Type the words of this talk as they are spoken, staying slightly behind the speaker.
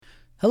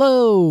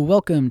Hello,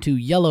 welcome to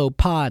Yellow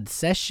Pod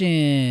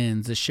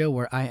Sessions, a show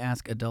where I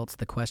ask adults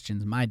the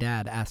questions my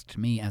dad asked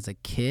me as a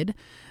kid.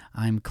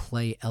 I'm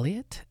Clay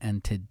Elliott,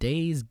 and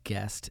today's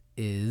guest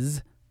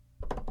is,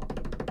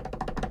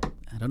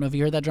 I don't know if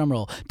you heard that drum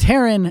roll,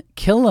 Taran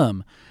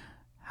Killam.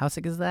 How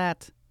sick is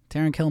that?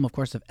 Taran Killam, of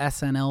course, of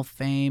SNL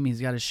fame.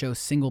 He's got his show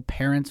Single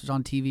Parents, which is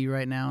on TV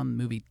right now, and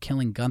the movie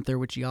Killing Gunther,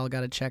 which y'all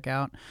got to check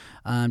out.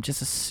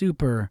 Just a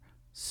super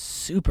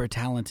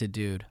talented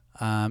dude.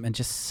 And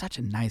just such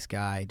a nice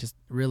guy, just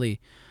really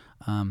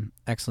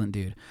excellent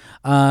dude.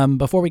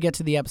 Before we get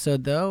to the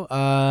episode, though,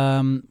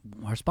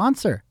 our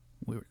sponsor.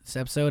 This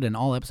episode and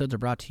all episodes are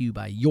brought to you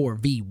by Your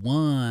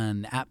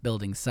V1 app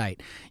building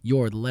site,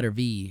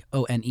 VONE.com.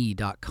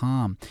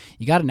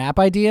 You got an app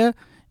idea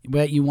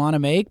that you want to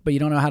make, but you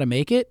don't know how to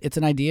make it? It's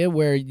an idea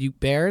where they're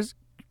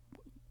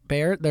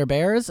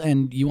bears,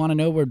 and you want to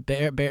know where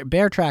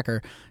bear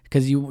tracker,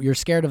 because you're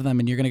scared of them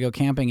and you're going to go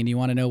camping and you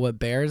want to know what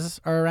bears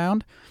are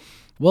around.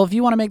 Well, if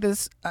you want to make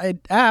this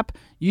app,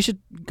 you should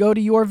go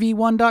to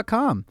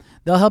yourv1.com.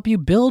 They'll help you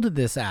build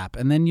this app,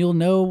 and then you'll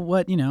know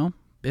what,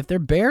 if there are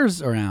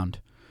bears around.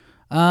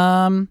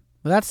 With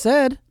that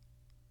said,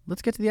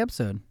 let's get to the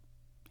episode.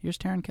 Here's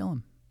Taran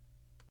Killam.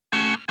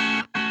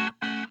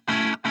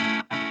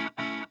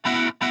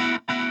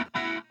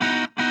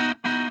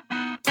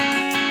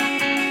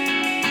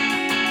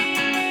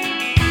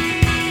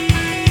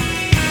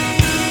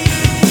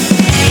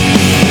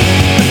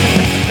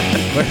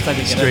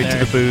 Straight to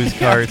the booze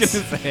carts.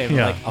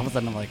 All of a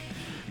sudden I'm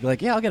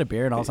like, yeah, I'll get a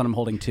beer, and all of a sudden I'm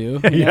holding two.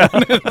 Yeah.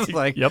 It's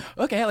like, yep.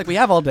 Okay, like we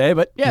have all day,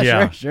 but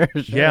sure.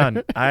 Yeah,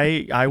 and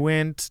I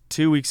went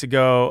 2 weeks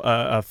ago,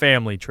 a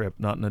family trip,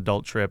 not an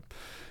adult trip.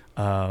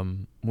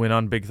 Went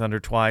on Big Thunder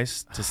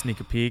twice to sneak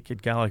a peek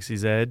at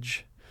Galaxy's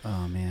Edge.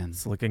 Oh, man.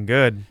 It's looking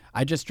good.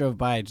 I just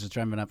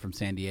driving up from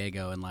San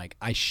Diego, and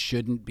I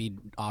shouldn't be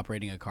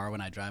operating a car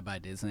when I drive by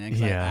Disneyland,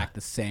 because I act the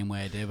same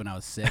way I did when I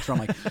was 6, where I'm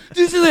like,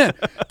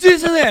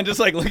 Disneyland, just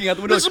looking out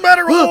the window. What's the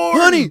matter,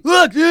 honey,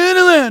 look,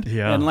 Disneyland.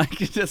 Yeah. And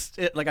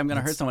I'm going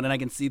to hurt someone, and I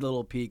can see the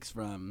little peaks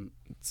from.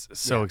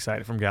 So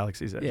excited from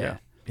Galaxy's Edge.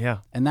 Yeah.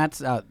 And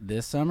that's out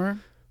this summer?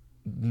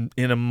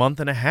 In a month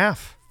and a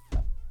half.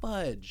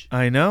 Fudge.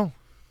 I know.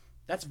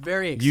 That's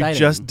very exciting. You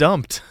just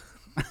dumped.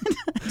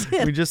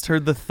 We just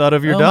heard the thud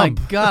of your dump.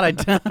 Oh my God, I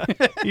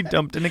dumped. You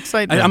dumped in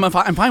excitement. I'm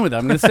fine with it.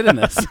 I'm going to sit in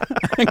this.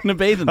 I'm going to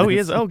bathe in this. Oh, he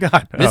is? Oh,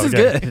 God. This is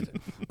good.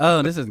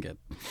 Oh, this isn't good.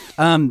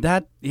 I'm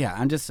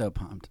just so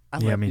pumped.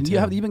 Me too.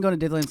 You've been going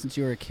to Disneyland since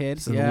you were a kid?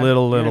 It's a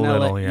little,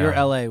 yeah. You're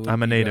LA.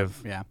 I'm a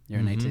native. You're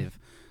a native.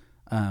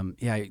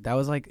 That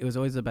was it was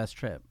always the best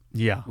trip.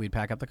 Yeah. We'd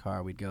pack up the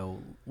car. We'd go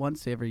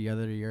once every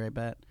other year, I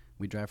bet.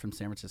 We'd drive from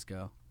San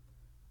Francisco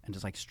and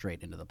just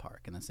straight into the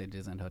park and then stay at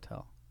Disneyland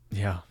Hotel.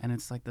 Yeah. And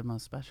it's the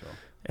most special.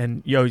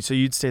 And so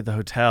you'd stay at the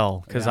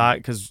hotel,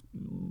 because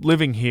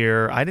living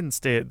here, I didn't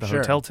stay at the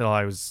hotel till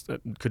I was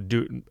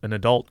an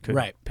adult could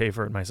pay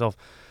for it myself.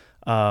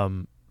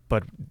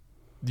 But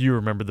you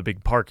remember the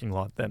big parking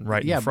lot then,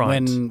 right in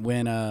front.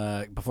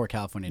 when before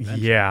California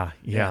Adventure.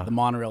 Yeah. The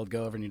monorail would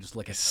go over and you just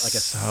look at a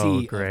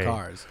sea of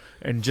cars.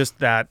 And just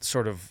that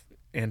sort of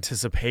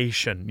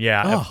anticipation,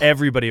 of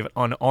everybody, of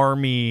an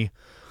army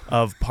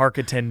of park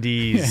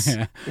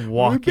attendees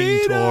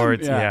walking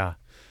towards,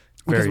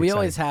 Because we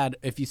always had,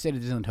 if you stayed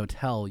at Disneyland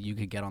Hotel, you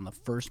could get on the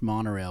first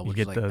monorail, which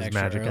you get those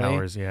extra magic early.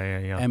 hours,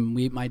 yeah.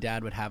 And my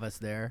dad would have us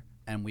there,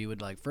 and we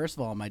would first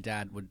of all, my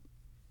dad would,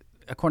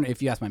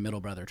 if you ask my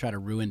middle brother, try to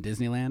ruin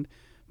Disneyland,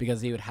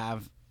 because he would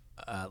have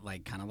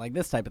kind of like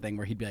this type of thing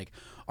where he'd be like,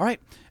 all right,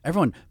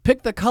 everyone,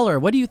 pick the color.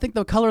 What do you think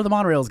the color of the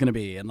monorail is going to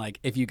be? And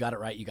if you got it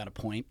right, you got a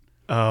point.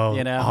 Oh,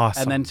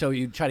 awesome. And then so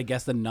you try to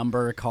guess the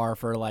number car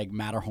for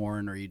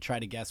Matterhorn, or you try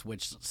to guess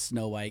which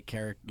Snow White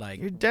character.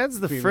 Your dad's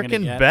the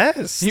freaking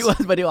best. He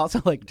was, but he also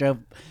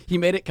drove. He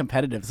made it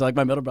competitive. So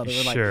my middle brother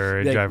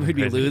would we'd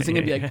be losing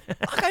and be like,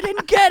 "Look, I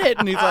didn't get it,"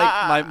 and he's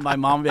like, my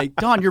mom would be like,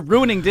 "Don, you're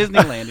ruining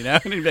Disneyland,"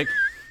 and he'd be like.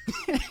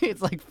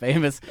 It's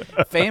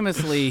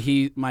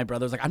famously my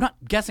brother was like, I'm not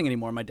guessing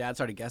anymore. My dad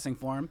started guessing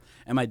for him,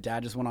 and my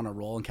dad just went on a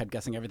roll and kept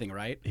guessing everything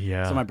right.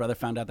 Yeah. So my brother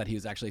found out that he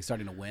was actually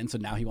starting to win, so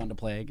now he wanted to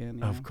play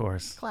again. Of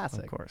course.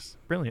 Classic. Of course.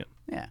 Brilliant.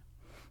 Yeah.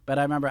 But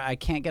I remember I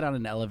can't get on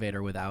an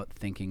elevator without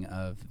thinking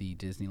of the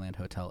Disneyland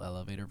Hotel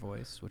elevator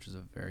voice, which is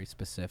a very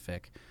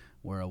specific,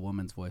 where a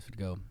woman's voice would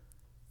go,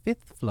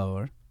 5th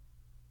floor,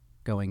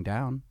 going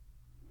down.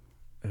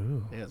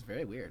 Ooh. It was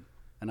very weird.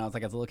 And I was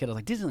as a little kid, I was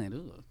like, Disneyland,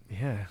 ooh.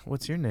 Yeah.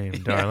 What's your name,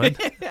 darling?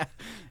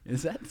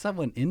 Is that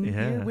someone in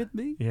here with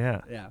me?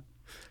 Yeah. Yeah.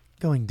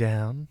 Going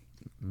down?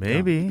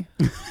 Maybe.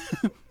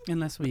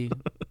 Unless we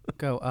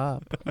go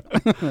up.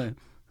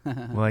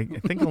 Well, I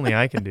think only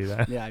I can do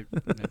that. Yeah, I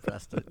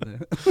pressed it.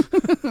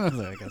 So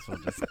I guess we'll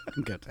just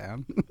go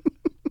down.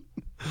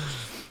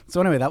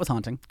 So anyway, that was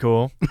haunting.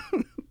 Cool.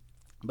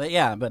 But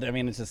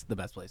it's just the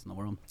best place in the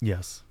world.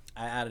 Yes.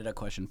 I added a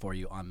question for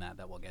you on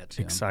that we'll get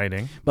to.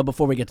 Exciting. But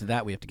before we get to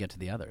that, we have to get to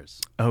the others.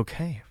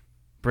 Okay.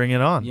 Bring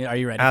it on. Yeah, are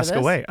you ready Ask for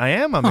this? away. I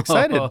am. I'm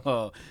excited.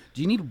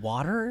 Do you need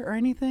water or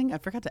anything? I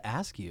forgot to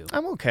ask you.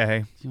 I'm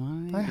okay. Do you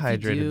want I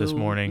hydrated this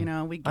morning. You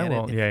know, we get I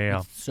won't. it. Yeah.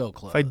 It's so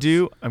close. If I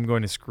do, I'm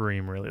going to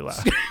scream really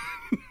loud.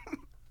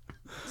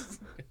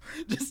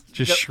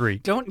 Just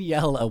shriek. Don't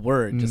yell a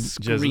word. Just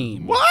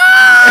scream.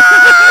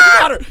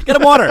 Water! Get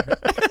him water.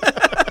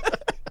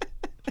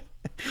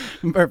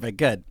 Perfect.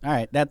 Good. All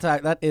right.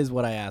 That is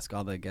what I ask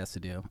all the guests to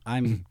do.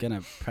 I'm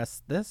gonna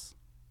press this.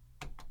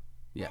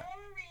 Yeah.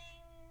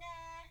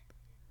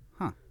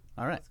 Huh.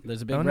 All right.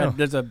 There's a big red. No.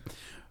 There's a.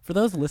 For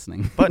those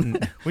listening, Button.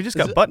 We just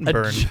got button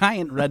burn. A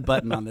giant red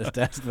button on this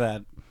desk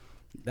that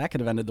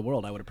could have ended the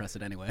world. I would have pressed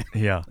it anyway.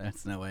 Yeah.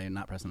 That's no way. I'm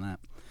not pressing that.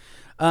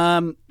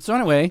 So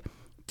anyway,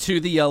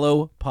 to the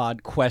Yellow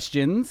Pod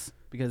questions,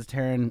 because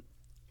Taryn,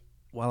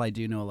 while I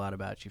do know a lot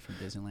about you from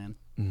Disneyland,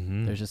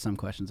 there's just some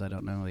questions I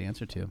don't know the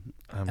answer to,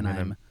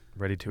 I'm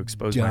ready to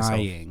expose myself.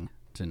 Dying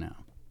to know.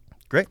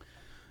 Great.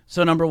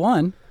 So number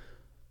one,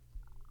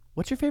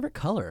 what's your favorite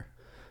color?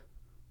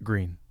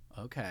 Green.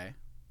 Okay.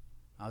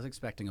 I was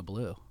expecting a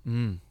blue.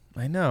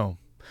 I know.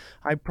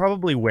 I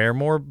probably wear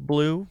more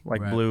blue.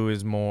 Like Right. blue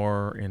is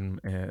more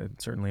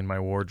certainly in my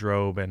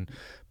wardrobe,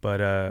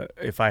 but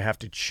if I have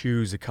to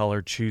choose a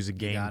color, choose a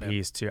game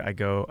piece, I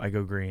go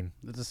green.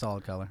 It's a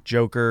solid color.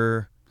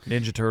 Joker,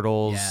 Ninja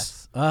Turtles.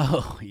 Yes.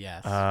 Oh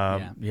yes.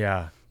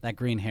 Yeah. That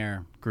green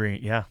hair.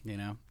 Green. Yeah. You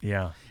know.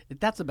 Yeah.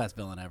 That's the best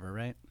villain ever,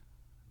 right?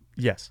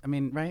 Yes. I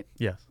mean, right?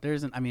 Yes. There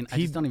isn't. I mean, I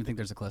just don't even think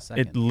there's a close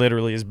second. It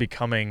literally is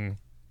becoming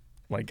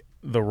like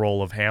the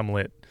role of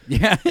Hamlet.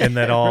 Yeah. And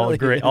that all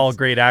really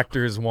great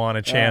actors want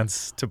a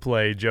chance to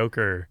play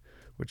Joker,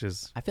 which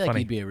is I feel like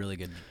funny. you'd be a really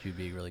good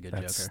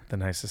That's Joker. the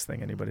nicest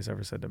thing anybody's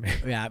ever said to me.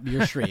 Yeah,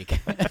 your shriek.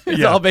 It's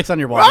Yeah. all based on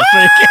your water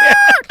shriek.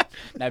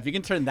 Now, if you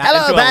can turn that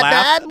into a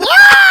laugh.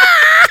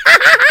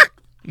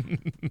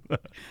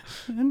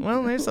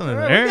 Well, there's something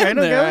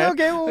there.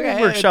 Okay, we'll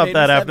Okay, workshop they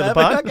that just after said the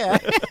pod.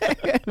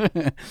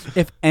 Okay.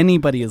 If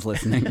anybody is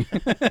listening.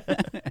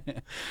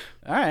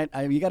 All right,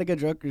 you got a good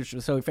Joker.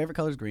 So your favorite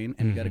color is green,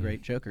 and you got a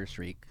great Joker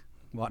streak,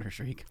 water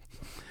streak.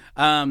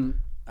 All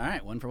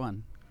right, 1 for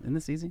 1. Isn't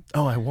this easy?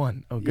 Oh, I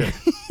won. Oh, good.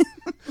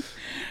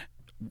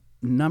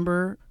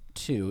 Number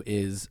 2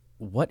 is,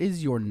 what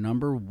is your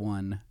number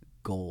 1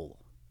 goal?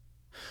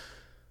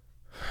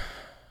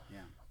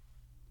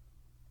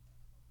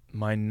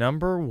 My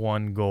number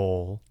 1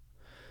 goal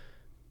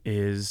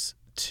is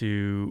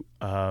to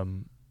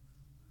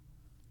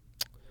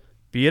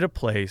be at a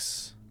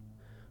place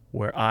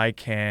where I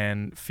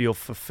can feel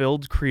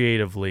fulfilled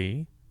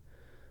creatively,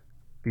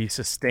 be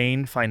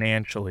sustained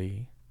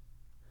financially,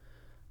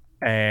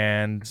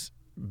 and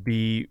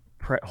be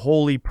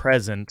wholly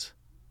present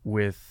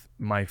with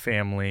my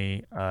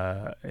family,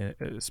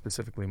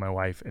 specifically my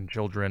wife and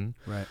children,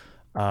 Right.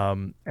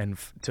 And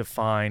to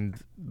find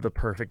the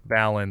perfect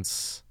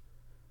balance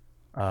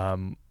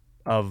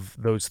of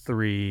those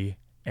 3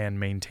 and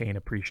maintain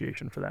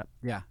appreciation for that.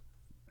 Yeah.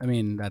 I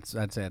mean, I'd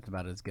say that's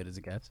about as good as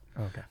it gets.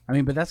 Okay. I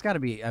mean, but that's got to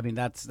be, I mean,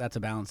 that's a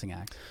balancing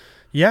act.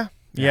 Yeah.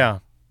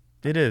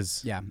 It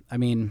is. Yeah. I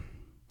mean,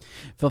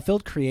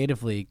 fulfilled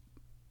creatively,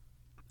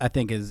 I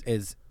think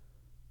is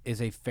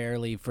a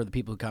fairly, for the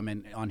people who come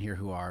in on here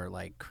who are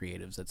like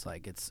creatives, it's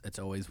like it's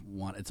always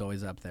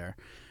up there.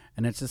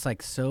 And it's just like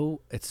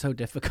it's so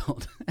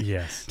difficult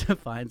Yes. to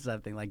find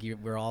something like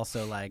we're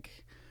also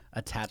like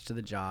attached to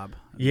the job.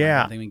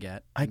 Yeah. Everything we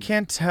get. I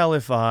can't tell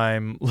if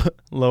I'm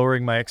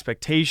lowering my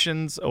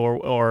expectations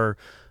or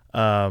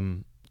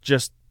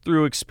just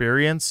through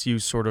experience, you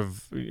sort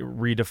of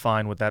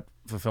redefine what that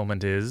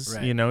fulfillment is.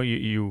 Right. You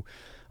know,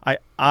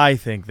 I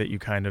think that you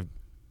kind of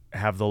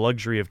have the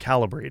luxury of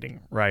calibrating,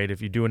 right?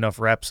 If you do enough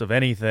reps of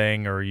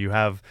anything, or you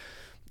have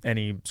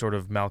any sort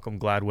of Malcolm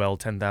Gladwell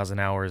 10,000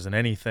 hours in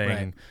anything,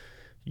 Right.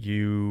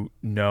 You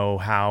know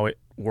how it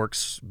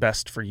works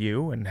best for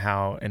you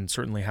and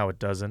certainly how it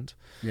doesn't.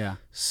 Yeah.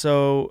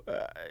 So,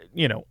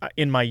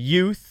 in my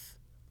youth,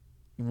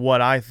 what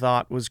I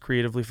thought was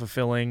creatively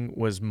fulfilling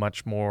was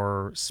much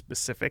more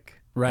specific,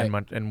 Right.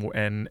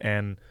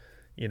 and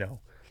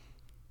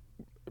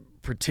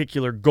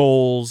particular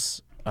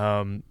goals,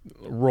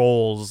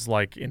 roles.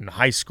 Like in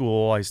high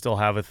school, I still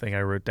have a thing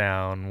I wrote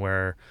down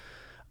where,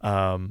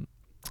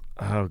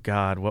 oh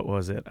God, what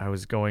was it? I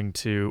was gonna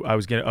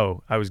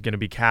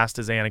be cast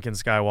as Anakin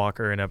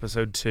Skywalker in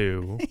episode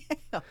 2.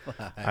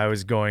 I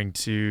was going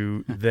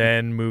to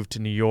then move to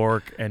New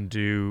York and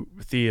do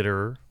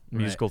theater,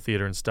 musical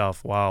theater and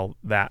stuff while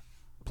that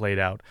played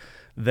out.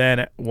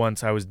 Then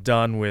once I was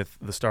done with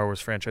the Star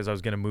Wars franchise, I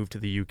was going to move to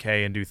the UK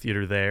and do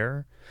theater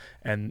there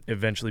and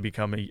eventually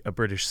become a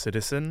British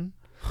citizen.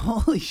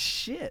 Holy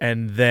shit.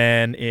 And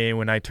then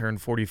when I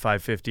turned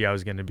 45, 50, I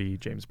was going to be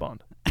James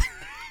Bond.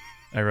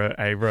 I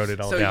wrote it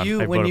all down.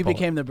 So when you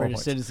became the British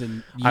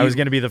citizen, I was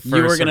going to be the first.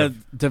 You were going to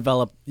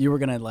develop. You were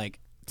going to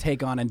like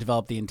take on and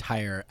develop the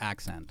entire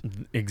accent.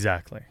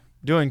 Exactly.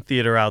 Doing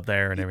theater out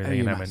there and everything.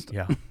 You and must.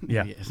 I went,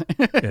 yeah.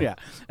 Yeah.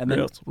 And then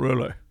Yes,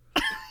 really.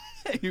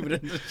 you would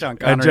have just Sean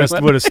I Connery.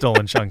 just would have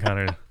stolen Sean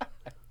Connery.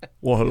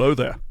 Well, hello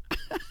there.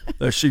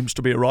 There seems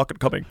to be a rocket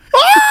coming.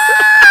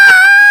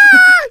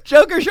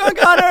 Joker Sean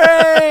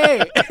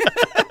Connery.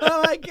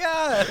 Oh my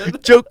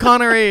God. Joe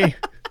Connery.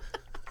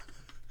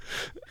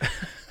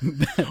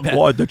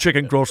 Why'd the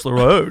chicken cross the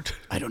road?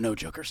 I don't know,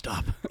 Joker.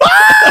 Stop.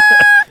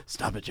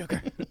 Stop it,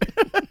 Joker.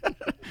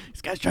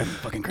 This guy's driving me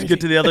fucking crazy.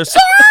 Get to the other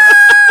side.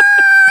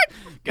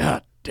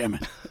 God damn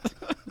it.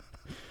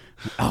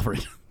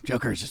 Alfred,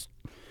 Joker is just,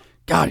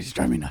 God, he's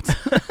driving me nuts.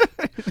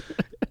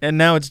 And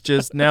now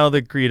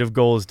the creative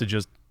goal is to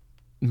just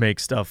make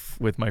stuff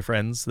with my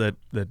friends that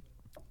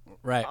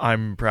right.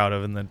 I'm proud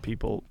of and that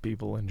people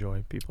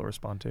enjoy, people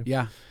respond to.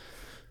 Yeah.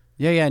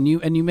 And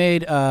you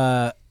made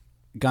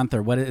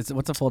Gunther.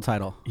 What's a full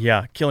title?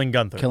 Yeah, Killing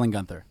Gunther. Killing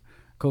Gunther.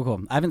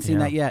 Cool. I haven't seen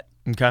that yet.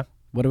 Okay.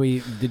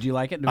 Did you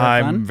like it?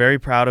 I'm very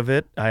proud of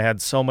it. I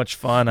had so much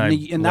fun. I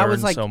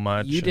learned so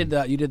much. You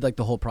did like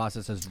the whole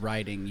process as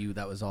writing.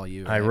 That was all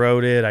you. Right? I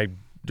wrote it. I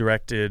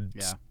directed,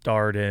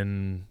 starred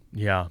in,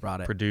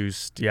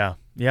 produced. Yeah.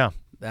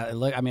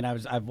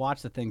 I've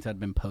watched the things that had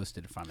been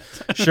posted from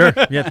it. Sure.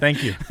 Yeah.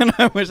 Thank you. And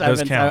I wish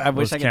those I count. I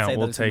wish those I could count. say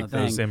We'll those take in the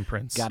those thing.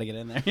 imprints. Got to get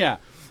in there. Yeah.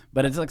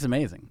 But it looks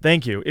amazing.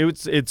 Thank you.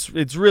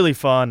 It's really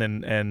fun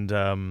and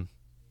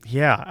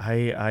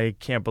I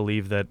can't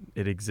believe that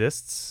it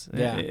exists.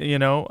 Yeah.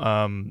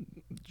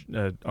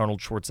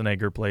 Arnold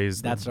Schwarzenegger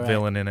plays the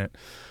villain in it.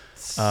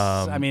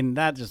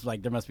 That just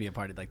like there must be a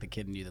party like the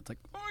kid in you that's like,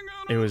 oh my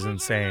God, it was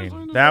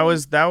insane. That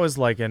was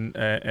like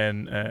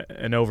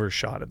an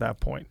overshot at that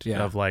point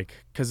of like,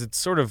 because it's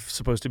sort of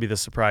supposed to be the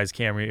surprise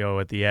cameo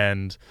at the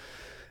end,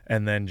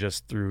 and then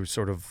just through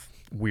sort of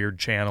weird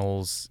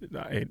channels,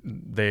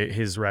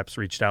 his reps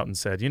reached out and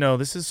said,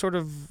 this is sort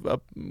of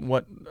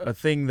a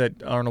thing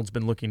that Arnold's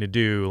been looking to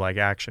do, like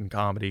action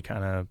comedy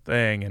kind of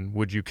thing, and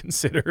would you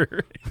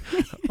consider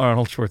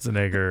Arnold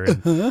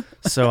Schwarzenegger? And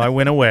so I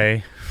went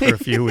away for a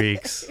few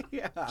weeks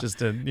just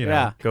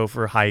to go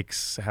for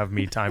hikes, have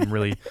me time,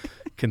 really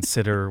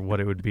consider what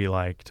it would be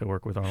like to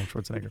work with Arnold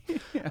Schwarzenegger.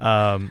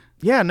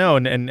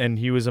 And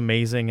he was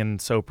amazing and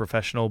so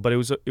professional, but it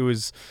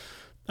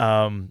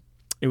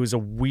was a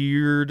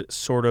weird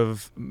sort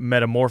of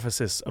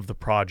metamorphosis of the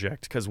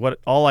project, because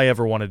all I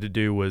ever wanted to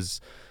do was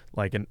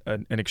like an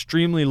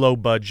extremely low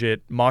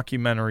budget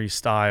mockumentary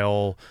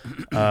style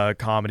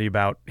comedy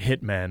about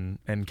hitmen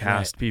and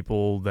cast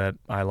people that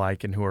I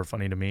like and who are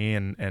funny to me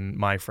and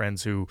my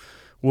friends who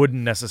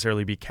wouldn't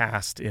necessarily be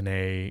cast in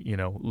a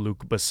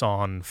Luc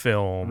Besson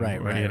film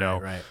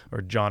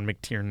or John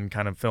McTiernan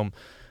kind of film.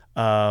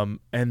 And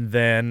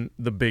then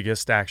the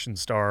biggest action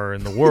star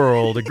in the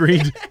world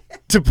agreed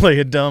to play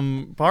a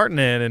dumb part in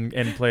it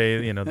and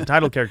play the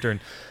title character,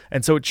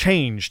 and so it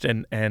changed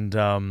and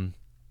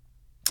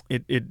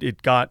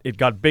it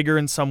got bigger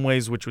in some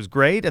ways, which was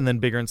great, and then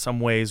bigger in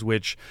some ways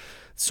which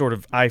sort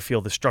of I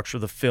feel the structure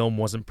of the film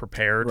wasn't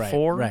prepared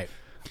for. Right.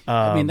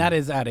 That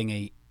is adding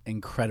a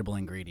incredible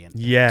ingredient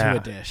to a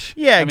dish.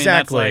 Yeah,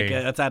 exactly.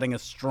 That's adding a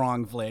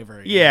strong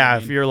flavor.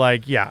 If you're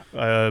like,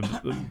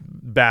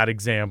 bad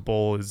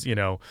example is,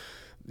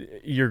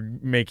 you're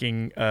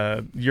making,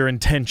 your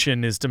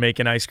intention is to make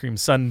an ice cream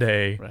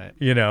sundae, right.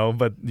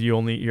 But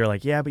you're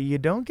like, but you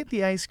don't get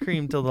the ice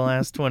cream till the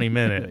last 20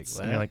 minutes.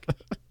 And you're like,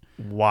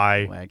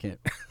 why? Why I can't?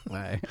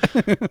 Why?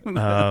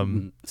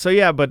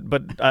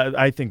 But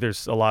I think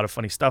there's a lot of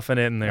funny stuff in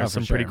it, and there's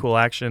some pretty cool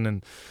action,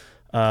 and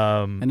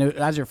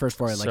as your first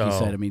foray, like you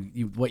said,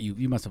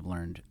 you must have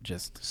learned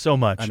just so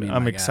much.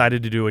 I'm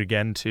excited to do it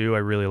again too. I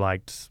really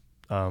liked.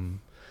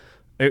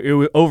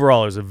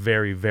 Overall, it was a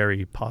very,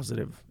 very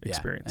positive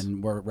experience.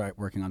 And we're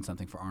working on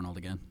something for Arnold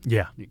again.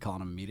 Yeah, you're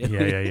calling him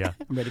immediately. Yeah.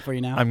 I'm ready for you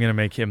now. I'm gonna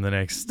make him the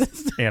next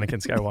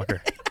Anakin Skywalker.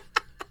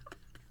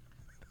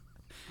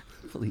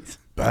 Please,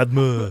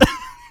 Padme,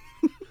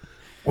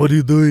 what are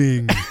you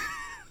doing?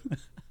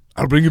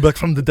 I'll bring you back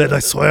from the dead, I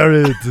swear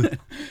it.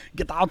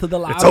 Get out of the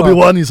lava. It's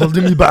Obi-Wan, he's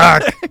holding me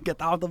back.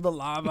 Get out of the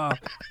lava.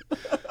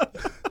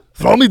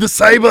 Throw me the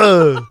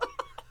saber.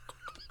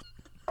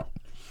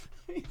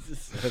 This is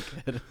so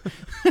good.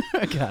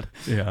 God.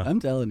 Yeah. I'm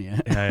telling you.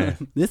 Yeah.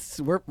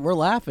 We're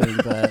laughing,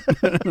 but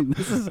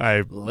this is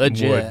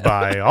legit. Would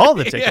buy all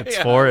the tickets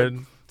for it.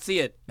 See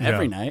it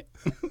every night.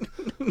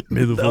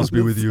 May the force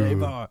be with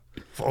you.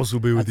 Force will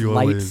be with you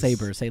always.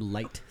 Lightsaber. Say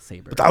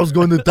lightsaber. But I was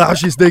going to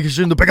Dashi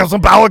Station to pick up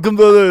some power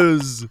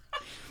converters.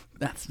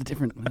 That's a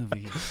different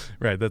movie.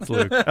 Right, that's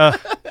Luke.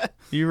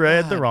 You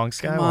read the wrong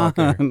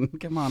Skywalker.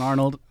 Come on,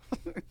 Arnold.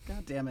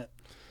 God damn it.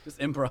 Just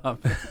improv.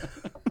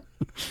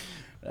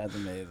 That's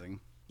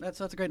amazing. That's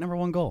a great number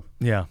one goal.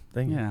 Yeah,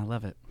 thank you. Yeah, I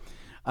love it.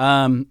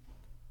 All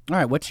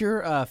right, what's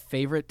your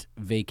favorite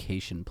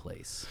vacation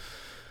place?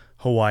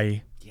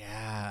 Hawaii.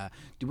 Yeah.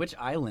 Which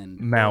island?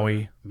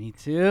 Maui. Me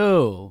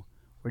too.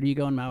 Where do you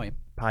go in Maui?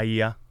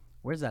 Paia.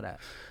 Where's that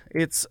at?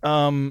 It's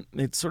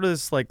sort of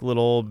this like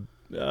little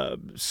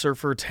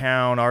surfer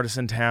town,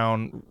 artisan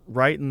town,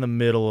 right in the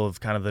middle of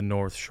kind of the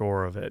north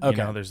shore of it.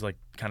 Okay. There's like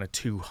kind of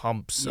two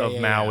humps of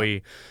Maui. Yeah.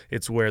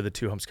 It's where the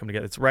two humps come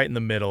together. It's right in the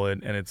middle,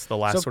 and it's the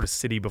last sort of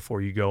city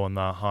before you go on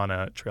the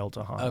Hana Trail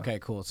to Hana. Okay,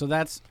 cool. So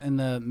that's in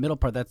the middle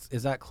part.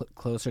 Is that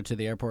closer to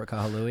the airport,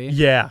 Kahului?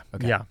 Yeah.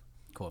 Okay. Yeah.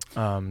 Cool.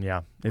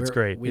 It's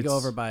great. We go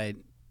over by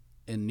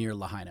in near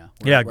Lahaina.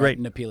 Yeah, great.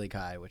 Napili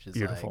Kai, which is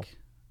beautiful. Like,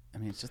 I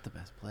mean, it's just the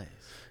best place.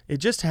 It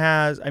just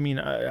has, I mean,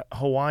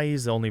 Hawaii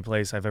is the only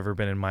place I've ever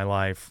been in my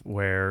life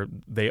where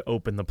they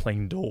open the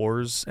plane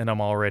doors and I'm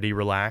already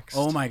relaxed.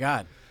 Oh my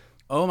God.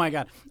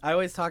 I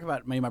always talk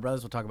about, my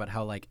brothers will talk about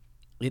how like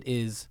it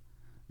is,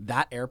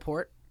 that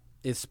airport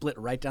is split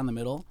right down the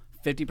middle.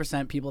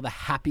 50% people the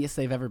happiest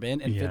they've ever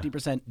been, and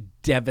 50%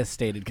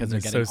 devastated because they're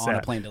getting on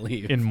a plane to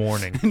leave in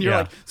mourning. And you're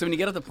like, so when you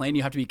get off the plane,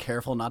 you have to be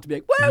careful not to be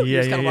like, whoa, you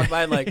just kind of walk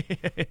by and like,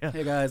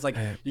 hey guys, like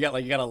you got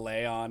a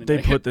lay on. And they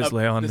like, put this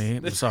lay on me.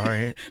 I'm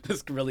sorry.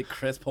 This really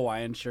crisp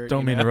Hawaiian shirt.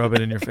 Don't mean to rub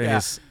it in your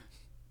face.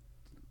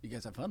 You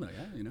guys have fun though,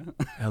 yeah, you know.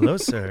 Hello,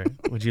 sir.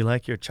 Would you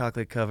like your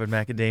chocolate-covered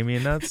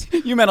macadamia nuts?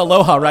 You meant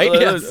aloha, right?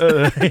 Yes.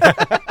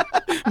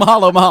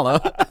 Mahalo.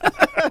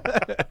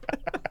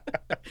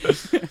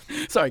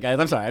 Sorry, guys.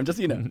 I'm sorry. I'm just,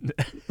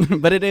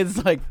 but it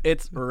is like,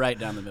 it's right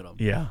down the middle.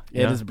 Yeah.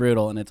 It is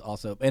brutal. And it's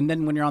also, and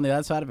then when you're on the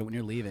other side of it, when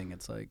you're leaving,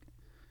 it's like.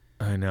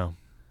 I know.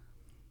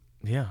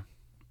 Yeah.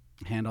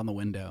 Hand on the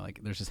window.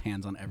 Like there's just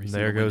hands on every single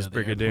There goes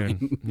window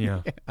Brigadoon.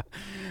 Yeah.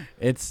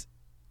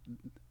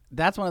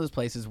 That's one of those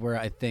places where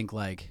I think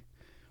like,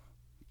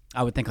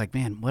 I would think like,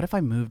 man, what if I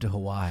moved to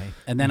Hawaii?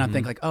 And then I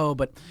think like, oh,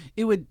 but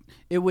it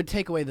would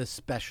take away the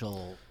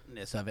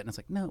specialness of it. And it's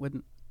like, no, it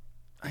wouldn't.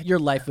 Your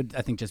life would,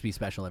 I think, just be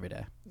special every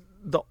day.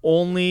 The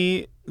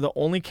only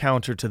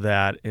counter to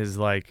that is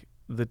like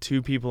the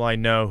two people I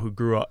know who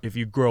grew up. If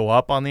you grow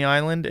up on the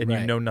island and you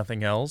know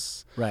nothing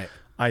else, right?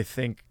 I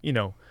think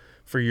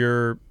for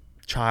your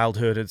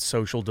childhood and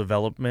social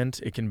development,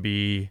 it can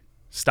be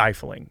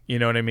stifling. You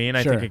know what I mean?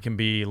 I think it can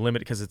be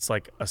limited because it's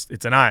like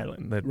it's an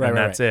island, and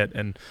that's it.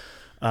 And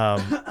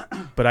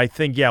but I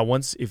think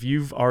once if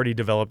you've already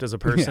developed as a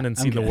person and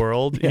seen the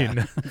world,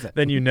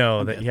 then you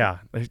know that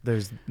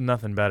there's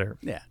nothing better.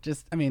 Yeah,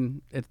 just I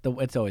mean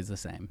it's always the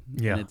same.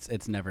 Yeah, and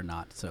it's never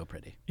not so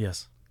pretty.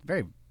 Yes,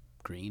 very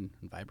green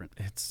and vibrant.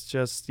 It's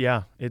just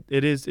it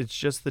is. It's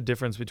just the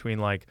difference between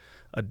like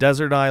a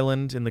desert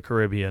island in the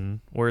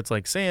Caribbean where it's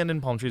like sand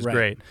and palm trees,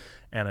 great,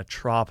 and a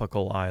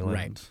tropical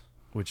island,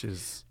 which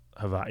is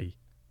Hawaii.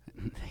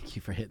 Thank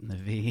you for hitting the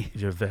V.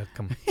 You're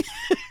welcome.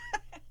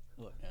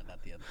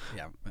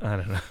 Yeah, I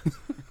don't know.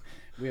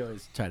 We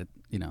always try to,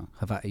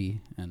 Hawaii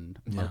and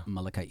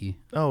Malakai.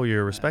 Oh,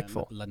 you're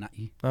respectful.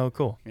 Lanai. Oh,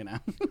 cool.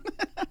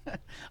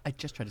 I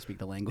just try to speak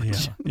the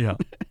language. Yeah.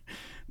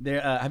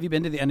 There. Have you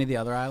been to any of the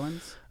other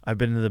islands? I've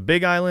been to the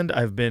Big Island.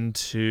 I've been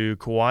to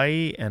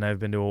Kauai, and I've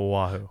been to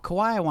Oahu.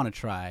 Kauai, I want to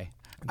try.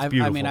 It's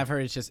beautiful. I mean, I've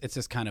heard it's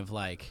just kind of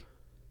like.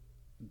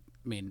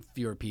 I mean,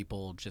 fewer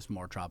people, just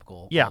more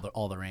tropical. Yeah.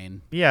 All the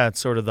rain. Yeah, it's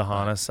sort of the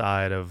Hana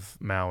side of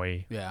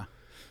Maui. Yeah.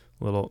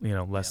 Little,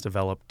 less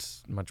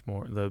developed, much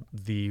more.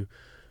 The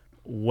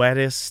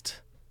wettest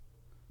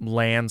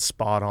land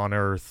spot on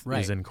Earth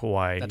is in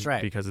Kauai. That's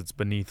right. Because it's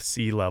beneath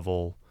sea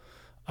level.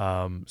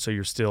 So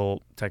you're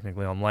still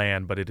technically on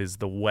land, but it is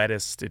the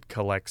wettest. It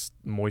collects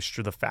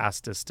moisture the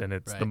fastest, and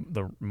it's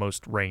the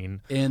most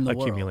rain in the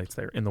accumulates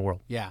there in the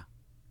world. Yeah.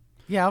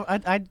 Yeah,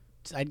 I'd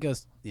go,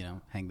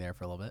 hang there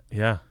for a little bit.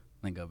 Yeah.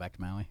 Then go back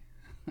to Maui.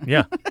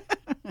 Yeah.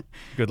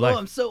 Good life. Oh,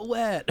 I'm so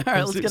wet. All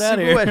right, let's get out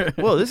of here. Wet.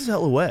 Whoa, this is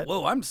hella wet.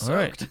 Whoa, I'm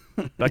soaked.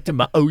 Right. Back to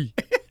Maui.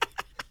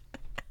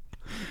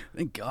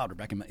 Thank God we're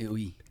back in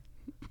Maui.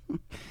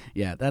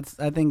 Yeah,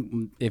 I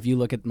think if you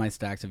look at my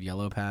stacks of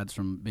yellow pads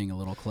from being a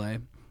little clay.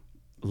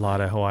 A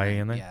lot of Hawaii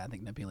in there? Yeah, I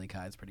think Napili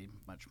Kai is pretty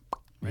much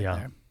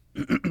there.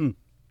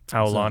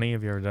 Aulani,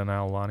 have you ever done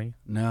Aulani?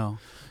 No.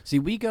 See,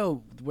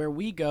 where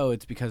we go,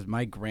 it's because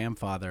my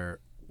grandfather,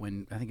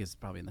 when I think it's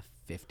probably in the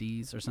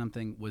 50s or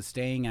something, was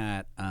staying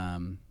at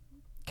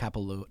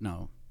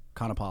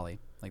Kaanapali,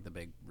 like the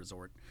big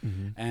resort,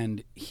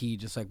 and he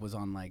just like was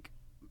on like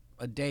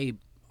a day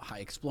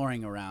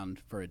exploring around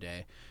for a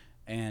day,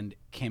 and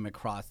came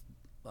across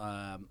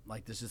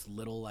like this just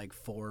little like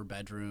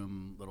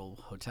 4-bedroom little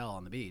hotel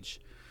on the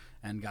beach,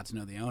 and got to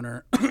know the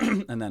owner,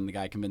 and then the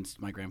guy convinced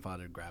my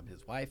grandfather to grab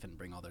his wife and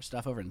bring all their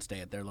stuff over and stay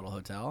at their little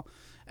hotel,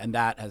 and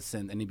that has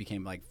since, and he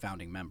became like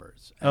founding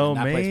members. And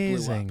that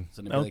amazing! Place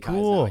blew up. So Napili Kai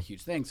is now a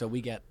huge thing. So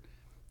we get.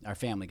 Our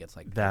family gets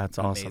like that's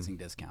an awesome. Amazing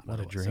discount. What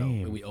a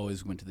dream! So we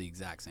always went to the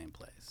exact same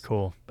place.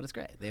 Cool, but it's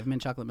great. They have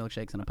mint chocolate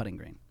milkshakes and a putting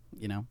green.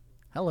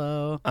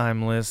 Hello.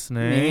 I'm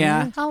listening.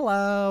 Yeah.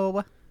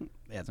 Hello.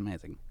 Yeah, it's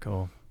amazing.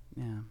 Cool.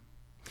 Yeah.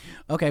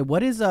 Okay.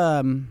 What is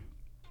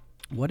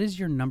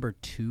your number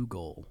 2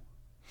 goal?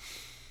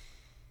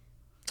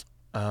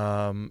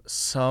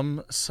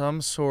 Some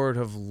sort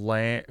of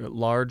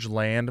large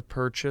land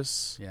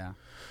purchase. Yeah.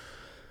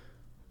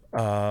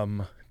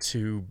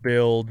 To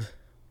build.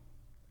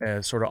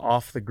 Sort of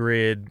off the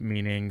grid,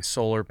 meaning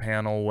solar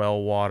panel,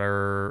 well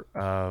water,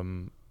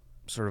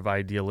 sort of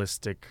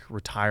idealistic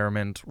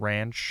retirement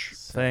ranch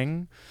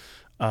thing.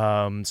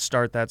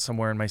 start that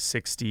somewhere in my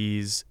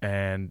 60s,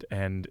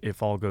 and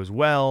if all goes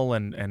well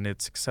and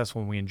it's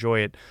successful and we enjoy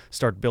it,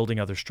 start building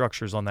other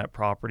structures on that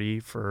property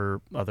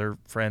for other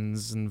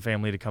friends and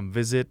family to come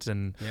visit,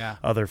 and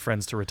other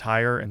friends to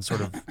retire, and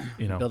sort of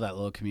build that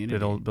little community.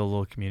 Build a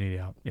little community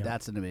out. Yeah.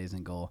 That's an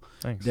amazing goal.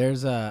 Thanks.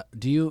 There's so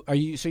you're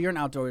an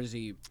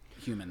outdoorsy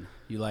human.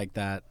 You like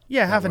that?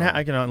 Yeah,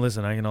 I can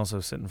listen. I can also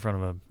sit in front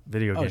of a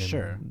video game. Oh,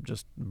 sure.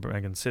 I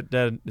can sit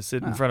in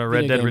front of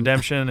Red Dead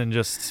Redemption and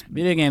just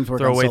video games work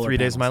throw on away solar 3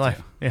 days of my life.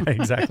 too. Yeah,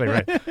 exactly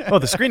right. Oh,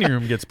 the screening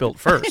room gets built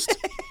first.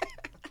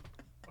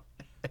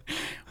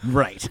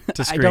 Right.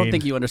 To screen, I don't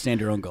think you understand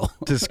your own goal.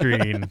 To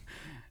screen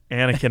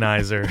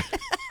Anakinizer,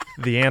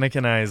 the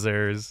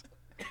Anakinizers,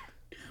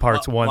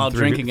 parts 1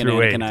 through 8. Drinking an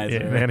Anakinizer.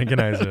 Yeah,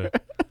 Anakinizer.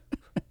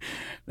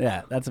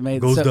 Yeah, that's amazing.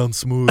 Goes down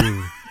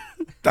smooth.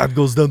 That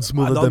goes down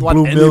smoother than want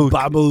blue any milk.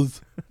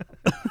 bubbles.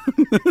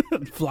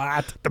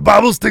 Flat. The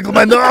bubbles tickle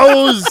my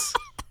nose.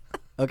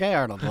 Okay,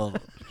 Arnold.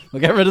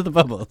 We'll get rid of the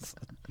bubbles.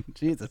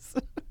 Jesus.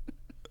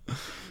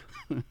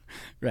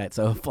 Right,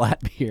 so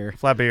flat beer.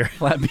 Flat beer.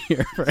 Flat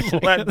beer.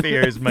 Flat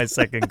beer is my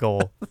second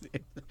goal.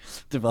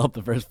 Develop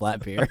the first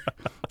flat beer.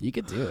 You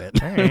could do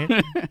it. All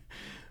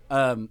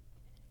right.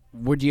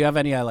 Would you have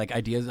any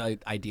ideas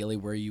ideally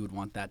where you would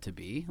want that to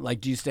be?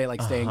 Like, do you stay in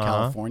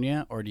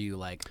California, or do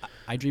you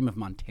I dream of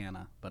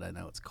Montana, but I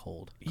know it's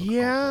cold.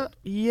 Yeah.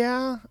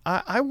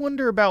 I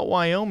wonder about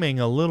Wyoming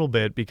a little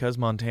bit, because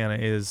Montana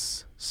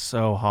is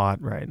so hot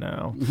right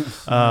now.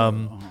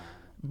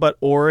 But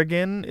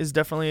Oregon is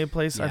definitely a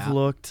place I've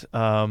looked.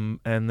 And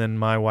then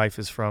my wife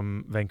is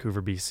from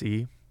Vancouver,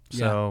 BC.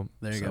 So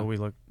there you go. we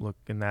look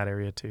in that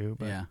area too.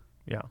 But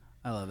yeah.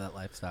 I love that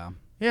lifestyle.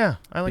 Yeah,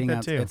 I like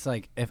that too. It's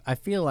like, if I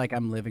feel like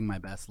I'm living my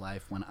best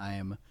life when I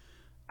am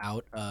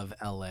out of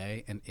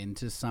LA and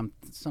into some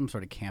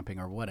sort of camping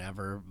or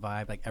whatever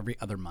vibe, like every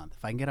other month.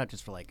 If I can get out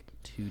just for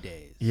 2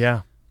 days.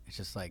 Yeah. It's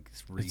just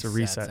it's a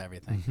reset.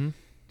 Everything. Mm-hmm.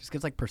 Just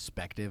gives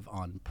perspective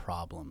on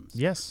problems.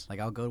 Yes.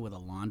 I'll go with a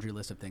laundry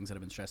list of things that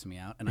have been stressing me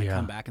out, and I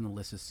come back and the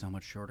list is so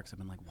much shorter because I've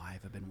been why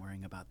have I been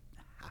worrying about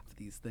half of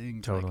these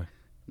things? Totally.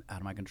 Out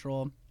of my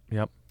control.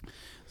 Yep.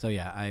 So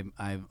yeah,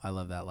 I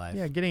love that life.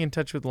 Yeah, getting in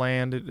touch with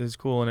land is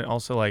cool, and it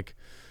also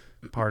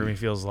part of me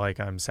feels like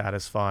I'm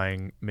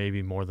satisfying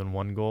maybe more than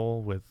one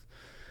goal with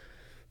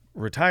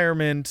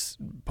retirement,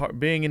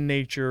 being in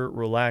nature,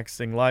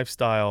 relaxing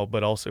lifestyle,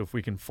 but also if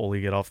we can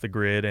fully get off the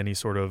grid, any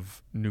sort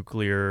of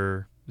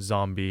nuclear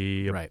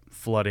zombie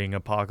flooding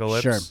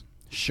apocalypse.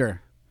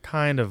 Sure.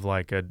 Kind of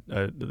like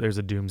there's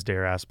a doomsday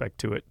aspect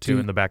to it too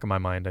in the back of my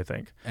mind, I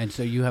think. And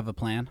so you have a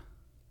plan?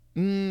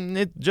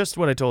 It's just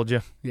what I told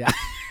you. Yeah.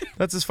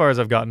 That's as far as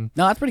I've gotten.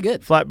 No, that's pretty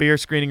good. Flat beer,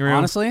 screening room.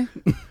 Honestly,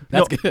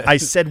 that's good. I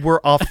said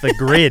we're off the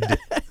grid.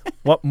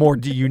 What more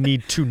do you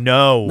need to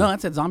know? No,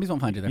 that's it. Zombies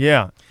won't find you there.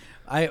 Yeah.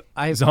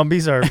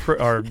 Zombies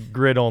are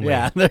grid only.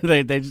 Yeah,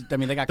 they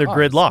got they're cars.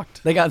 grid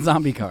locked. They got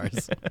zombie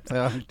cars.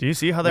 So, do you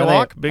see how they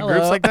walk? Big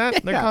groups like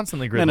that? They're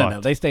constantly grid locked.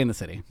 No, they stay in the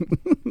city.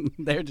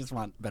 They just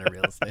want better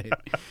real estate.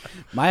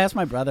 I asked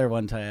my brother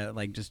one time,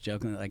 just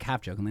jokingly,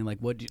 half jokingly,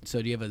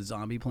 so do you have a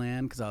zombie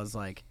plan? Because I was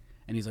like,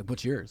 and he's like,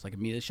 what's yours?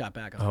 Immediately shot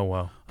back. Oh,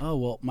 wow. Oh,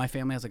 well, my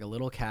family has a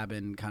little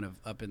cabin kind of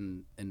up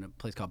in a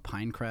place called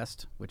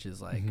Pinecrest, which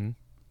is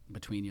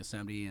between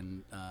Yosemite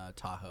and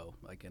Tahoe,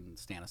 in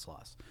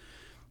Stanislaus.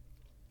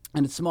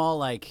 And it's small,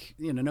 no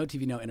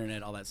TV, no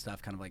internet, all that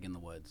stuff, kind of in the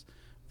woods.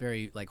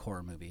 Very,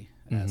 horror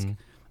movie-esque.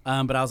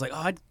 But I was like,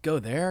 I'd go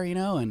there,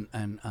 and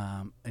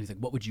he's like,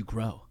 what would you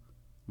grow?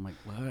 I'm like,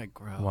 what would I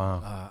grow?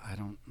 Wow. I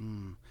don't,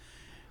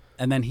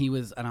 And then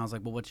I was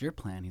like, well, what's your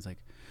plan? He's like,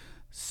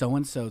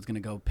 so-and-so is going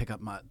to go pick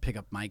up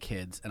my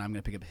kids, and I'm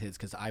going to pick up his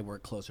because I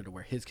work closer to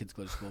where his kids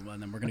go to school,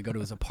 and then we're going to go to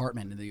his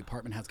apartment, and the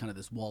apartment has kind of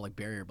this wall,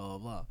 barrier, blah, blah,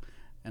 blah.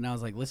 And I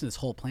was like, listen to this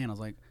whole plan. I was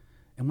like,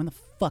 and when the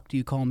fuck do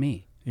you call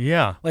me?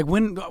 Yeah.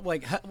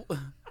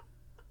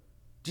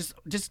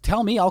 Just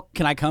tell me.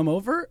 Can I come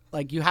over?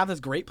 You have this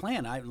great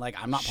plan.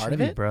 I'm not part of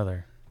it,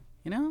 brother.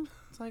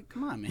 It's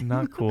come on, man.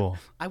 Not cool.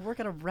 I work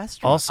at a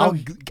restaurant. Also,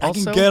 I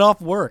can get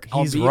off work.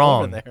 He's I'll be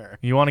wrong. Over there.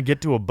 You want to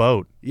get to a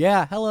boat?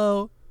 Yeah.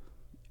 Hello.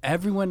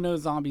 Everyone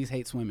knows zombies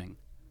hate swimming.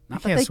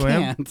 Not that they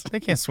can't. They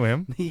can't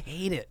swim. They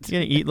hate it. You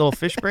gonna eat little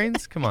fish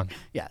brains? Come on.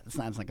 Yeah, it's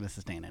not going to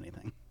sustain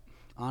anything.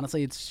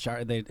 Honestly, it's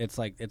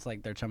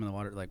like they're chumming the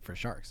water for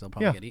sharks. They'll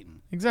probably get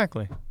eaten.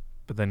 Exactly.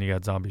 But then you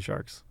got zombie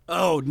sharks.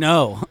 Oh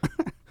no.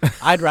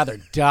 I'd rather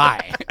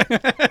die.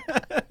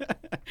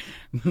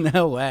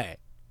 No way.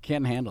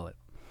 Can't handle it.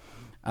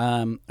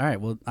 All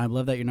right. Well, I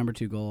love that your number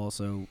 2 goal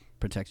also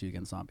protects you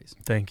against zombies.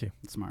 Thank you.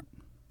 It's smart.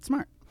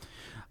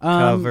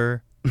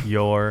 Cover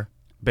your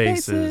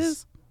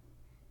bases.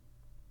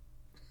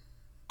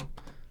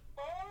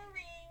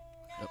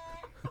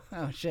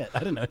 Oh shit! I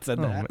didn't know it said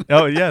that.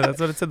 Oh yeah, that's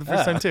what it said the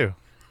first time too.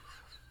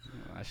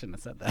 I shouldn't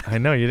have said that. I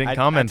know you didn't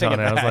comment on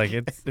it. I was like,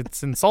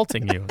 it's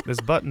insulting you. This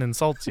button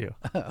insults you.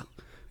 Oh.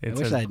 I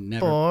wish I'd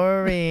never.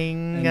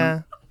 Boring.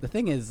 The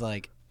thing is,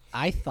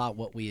 I thought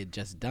what we had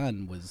just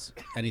done was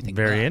anything.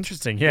 Very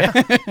interesting. Yeah.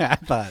 I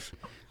thought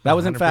That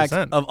was, in 100%. fact,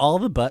 of all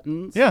the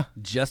buttons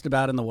just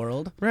about in the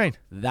world, right?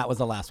 That was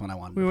the last one I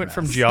wanted We to went press.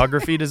 from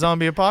geography to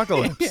zombie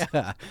apocalypse.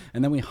 Yeah.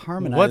 And then we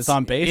harmonized What's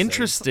on bases.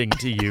 interesting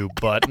to you,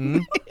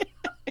 Button?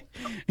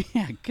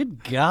 Yeah,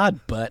 good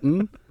God,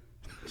 Button.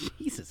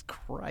 Jesus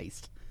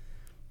Christ.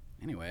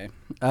 Anyway,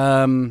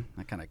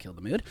 that kind of killed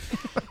the mood.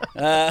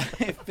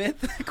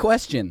 Fifth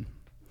question.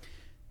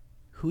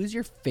 Who is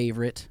your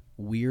favorite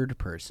weird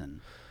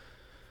person?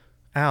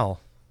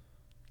 Al.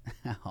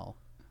 Al.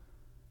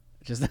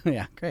 Just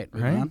great.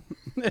 Right? On.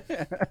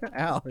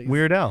 Al.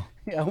 Weird Al.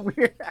 Yeah,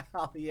 Weird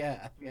Al.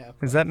 Yeah.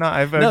 Is that not?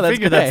 I that's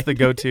figured great. that's the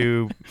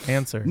go-to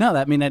answer. No,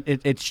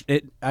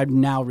 it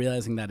I'm now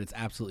realizing that it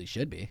absolutely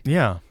should be.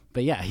 Yeah.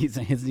 But yeah, it's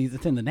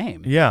in the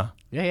name. Yeah.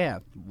 Yeah.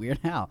 Weird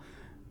Al.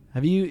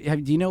 Do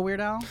you know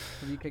Weird Al?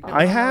 Have you kicked it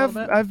I around a have.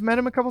 little bit? I've met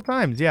him a couple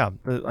times. Yeah.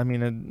 I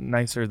mean,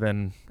 nicer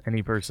than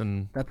any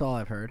person. That's all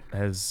I've heard.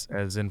 As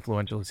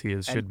influential as he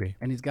is, should be.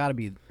 And he's got to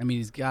be. I mean,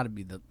 he's got to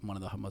be one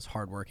of the most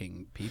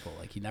hardworking people.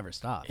 Like, he never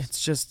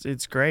stops.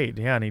 It's great.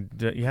 Yeah, and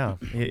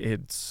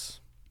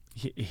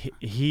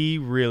he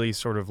really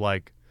sort of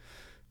like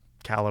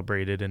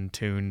calibrated and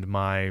tuned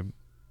my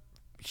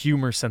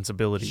humor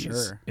sensibilities.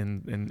 Sure.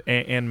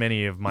 And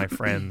many of my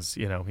friends.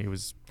 You know, he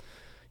was.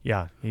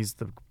 Yeah, he's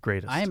the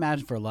greatest. I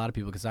imagine for a lot of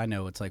people, because I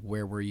know it's like,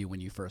 where were you when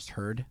you first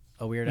heard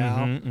a Weird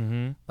Al?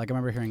 Mm-hmm. Like, I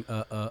remember hearing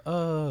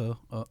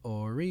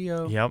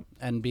Oreo. Yep.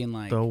 And being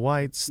like, the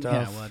white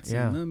stuff. Yeah, what's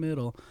in the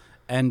middle?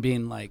 And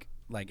being like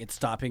it's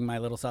stopping my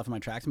little stuff in my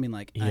tracks and being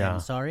like, I'm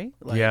sorry.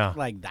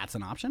 Like that's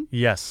an option.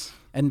 Yes.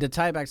 And to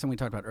tie it back to something we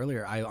talked about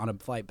earlier, on a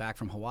flight back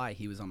from Hawaii,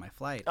 he was on my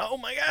flight. Oh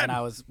my God. And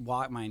I was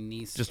my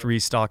niece. Just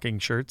restocking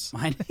shirts.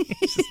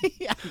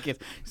 Yeah,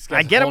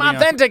 I get them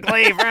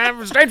authentically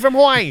straight from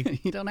Hawaii.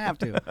 You don't have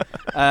to.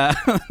 I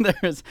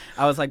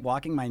was like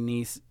walking my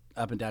niece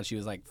up and down. She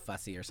was like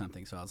fussy or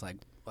something. So I was like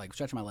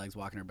stretching my legs,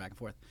 walking her back and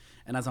forth.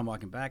 And as I'm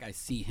walking back, I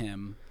see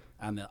him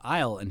on the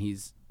aisle and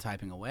he's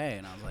typing away.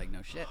 And I was like,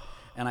 no shit.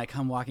 And I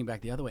come walking back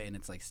the other way, and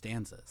it's like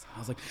stanzas. I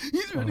was like,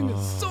 he's writing a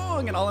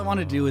song, and all I want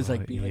to do is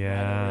like be like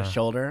right over his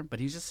shoulder, but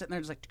he's just sitting there,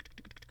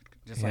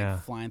 just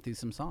like flying through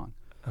some song.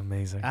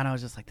 Amazing. And I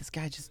was just like, this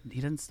guy he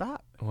doesn't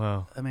stop.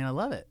 Wow. I mean, I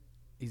love it.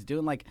 He's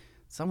doing like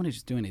someone who's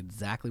just doing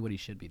exactly what he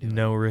should be doing.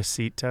 No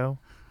recito.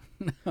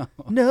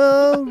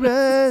 No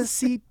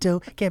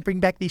recito. Can't bring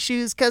back these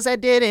shoes 'cause I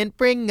didn't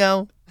bring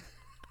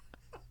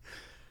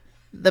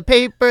the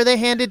paper they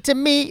handed to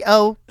me.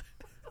 Oh.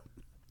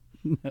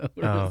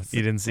 No,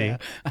 you didn't see?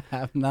 I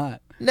have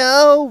not.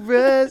 No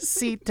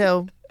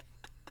recito.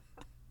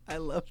 I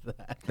love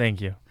that.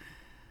 Thank you.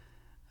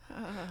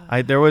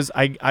 I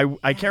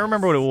can't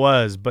remember what it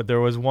was, but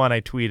there was one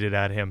I tweeted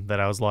at him that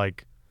I was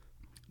like,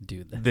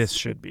 dude, this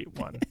should be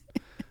one.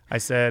 I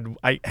said,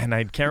 I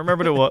can't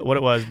remember what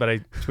it was, but I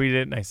tweeted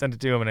it and I sent it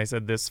to him and I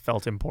said, this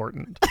felt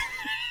important.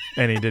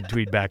 And he did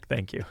tweet back,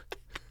 thank you.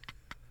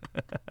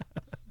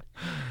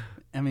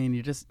 I mean,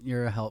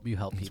 you're a help. You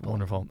help people. It's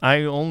wonderful.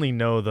 I only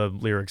know the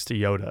lyrics to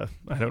Yoda.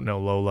 I don't know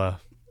Lola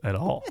at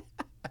all.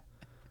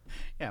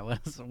 Yeah.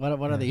 What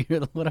are the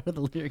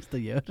lyrics to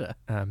Yoda?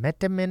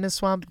 Met him in a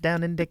swamp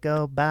down in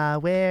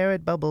Dickoba, where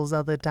it bubbles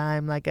all the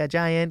time like a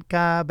giant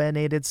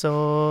carbonated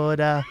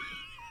soda.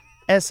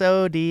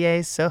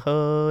 SODA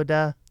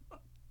soda.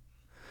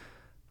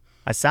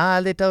 I saw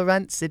a little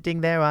runt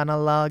sitting there on a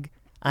log.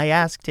 I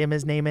asked him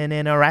his name, and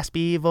in a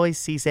raspy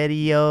voice he said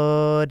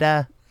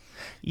Yoda.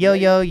 Yo,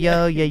 yo,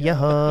 yo, yo,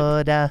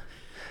 Yoda.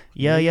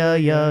 Yo, yo,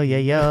 yo,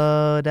 yo,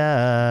 Yoda.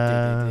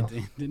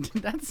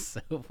 That's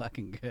so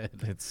fucking good.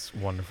 It's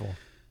wonderful.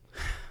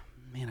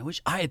 Man, I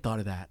wish I had thought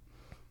of that.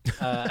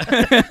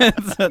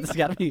 So it's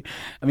got to be.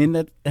 I mean,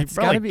 that's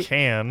got to be.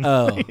 Can.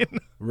 Oh,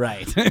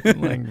 right.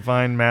 Like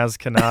Vine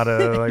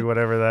Mascanada, like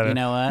whatever that is. You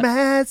know what?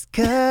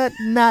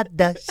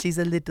 Mascanada. She's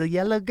a little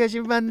yellow girl. She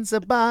runs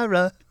a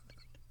bar.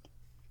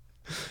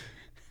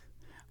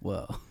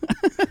 Whoa.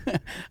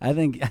 I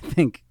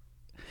think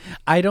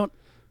I don't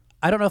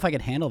know if I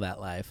could handle that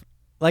live.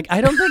 Like,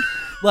 I don't think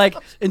like,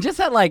 and just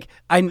that, like,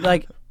 I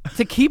like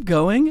to keep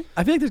going.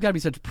 I feel like there's got to be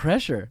such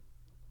pressure.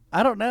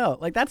 I don't know.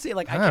 Like, that's it.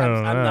 Like, I'm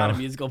not a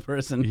musical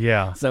person.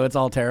 Yeah. So it's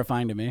all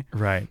terrifying to me.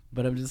 Right.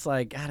 But I'm just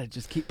like, gotta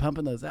just keep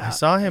pumping those out. I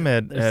saw him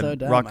at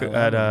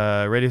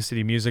so Radio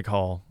City Music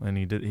Hall, and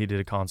he did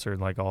a concert,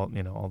 like all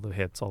the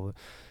hits,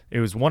 it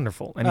was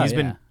wonderful. And he's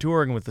been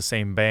touring with the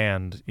same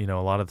band, a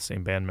lot of the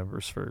same band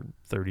members for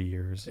 30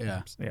 years.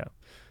 Yeah. Yeah.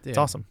 It's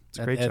awesome. It's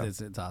a great show.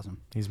 It's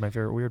awesome. He's my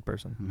favorite weird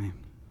person. I mean,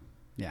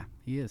 yeah,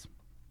 he is.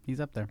 He's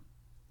up there.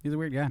 He's a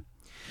weird guy.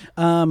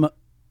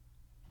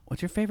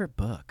 What's your favorite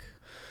book?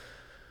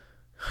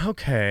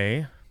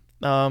 Okay.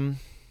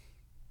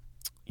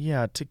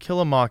 Yeah, To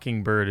Kill a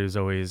Mockingbird has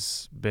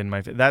always been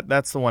my favorite.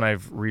 That's the one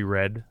I've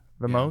reread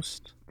the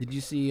most. Did you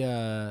see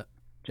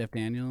Jeff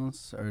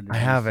Daniels? Or I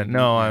haven't.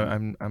 No,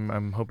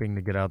 I'm hoping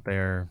to get out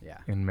there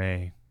in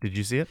May. Did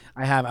you see it?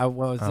 I have. I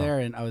was there,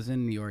 and I was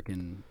in New York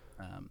in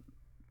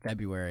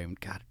February, and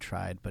God, I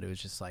tried, but it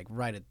was just like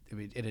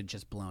it had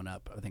just blown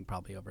up. I think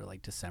probably over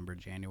like December,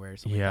 January, or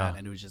something like that,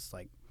 and it was just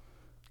like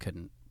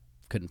couldn't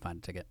couldn't find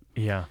a ticket.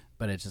 Yeah.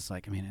 But it's just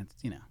like, I mean, it's,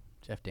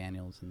 Jeff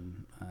Daniels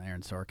and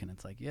Aaron Sorkin.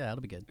 It's like, yeah, that'll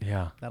be good.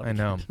 Yeah, that'll I be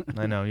know. good.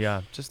 I know.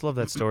 Yeah, just love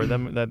that story.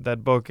 That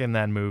book and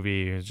that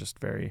movie is just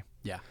very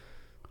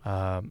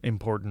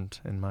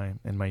important in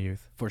my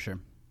youth. For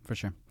sure.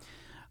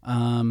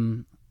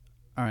 All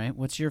right.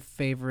 What's your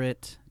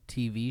favorite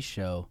TV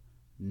show,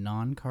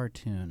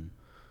 non-cartoon?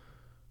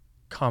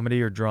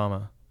 Comedy or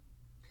drama?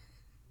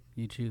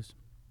 You choose.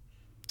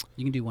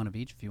 You can do one of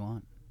each if you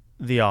want.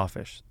 The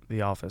Office.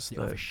 The Office.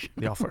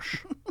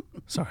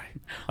 Sorry,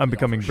 I'm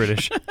becoming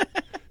British.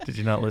 Did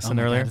you not listen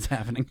earlier? God, it's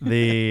happening.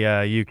 The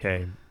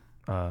UK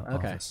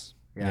Office.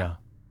 Yeah.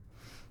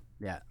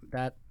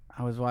 That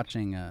I was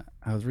watching.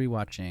 I was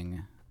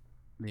rewatching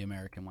the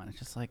American one.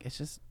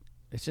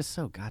 It's just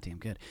so goddamn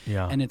good.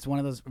 Yeah. And it's one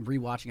of those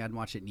rewatching. I hadn't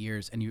watched it in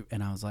years,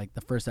 and I was like,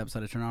 the first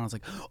episode I turned on, I was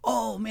like,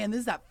 oh man, this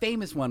is that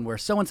famous one where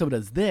so and so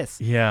does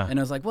this. Yeah. And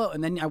I was like, whoa.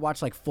 And then I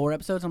watched like 4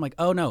 episodes. I'm like,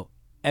 oh no,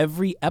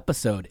 every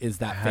episode is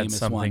that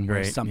famous one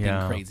where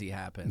something crazy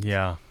happens.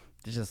 Yeah.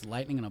 It's just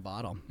lightning in a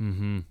bottle.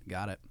 Mm-hmm.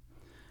 Got it.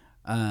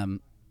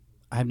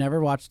 I've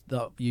never watched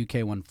the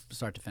UK one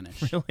start to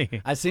finish.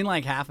 Really? I've seen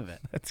like half of it.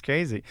 That's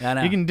crazy. I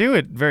know. You can do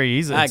it very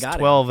easily. I It's got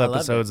 12 it. I loved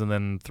episodes and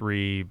then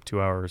 3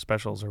 2-hour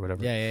specials or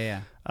whatever.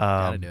 Yeah.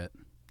 Gotta do it.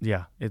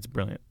 Yeah, it's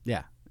brilliant.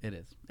 Yeah, it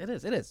is.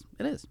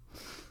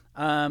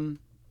 All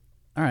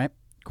right.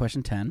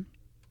 Question 10.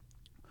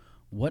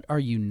 What are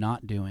you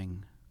not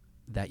doing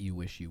that you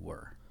wish you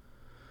were?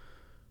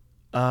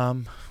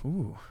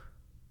 Ooh.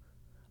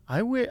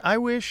 I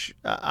wish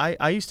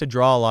I used to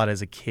draw a lot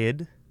as a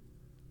kid.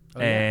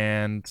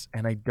 And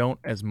I don't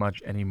as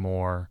much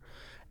anymore.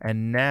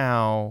 And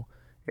now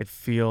it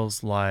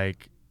feels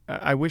like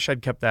I wish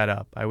I'd kept that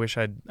up. I wish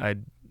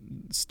I'd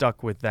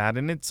stuck with that.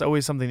 And it's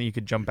always something that you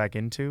could jump back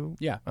into.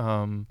 Yeah.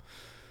 And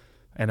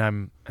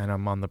I'm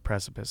on the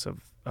precipice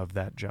of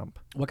that jump.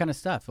 What kind of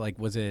stuff? Like,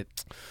 was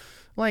it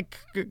like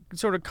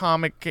sort of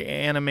comic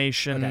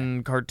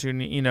animation,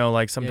 cartoon,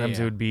 like sometimes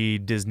it would be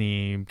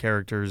Disney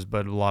characters,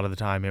 but a lot of the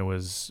time it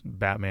was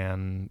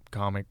Batman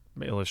comic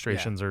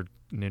illustrations or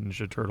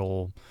Ninja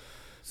Turtle,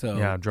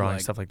 drawing,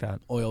 like stuff like that.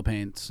 Oil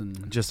paints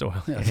and just oil,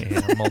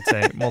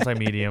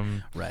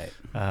 multi-medium, right?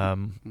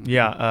 No,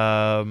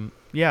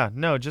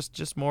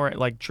 just more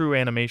like true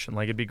animation.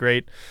 Like it'd be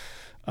great.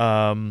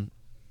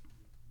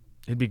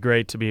 It'd be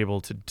great to be able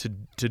to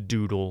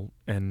doodle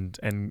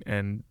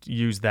and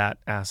use that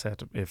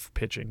asset if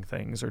pitching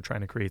things or trying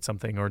to create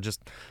something or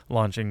just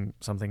launching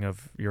something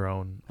of your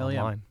own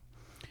online.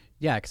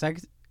 Yeah,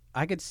 because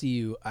I could see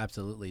you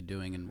absolutely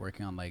doing and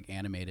working on like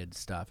animated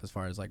stuff as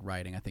far as like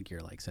writing. I think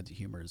your like sense of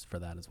humor is for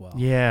that as well.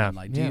 Yeah. And,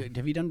 like,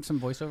 have you done some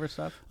voiceover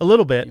stuff? A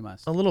little bit. You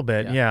must. A little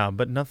bit, yeah,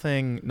 but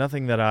nothing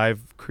that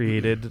I've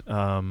created.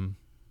 And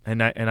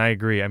I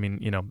agree. I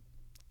mean,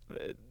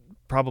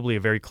 probably a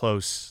very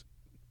close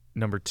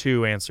number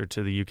 2 answer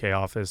to the UK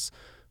Office,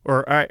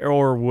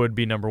 or would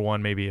be number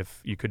 1 maybe if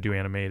you could do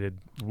animated,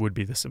 would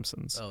be The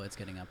Simpsons. Oh, it's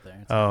getting up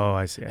there.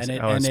 I see.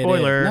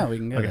 Spoiler. No, we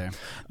can go there.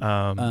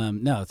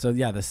 No, so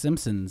yeah, The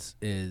Simpsons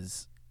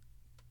is.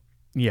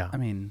 Yeah. I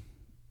mean,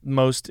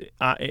 most,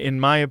 in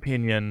my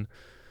opinion,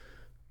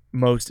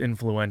 most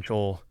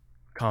influential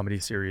comedy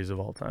series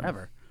of all time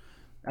ever.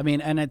 I mean,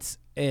 and it's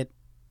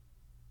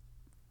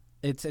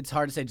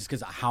hard to say just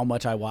because how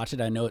much I watch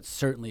it. I know it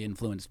certainly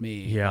influenced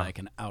me like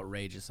an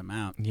outrageous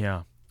amount.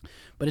 Yeah.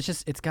 But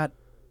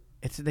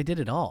they did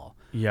it all.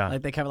 Yeah.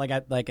 Like they cover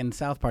like in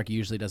South Park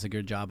usually does a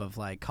good job of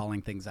like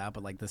calling things out,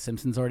 but like The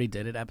Simpsons already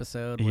did it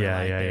episode.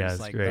 Where,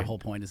 It's like great. The whole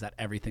point is that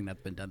everything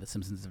that's been done, The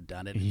Simpsons have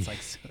done it. It's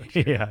like so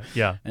true.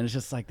 Yeah. And it's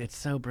just like it's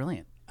so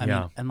brilliant. I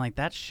mean, and like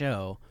that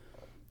show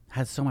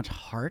has so much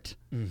heart.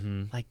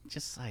 Mm-hmm. Like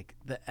just like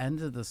the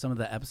end of some of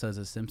the episodes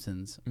of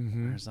Simpsons,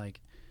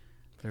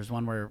 there's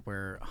one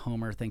where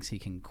Homer thinks he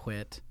can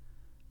quit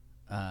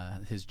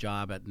his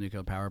job at the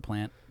nuclear power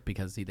plant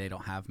because they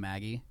don't have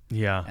Maggie.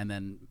 Yeah. And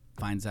then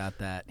finds out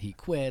that he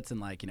quits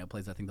and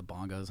plays I think the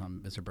bongos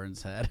on Mr.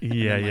 Burns' head.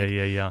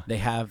 Yeah.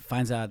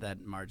 Finds out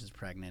that Marge is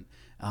pregnant.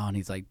 Oh, and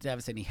he's like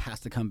devastated. He has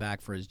to come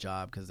back for his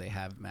job because they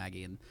have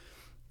Maggie, and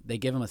they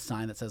give him a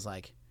sign that says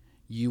like,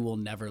 "You will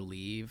never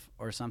leave"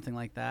 or something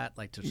like that,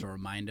 like to sort of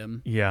remind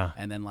him. Yeah.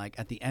 And then like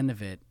at the end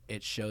of it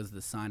shows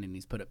the sign and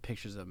he's put up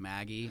pictures of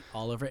Maggie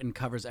all over it and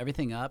covers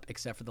everything up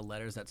except for the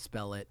letters that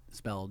spell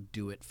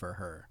 "do it for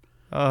her."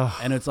 Oh.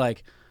 And it's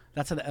like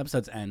that's how the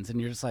episode ends,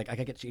 and you're just like,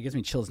 it gives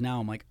me chills now.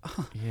 I'm like,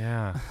 oh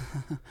yeah,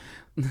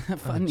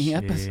 funny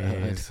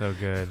episode, so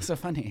good, so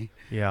funny.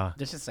 Yeah,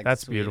 it's just like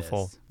that's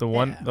beautiful. The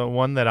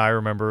one that I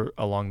remember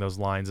along those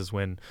lines is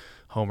when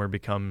Homer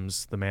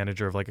becomes the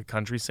manager of like a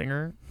country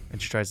singer,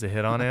 and she tries to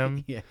hit on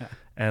him. Yeah,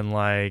 and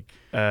like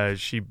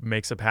she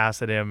makes a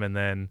pass at him, and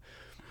then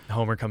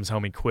Homer comes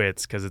home, he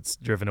quits because it's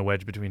driven a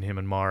wedge between him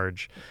and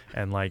Marge.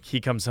 And like he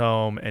comes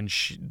home and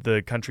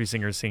the country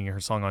singer is singing her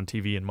song on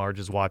TV and Marge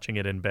is watching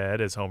it in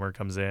bed as Homer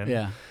comes in.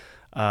 Yeah.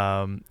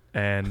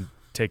 And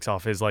takes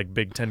off his like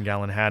big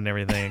 10-gallon hat and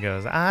everything and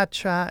goes, I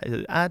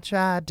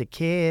tried to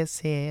kiss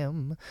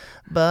him,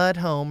 but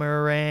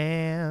Homer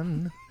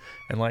ran.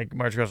 And like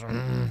Marge goes,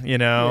 you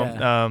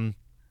know.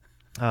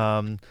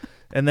 Yeah.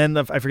 And then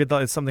I forget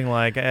it's something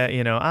like,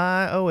 you know,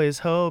 I always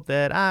hope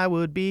that I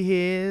would be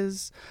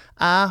his.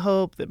 I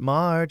hope that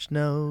Marge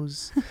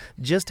knows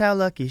just how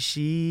lucky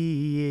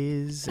she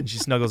is. And she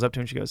snuggles up to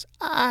him and she goes,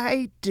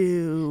 I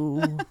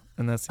do.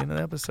 And that's the end of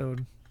the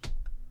episode.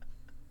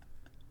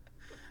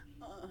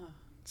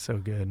 So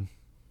good.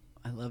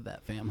 I love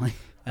that family.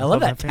 I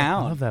love that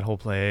town. I love that whole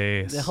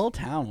place. The whole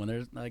town, when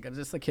there's like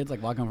just the kids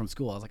like walking home from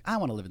school. I was like, I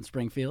want to live in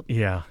Springfield.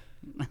 Yeah.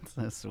 That's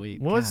so sweet.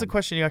 What was the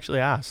question you actually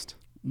asked?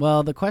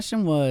 Well, the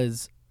question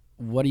was,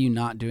 what are you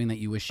not doing that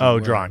you wish you were? Oh,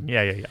 drawing.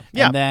 Yeah.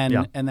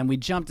 And then we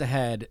jumped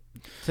ahead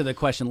to the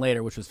question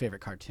later, which was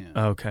favorite cartoon.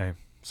 Okay.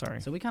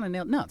 Sorry. So we kind of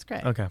nailed. No, it's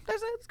great. Okay.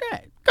 It's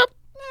great. Go.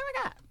 Oh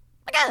my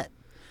god.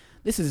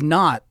 This is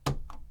not.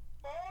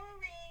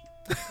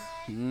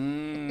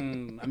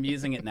 I'm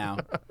using it now.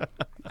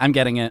 I'm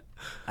getting it.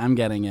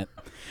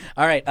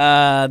 All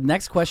right.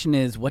 Next question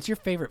is, what's your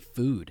favorite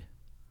food?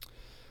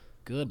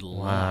 Good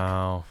luck.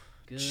 Wow.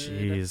 Good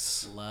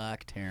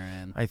luck,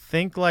 Taryn. I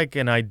think like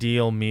an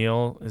ideal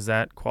meal, does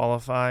that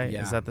qualify?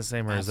 Yeah, is that the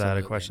same, or is that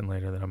a question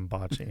later that I'm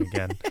botching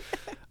again?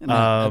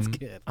 No, that's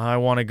good. I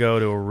want to go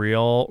to a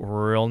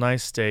real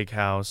nice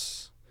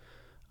steakhouse.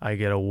 I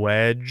get a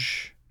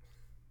wedge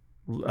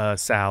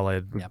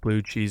salad with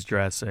blue cheese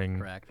dressing.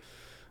 Correct.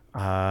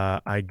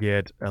 I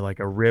get like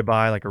a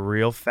ribeye, like a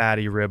real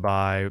fatty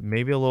ribeye,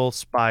 maybe a little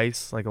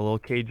spice, like a little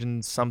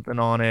Cajun something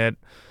on it.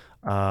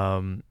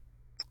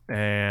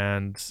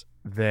 And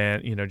then,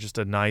 you know, just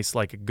a nice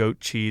like a goat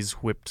cheese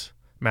whipped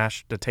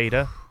mashed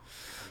potato.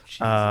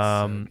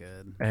 So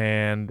good.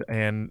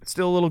 And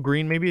still a little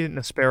green, maybe an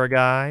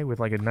asparagus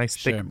with like a nice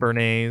thick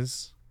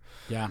béarnaise.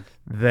 Yeah.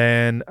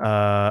 Then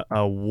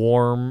a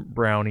warm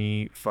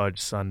brownie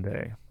fudge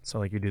sundae. So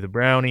like you do the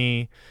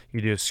brownie,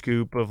 you do a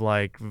scoop of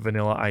like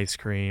vanilla ice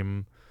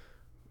cream,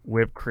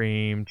 whipped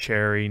cream,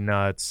 cherry,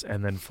 nuts,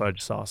 and then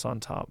fudge sauce on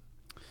top.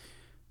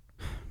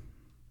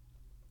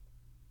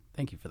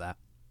 Thank you for that.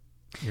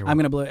 You're I'm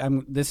gonna blow.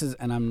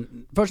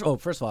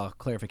 First of all,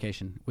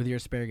 clarification. With your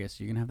asparagus,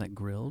 you're gonna have that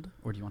grilled,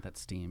 or do you want that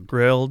steamed?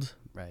 Grilled.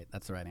 Right.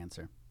 That's the right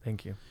answer.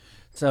 Thank you.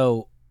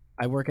 So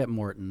I work at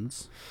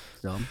Morton's,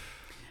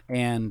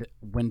 and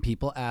when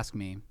people ask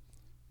me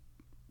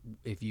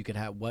if you could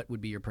have what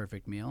would be your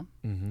perfect meal,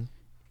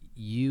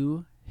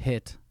 you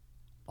hit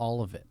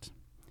all of it.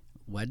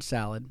 Wedge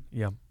salad.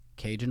 Yeah.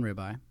 Cajun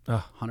ribeye.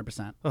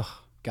 100%.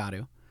 Got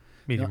to.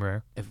 Medium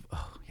rare.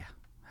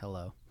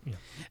 Hello. Yeah.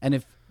 And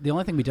if the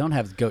only thing we don't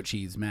have is goat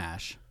cheese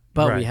mash,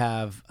 but we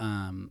have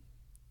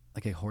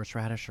like a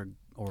horseradish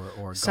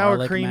or sour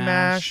garlic cream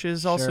mash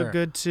is also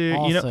good too.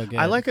 Also good.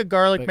 I like a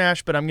garlic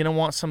mash, but I'm gonna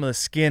want some of the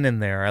skin in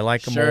there. I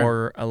like a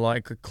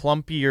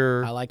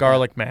clumpier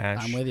garlic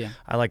mash. I'm with you.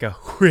 I like a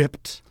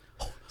whipped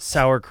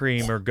sour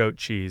cream or goat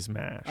cheese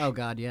mash. Oh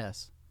God,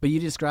 yes. But you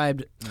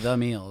described the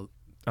meal.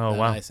 Oh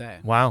wow! I say.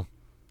 Wow.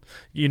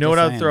 You know what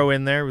I'd throw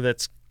in there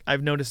that's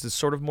I've noticed is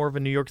sort of more of a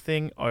New York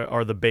thing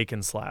are the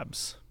bacon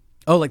slabs.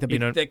 Oh, like the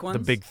big thick ones?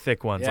 The big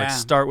thick ones. Yeah.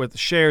 Like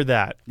share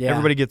that. Yeah.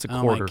 Everybody gets a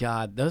quarter. Oh my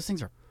God, those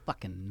things are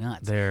fucking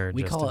nuts. They're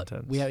we just call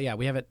intense. it. We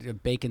have it a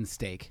bacon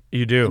steak.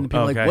 You do. And people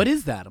are like, what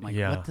is that? I'm like,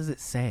 what does it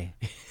say?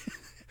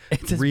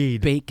 It says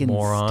bacon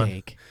moron.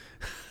 steak.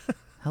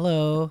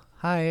 Hello,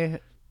 hi.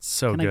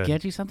 So Can good. I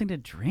get you something to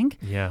drink?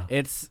 Yeah.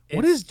 It's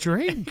what is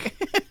drink?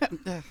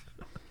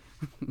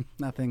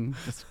 Nothing.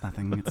 Just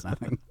nothing. It's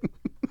nothing.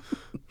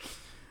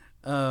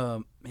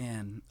 Oh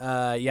man.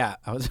 Yeah.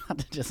 I was about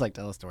to just like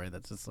tell a story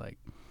that's just like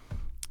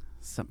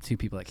two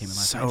people that came in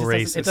last night. So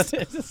racist.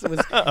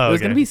 It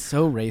was gonna be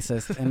so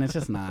racist, and it's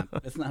just not.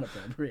 It's not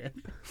appropriate.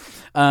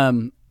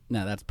 No,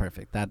 that's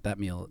perfect. That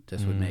meal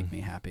just would make me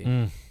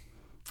happy.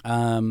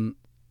 All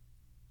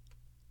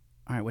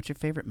right. What's your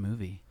favorite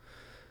movie?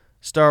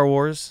 Star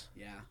Wars.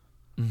 Yeah.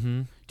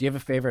 Mm-hmm. Do you have a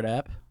favorite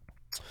ep?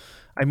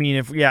 I mean,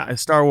 if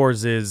Star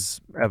Wars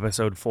is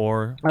Episode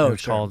 4. Oh,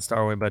 it's called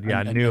Star Wars, but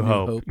New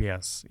Hope.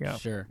 Yes, yeah,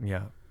 sure,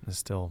 yeah, it's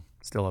still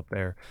up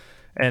there.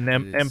 And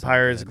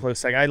Empire is a close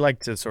second. I like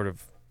to sort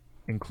of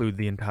include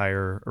the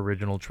entire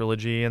original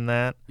trilogy in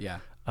that. Yeah.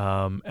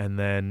 And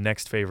then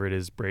next favorite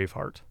is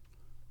Braveheart.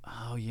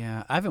 Oh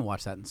yeah, I haven't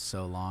watched that in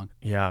so long.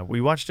 Yeah,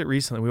 we watched it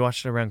recently. We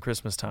watched it around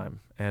Christmas time,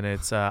 and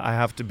it's I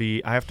have to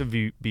be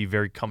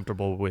very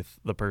comfortable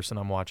with the person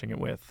I'm watching it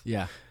with.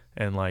 Yeah.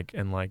 And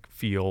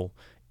feel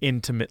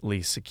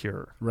intimately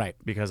secure, right?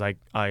 Because I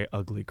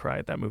ugly cry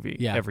at that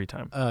movie every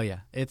time. Oh yeah,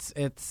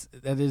 that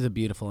is a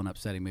beautiful and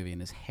upsetting movie.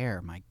 And his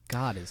hair, my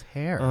God, his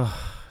hair. Oh,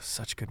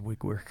 such good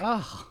wig work.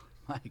 Oh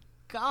my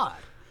God,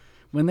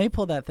 when they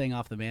pulled that thing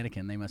off the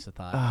mannequin, they must have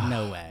thought,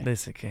 no way,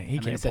 he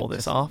can't pull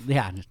this off.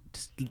 Yeah,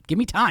 just give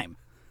me time.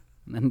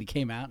 And then he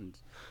came out and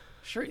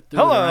sure he threw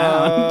it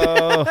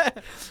around.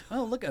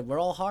 Oh look, we're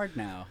all hard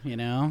now, you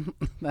know.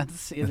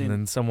 That's and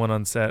then someone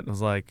on set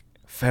was like,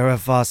 Farrah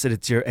Fawcett,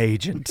 it's your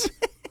agent.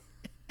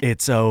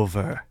 It's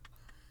over.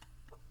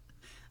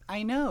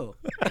 I know.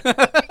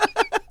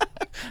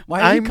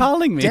 Why are you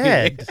calling me?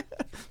 Dead.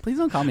 Please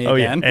don't call me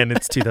again. Yeah, and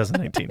it's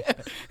 2019.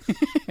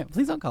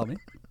 Please don't call me.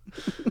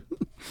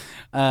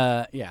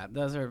 Yeah,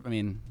 those are. I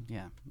mean,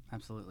 yeah,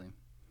 absolutely.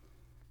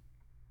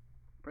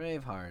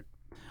 Braveheart.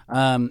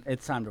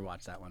 It's time to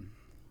watch that one.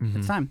 Mm-hmm.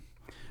 It's time.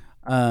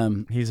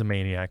 He's a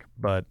maniac,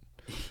 but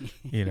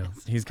you know,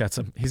 he's got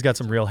some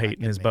real hate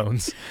in his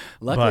bones.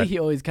 Luckily, he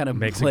always kind of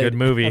makes a good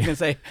movie. I was gonna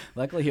say,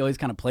 luckily, he always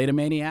kind of played a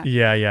maniac.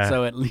 Yeah.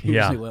 So it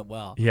usually went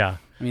well. Yeah.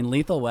 I mean,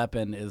 Lethal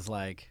Weapon is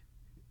like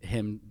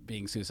him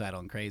being suicidal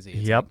and crazy.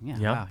 It's yep. Like,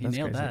 yeah. Wow, he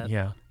nailed crazy. that.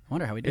 Yeah. I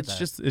wonder how he did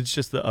that. It's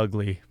just the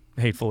ugly,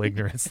 hateful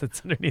ignorance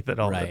that's underneath it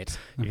all. Right.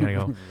 You gotta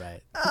go.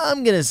 Right.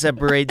 I'm going to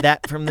separate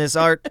that from this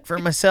art for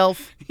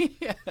myself,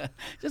 Yeah.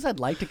 Just I'd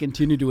like to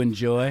continue to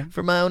enjoy.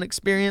 for my own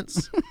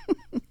experience.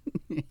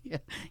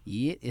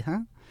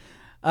 Yeah.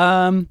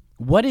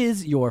 What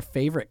is your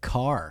favorite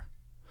car?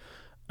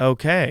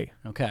 Okay.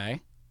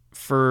 Okay.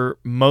 For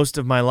most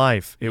of my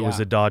life, it was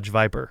Yeah. a Dodge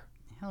Viper,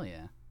 Hell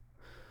yeah.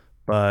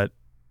 but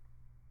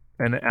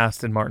an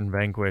Aston Martin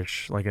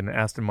Vanquish, like an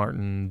Aston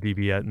Martin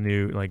DB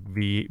new like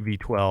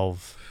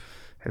V12,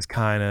 has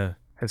kind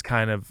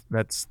of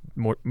that's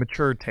more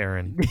mature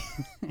Taryn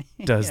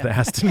does the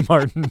Aston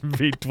Martin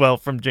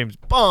V12 from James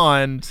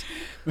Bond.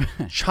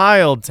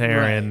 Child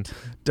Taryn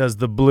does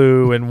the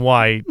blue and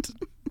white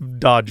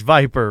Dodge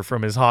Viper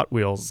from his Hot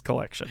Wheels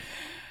collection.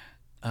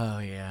 Oh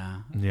yeah.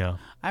 Yeah.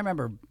 I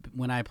remember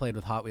when I played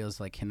with Hot Wheels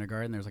like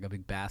kindergarten. There was like a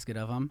big basket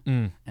of them,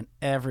 and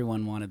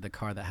everyone wanted the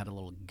car that had a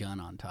little gun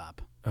on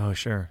top. Oh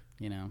sure.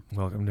 You know.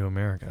 Welcome to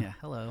America. Yeah.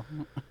 Hello.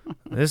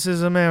 This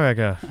is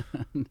America.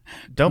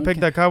 Don't pick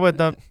that car with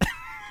the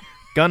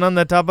gun on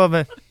the top of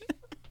it.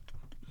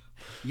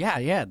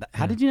 Yeah.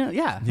 How did you know?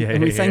 Yeah. Yeah,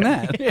 We yeah, sang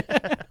yeah.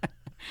 that.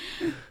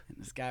 And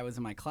this guy was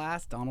in my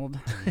class. Donald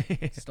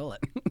stole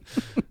it.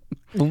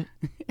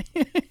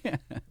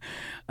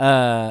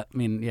 I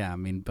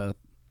mean,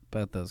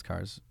 both those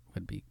cars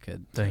would be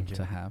good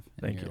to have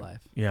in your life.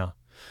 Yeah.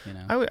 You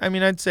know. I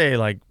mean, I'd say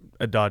like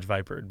a Dodge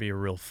Viper would be a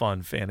real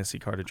fun fantasy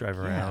car to drive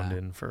around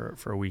in for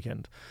a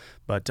weekend.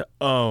 But to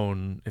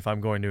own, if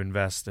I'm going to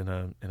invest in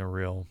a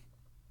real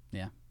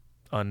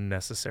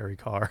unnecessary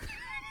car,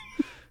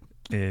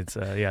 it's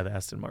the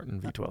Aston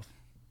Martin V12.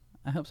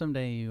 I hope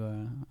someday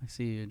I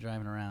see you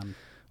driving around.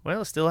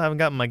 Well, still haven't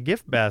gotten my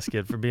gift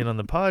basket for being on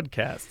the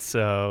podcast,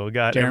 so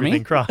got Jeremy?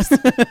 everything crossed.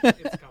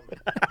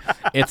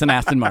 It's an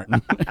Aston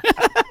Martin.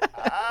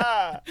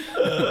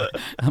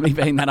 I'll be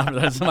paying that off for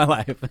the rest of my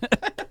life.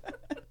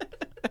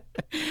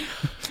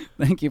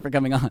 Thank you for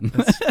coming on.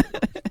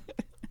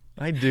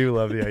 I do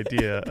love the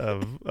idea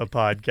of a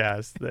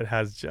podcast that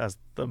has just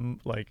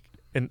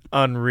an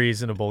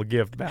unreasonable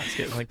gift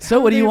basket. Like, so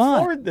what do you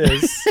want? Afford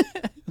this?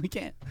 We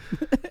can't.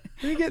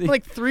 We get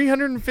like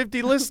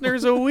 350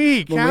 listeners a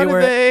week. When How do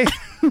they?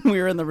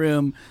 We were in the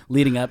room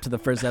leading up to the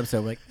first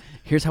episode. We're like,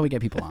 here's how we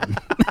get people on.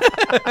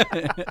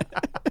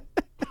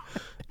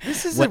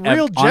 This is a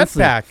real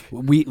jetpack.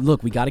 We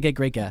got to get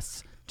great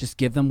guests. Just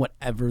give them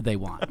whatever they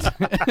want.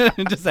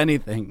 Just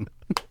anything.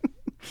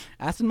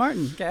 Aston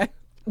Martin, okay?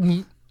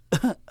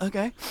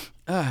 Okay.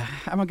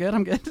 I'm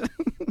good.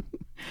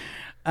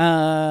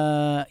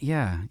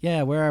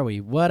 Yeah, where are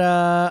we? What,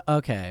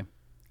 okay.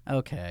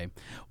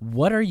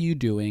 What are you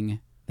doing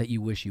that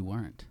you wish you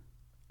weren't?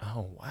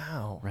 Oh,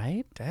 wow.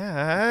 Right?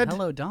 Dad.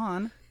 Hello,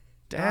 Don.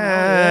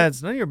 Dad,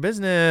 it's none of your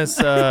business.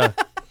 I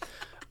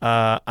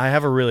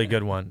have a really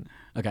good one.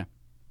 Okay.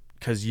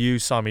 Because you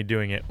saw me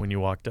doing it when you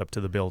walked up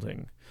to the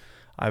building.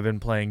 I've been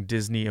playing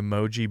Disney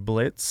Emoji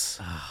Blitz,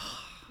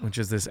 which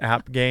is this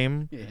app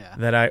game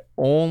that I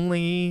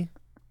only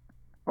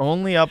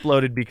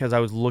uploaded because I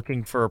was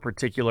looking for a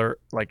particular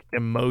like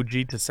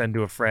emoji to send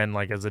to a friend,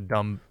 like as a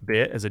dumb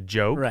bit, as a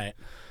joke. Right.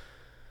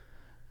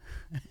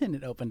 And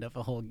it opened up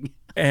a whole...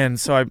 And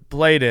so I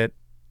played it.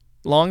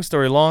 Long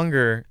story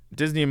longer,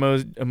 Disney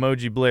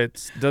Emoji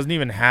Blitz doesn't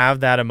even have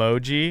that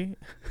emoji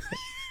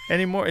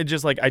anymore. It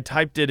just like I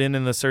typed it in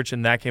the search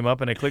and that came up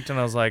and I clicked and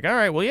I was like, all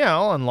right, well, yeah,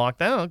 I'll unlock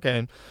that.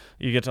 Okay.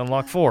 You get to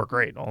unlock 4.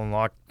 Great. I'll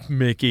unlock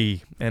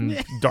Mickey and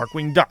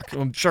Darkwing Duck.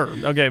 I'm sure.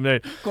 Okay.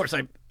 Of course,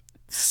 I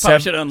probably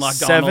should unlock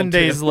Donald 7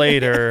 days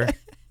later,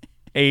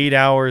 8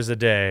 hours a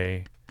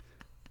day,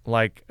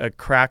 like a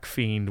crack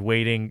fiend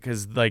waiting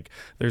because like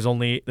there's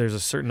a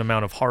certain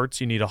amount of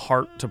hearts. You need a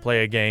heart to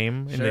play a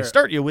game, and they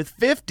start you with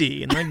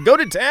 50 and then go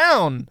to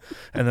town.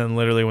 And then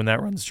literally when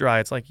that runs dry,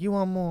 it's like, you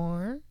want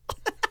more?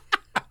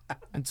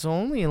 It's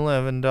only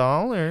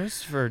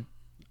 $11 for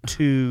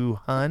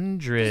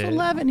 200. It's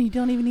 11. You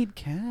don't even need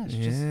cash.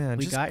 Yeah,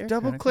 we just got your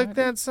double credit click card.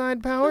 that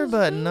side power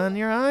button on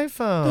your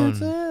iPhone.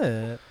 That's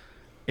it.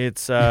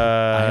 It's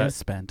I have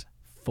spent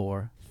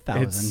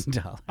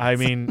 $4,000. I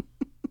mean,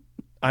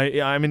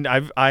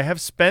 I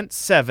have spent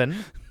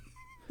 7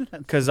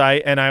 because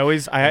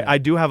I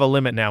do have a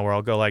limit now where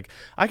I'll go like,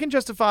 I can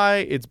justify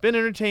it's been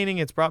entertaining,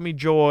 it's brought me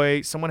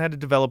joy, someone had to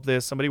develop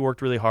this, somebody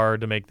worked really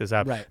hard to make this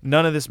app. Right.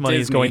 None of this money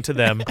is Disney. going to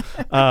them.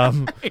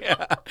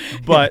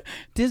 But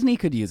Disney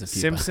could use a few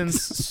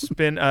Simpsons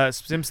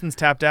Simpsons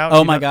tapped out.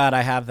 Oh my God,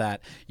 I have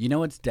that. You know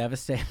what's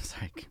devastating?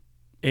 Sorry.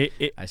 I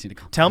just need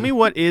to tell me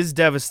what is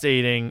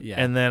devastating, Yeah.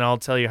 and then I'll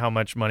tell you how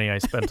much money I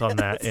spent on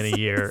that in a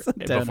year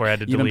before I had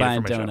to delete it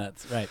from my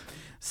donuts, right?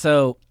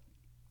 So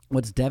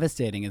what's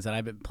devastating is that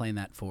I've been playing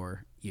that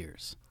for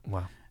years.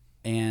 Wow.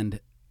 And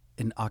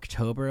in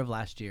October of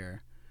last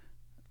year,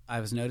 I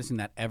was noticing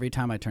that every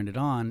time I turned it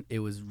on, it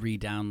was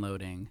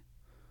re-downloading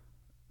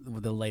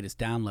the latest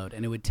download,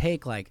 and it would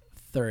take like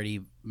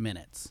 30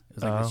 minutes. It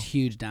was like this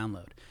huge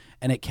download,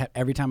 and it kept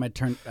every time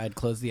I'd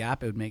close the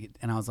app, it would make it,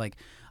 and I was like,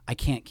 I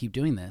can't keep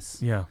doing this.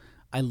 Yeah.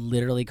 I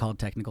literally called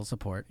technical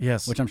support.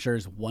 Yes. Which I'm sure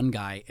is one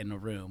guy in a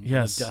room with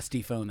a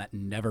dusty phone that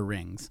never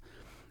rings,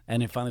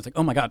 and it finally was like,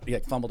 oh my god, he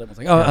like fumbled it. I was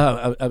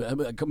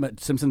like,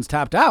 Simpsons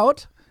tapped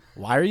out.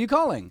 Why are you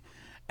calling?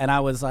 And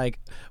I was like,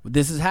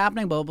 this is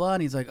happening, blah, blah.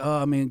 And he's like,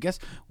 I guess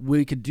what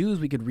we could do is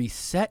we could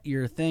reset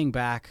your thing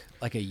back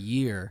like a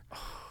year.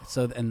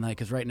 So, and like,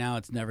 because right now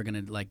it's never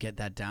going to like get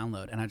that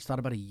download. And I just thought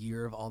about a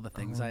year of all the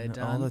things I had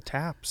done. All the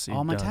taps.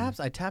 All my taps.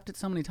 I tapped it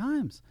so many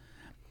times.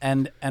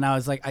 And I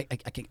was like, I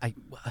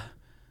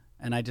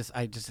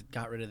just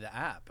got rid of the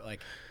app.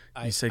 Like,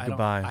 you say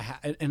goodbye.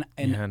 And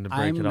you had to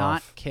break I'm it not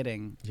off.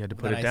 kidding. You had to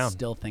put it down. I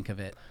still think of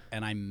it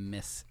and I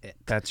miss it.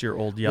 That's your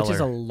old yeller. Which is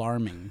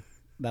alarming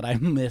that I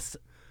miss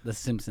the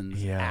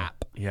Simpsons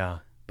app. Yeah.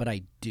 But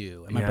I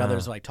do. And my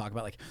brothers like talk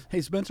about like,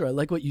 hey Spencer, I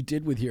like what you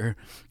did with your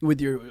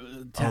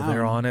town. Oh,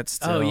 they're on it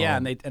still. Oh yeah,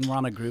 and we're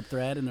on a group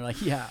thread and they're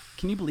like, yeah,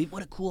 can you believe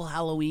what a cool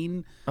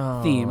Halloween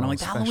theme? And I'm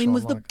like, Halloween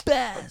was the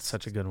best. That's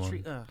such a good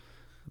one.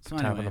 So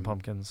Tapping the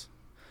pumpkins.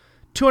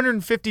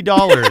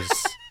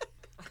 $250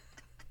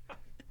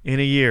 in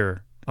a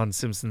year on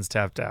Simpsons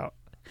Tapped Out.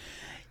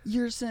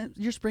 Your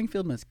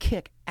Springfield must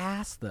kick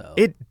ass though.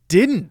 It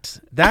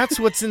didn't. That's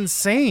what's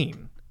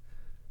insane.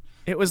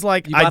 It was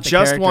like I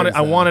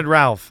wanted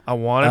Ralph. I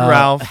wanted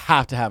Ralph.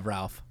 Have to have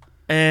Ralph.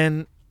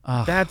 And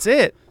that's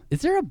it.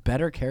 Is there a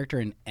better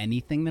character in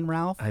anything than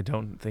Ralph? I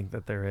don't think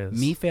that there is.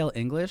 Me fail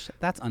English?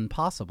 That's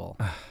impossible.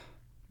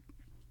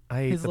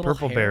 I ate the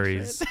purple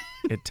berries.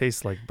 It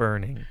tastes like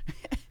burning.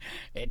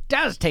 It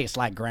does taste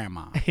like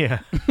grandma.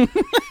 Yeah.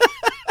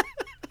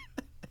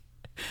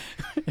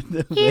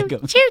 You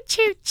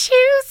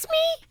choose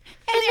me,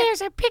 and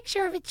there's a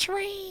picture of a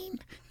train.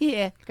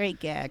 Yeah, great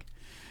gag.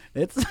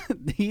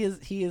 He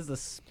is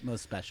the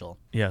most special.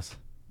 Yes,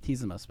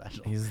 he's the most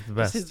special. He's the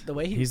best. He's the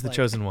like,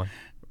 chosen one.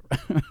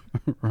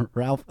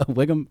 Ralph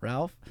Wiggum.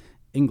 Ralph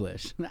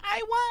English.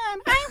 I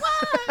won.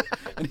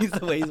 And he's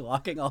the way he's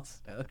walking all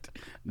stoked.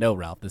 No,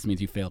 Ralph. This means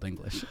you failed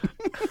English.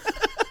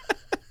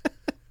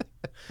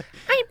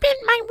 I bent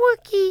my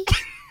Wookiee.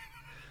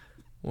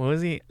 What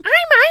was he? I'm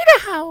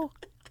Idaho.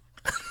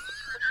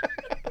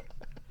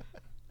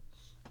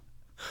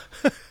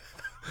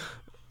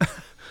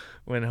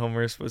 When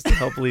Homer is supposed to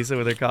help Lisa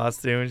with her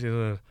costume, she's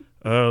like,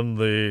 and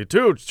the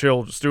two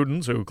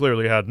students who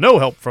clearly had no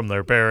help from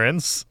their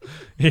parents,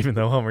 even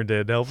though Homer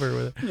did help her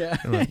with it. Yeah.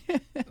 Like,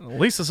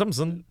 Lisa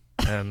Simpson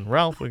and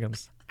Ralph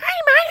Wiggums. I'm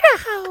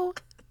Idaho.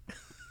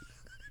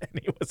 And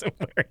he wasn't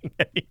wearing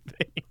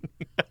anything.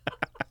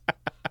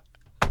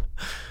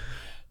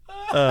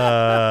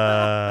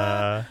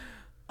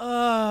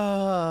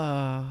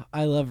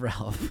 I love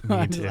Ralph.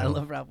 Me too. I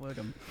love Ralph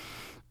Wiggum.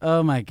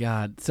 Oh my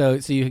God. So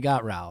you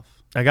got Ralph.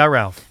 I got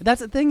Ralph. That's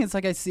the thing. It's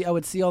like I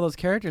would see all those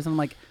characters, and I'm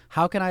like,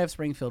 how can I have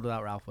Springfield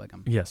without Ralph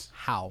Wiggum? Yes.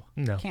 How?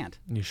 No. Can't.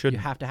 You shouldn't.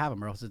 You have to have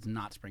him, or else it's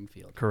not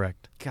Springfield.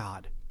 Correct.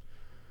 God.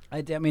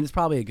 I mean, it's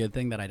probably a good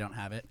thing that I don't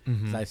have it,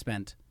 because I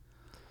spent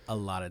a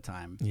lot of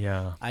time.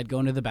 Yeah. I'd go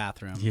into the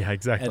bathroom. Yeah,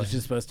 exactly. And it's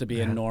just supposed to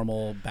be a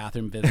normal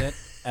bathroom visit,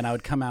 and I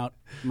would come out.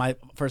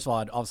 First of all,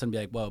 I'd all of a sudden be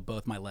like, "Whoa,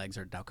 both my legs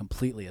are now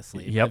completely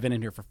asleep. Yep. I've been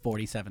in here for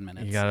 47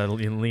 minutes." You gotta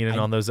lean in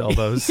on those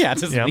elbows. Yeah,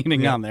 just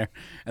leaning on there,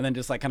 and then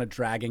just like kind of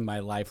dragging my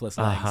lifeless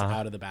legs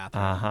out of the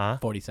bathroom.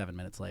 47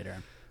 minutes later.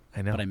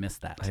 I know, but I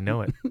missed that. I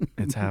know it.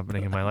 It's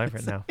happening in my life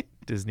right now.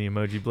 Disney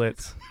Emoji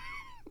Blitz.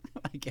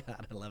 My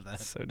God, I love that.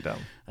 That's so dumb.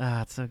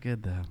 It's so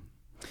good though.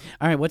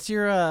 All right, what's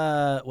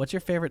your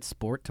favorite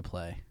sport to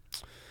play?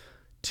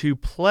 To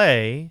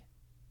play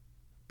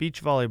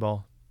beach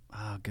volleyball.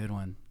 Oh, good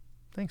one.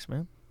 Thanks,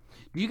 man.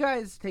 Do you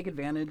guys take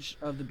advantage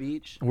of the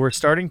beach? We're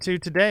starting to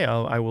today.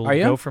 I will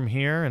go from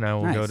here, and I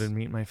will go to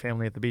meet my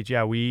family at the beach.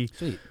 Yeah, we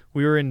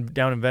were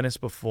down in Venice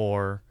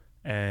before,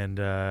 and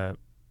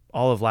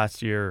all of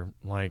last year,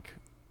 like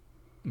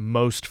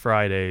most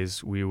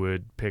Fridays, we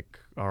would pick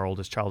our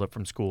oldest child up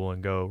from school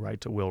and go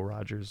right to Will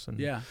Rogers and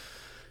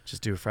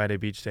just do a Friday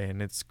beach day,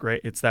 and it's great.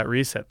 It's that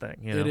reset thing.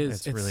 You know? It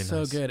is. It's really so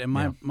nice. good. And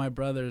my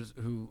brothers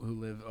who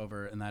live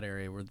over in that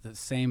area were the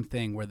same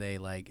thing, where they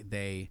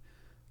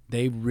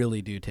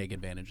really do take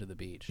advantage of the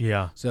beach.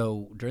 Yeah.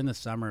 So during the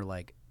summer,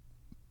 like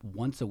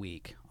once a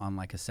week on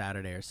like a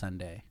Saturday or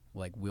Sunday,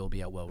 like we'll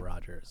be at Will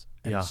Rogers,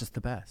 and it's just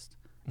the best.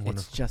 Wonderful.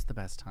 It's just the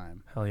best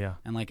time. Hell yeah.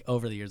 And like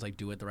over the years, like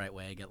do it the right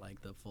way, get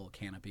like the full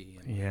canopy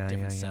and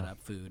different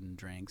setup, food and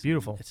drinks.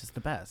 Beautiful. It's just the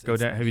best. Go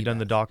down. Have you done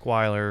the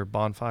Dockweiler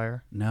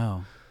bonfire?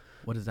 No.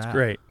 What is that? It's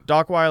great.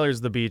 Dockweiler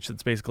is the beach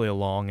that's basically a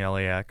long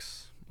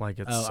LAX. Like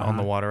it's on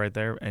the water right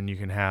there, and you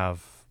can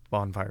have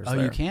bonfires there.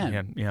 Oh, you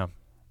can? Yeah.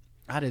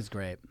 That is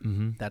great.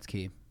 Mm-hmm. That's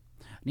key.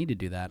 I need to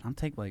do that. I'll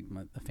take like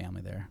the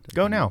family there.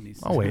 Go now.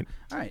 I'll wait.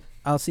 All right.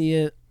 I'll see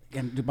you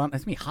And it's gonna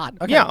be hot.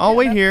 Okay. Yeah, I'll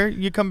wait here.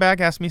 You come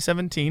back, ask me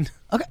 17.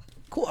 Okay,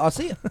 cool. I'll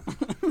see you.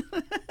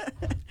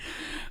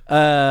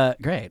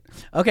 Great.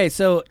 Okay,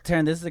 so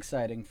Taryn, this is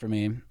exciting for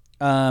me.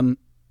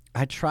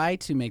 I try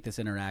to make this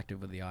interactive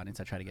with the audience.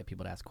 I try to get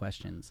people to ask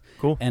questions.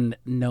 Cool. And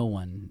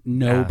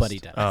nobody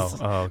does.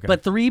 Oh, okay.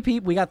 But 3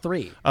 people, we got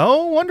 3.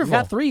 Oh, wonderful. We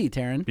got 3,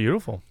 Taryn.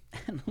 Beautiful.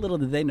 And little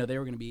did they know they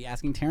were going to be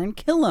asking Taryn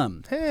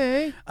Killam.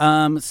 Hey.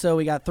 So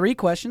we got 3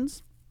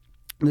 questions.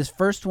 This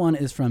first one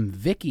is from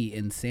Vicky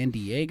in San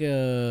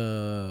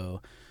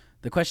Diego.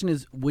 The question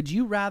is, would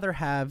you rather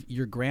have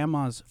your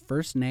grandma's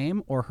first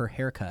name or her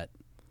haircut?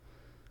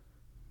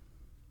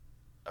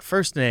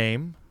 First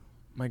name.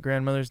 My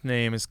grandmother's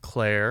name is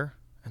Claire,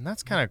 and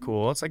that's kind of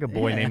cool. It's like a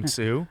boy named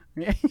Sue.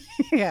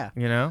 Yeah.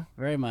 You know?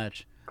 Very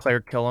much. Claire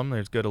Killam.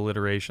 There's good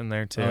alliteration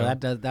there, too. Oh,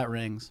 that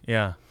rings.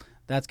 Yeah.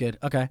 That's good.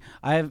 Okay.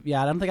 I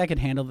don't think I could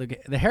handle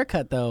the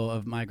haircut, though,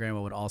 of my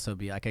grandma would also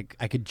be, I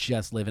could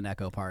just live in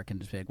Echo Park and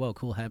just be like, whoa,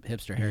 cool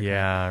hipster haircut.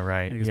 Yeah,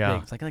 right. It's yeah.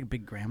 big. It's like a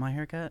big grandma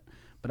haircut.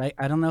 But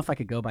I don't know if I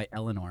could go by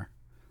Eleanor.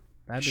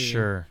 That'd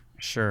be,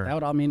 Sure. That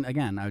would all mean,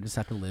 again, I would just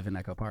have to live in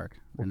Echo Park.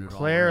 Well,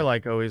 Claire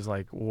always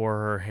wore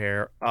her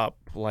hair up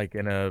like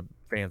in a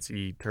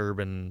fancy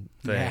turban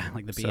thing. Yeah,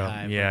 like the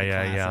beehive.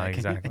 Yeah,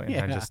 exactly.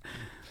 Yeah.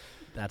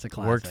 That's a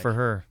classic. Worked for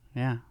her.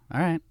 Yeah.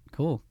 All right.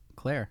 Cool.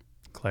 Claire.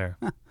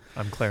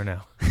 I'm Claire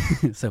now.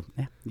 So,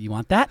 yeah, you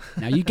want that?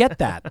 Now you get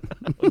that.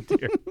 Oh,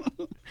 dear.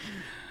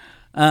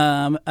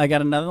 I got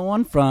another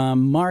one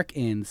from Mark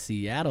in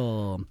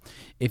Seattle.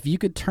 If you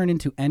could turn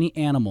into any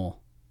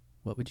animal,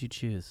 what would you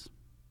choose?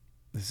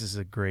 This is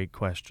a great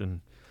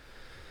question.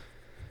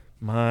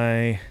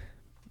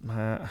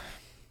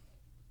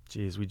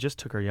 Geez, we just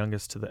took our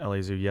youngest to the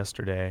LA Zoo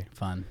yesterday.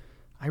 Fun.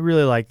 I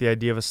really like the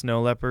idea of a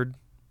snow leopard.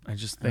 I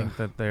just think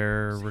that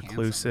they're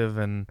reclusive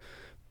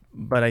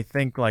but I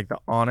think the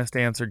honest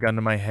answer gun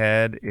to my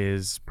head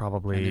is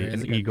probably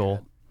an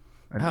eagle.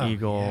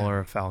 Or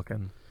a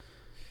falcon.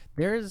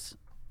 When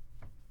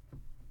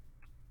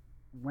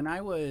I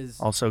was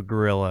also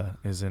gorilla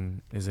is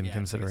in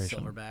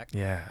consideration. Like silverback.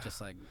 Yeah.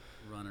 Just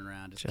running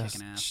around, just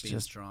kicking ass, being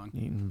strong.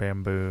 Eating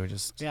bamboo.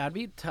 Yeah, it'd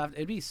be tough.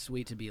 It'd be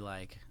sweet to be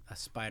like a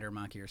spider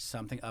monkey or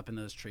something up in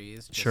those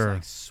trees,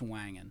 just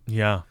swanging.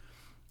 Yeah.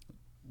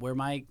 Where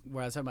I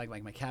was at my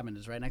cabin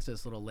is right next to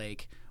this little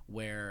lake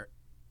where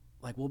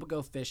we'll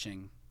go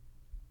fishing,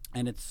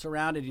 and it's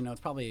surrounded. It's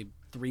probably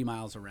 3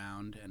 miles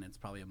around, and it's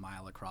probably a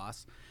mile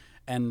across,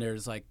 and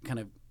there's kind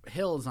of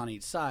hills on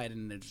each side,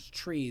 and there's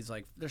trees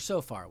they're so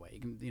far away. You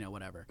can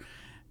whatever.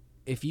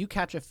 If you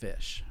catch a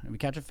fish, we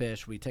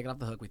take it off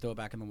the hook, we throw it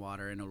back in the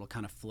water, and it'll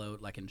kind of float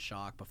in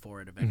shock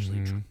before it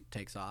eventually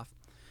takes off.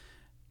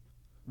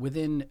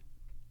 Within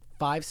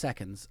 5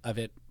 seconds of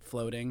it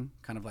floating,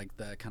 kind of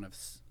the kind of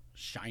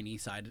shiny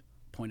side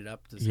pointed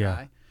up to the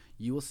sky,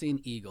 you will see an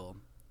eagle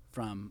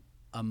from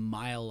a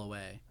mile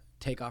away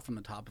take off from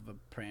the top of a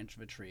branch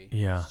of a tree,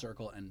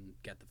 circle, and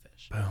get the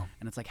fish. Boom.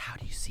 And it's how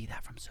do you see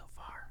that from so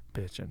far?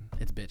 Bitchin'.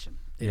 It's bitchin'.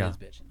 It is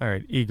bitchin'. All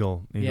right,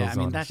 eagle. Yeah,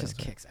 that just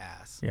kicks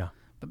ass. Yeah.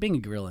 But being a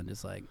gorilla and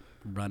just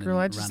running.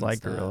 I just like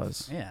stuff,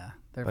 gorillas. Yeah.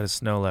 But a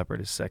snow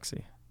leopard is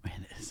sexy. It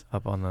is.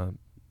 Up on the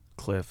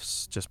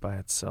cliffs just by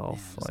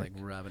itself. Yeah, just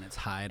rubbing its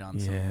hide on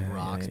some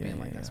rocks, being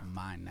that's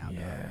mine now, dog.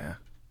 Yeah.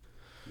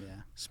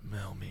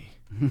 Smell me.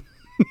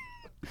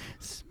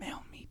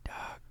 Smell me,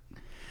 dog.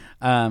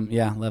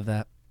 Yeah, love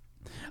that.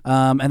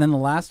 And then the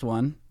last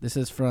one, this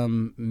is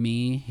from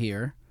me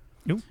here.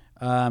 Nope.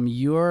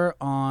 You're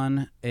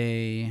on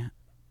I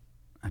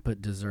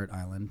put desert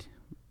island.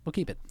 We'll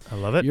keep it. I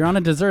love it. You're on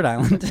a desert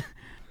island,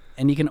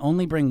 and you can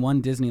only bring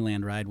one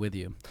Disneyland ride with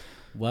you.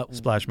 What?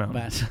 Splash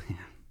Mountain. Yeah.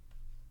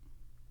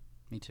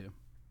 Me too.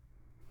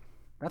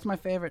 That's my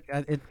favorite.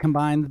 It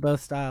combines both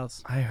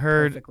styles. I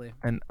heard perfectly.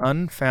 An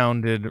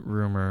unfounded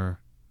rumor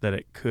that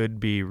it could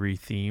be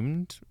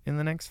rethemed in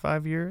the next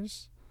 5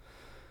 years.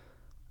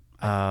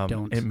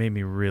 It made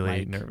me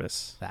really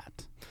nervous.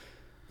 That.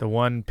 The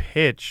one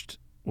pitched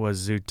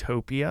was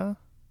Zootopia.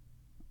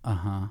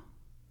 Uh-huh.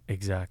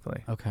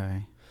 Exactly.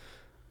 Okay.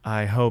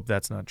 I hope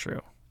that's not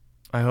true.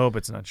 I hope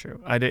it's not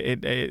true. I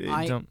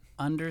don't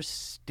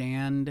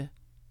understand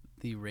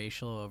the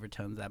racial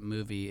overtones. That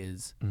movie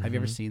is. Have you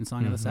ever seen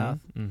Song of the South?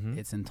 Mm-hmm.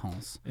 It's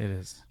intense. It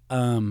is.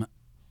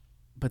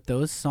 But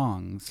those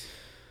songs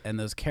and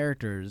those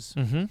characters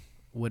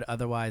would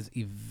otherwise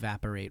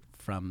evaporate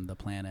from the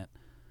planet.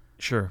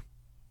 Sure.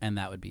 And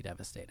that would be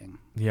devastating.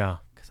 Yeah.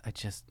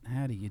 Because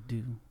how do you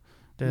do?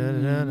 I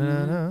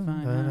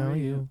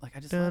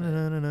just love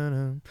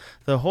it.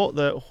 The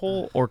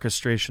whole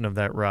orchestration of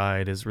that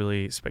ride is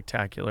really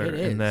spectacular. It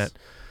is.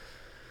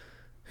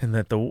 In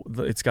that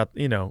it's got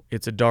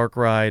it's a dark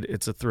ride,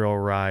 it's a thrill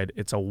ride,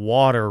 it's a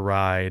water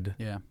ride.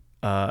 Yeah.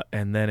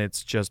 And then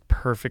it's just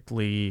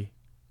perfectly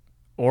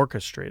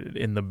orchestrated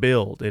in the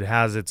build. It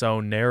has its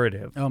own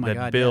narrative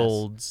that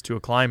builds to a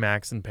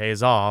climax and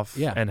pays off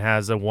and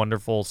has a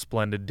wonderful,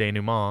 splendid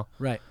denouement.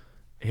 Right.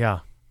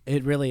 Yeah.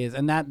 It really is,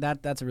 and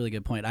that's a really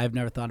good point. I've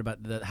never thought about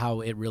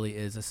how it really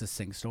is a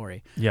succinct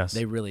story. Yes,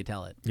 they really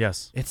tell it.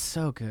 Yes, it's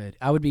so good.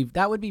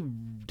 That would be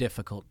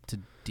difficult to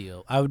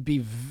deal. I would be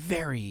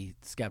very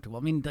skeptical. I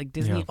mean, like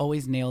Disney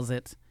always nails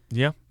it.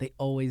 Yeah, they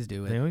always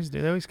do it. They always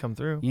do. They always come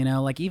through. You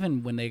know, like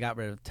even when they got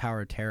rid of Tower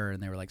of Terror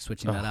and they were like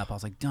switching that up, I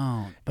was like,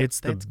 don't. But it's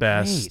the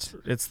best.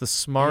 Great. It's the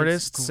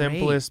smartest,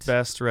 simplest,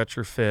 best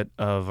retrofit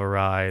of a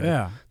ride.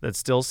 Yeah, that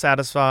still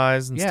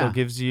satisfies and still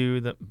gives you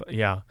the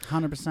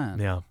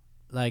 100%. Yeah.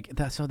 Like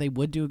that, so they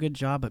would do a good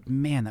job, but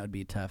man, that would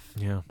be tough.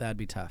 Yeah, that'd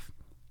be tough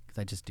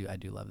because I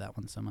do love that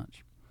one so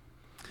much.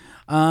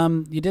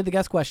 You did the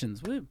guest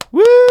questions. Woo!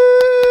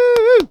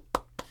 Woo!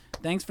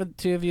 Thanks for the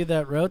two of you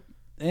that wrote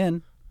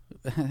in.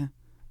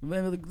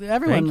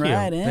 Everyone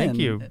write in. Thank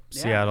you,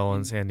 Seattle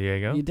and San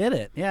Diego. You did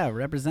it. Yeah,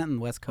 representing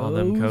West Coast. All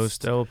them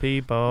coastal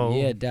people.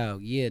 Yeah,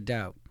 dope. Yeah,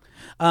 dope.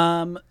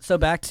 So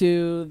back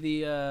to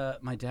the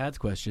my dad's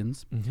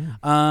questions.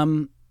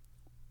 Mm-hmm.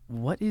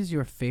 What is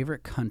your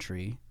favorite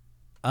country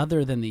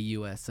other than the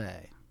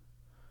USA?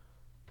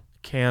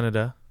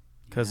 Canada,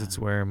 because it's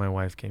where my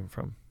wife came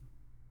from.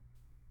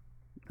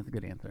 That's a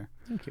good answer.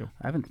 Thank you.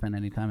 I haven't spent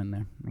any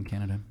time in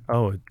Canada.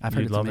 Oh, I've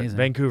heard it's love amazing. It.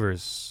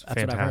 Vancouver's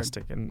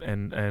fantastic,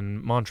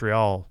 and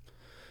Montreal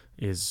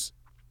is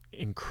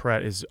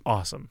is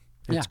awesome.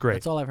 It's great.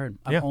 That's all I've heard.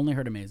 I've only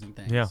heard amazing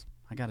things. Yeah,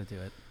 I got to do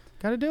it.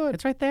 Got to do it.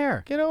 It's right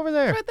there. Get over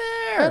there. It's right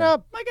there. Head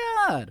up. My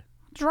God.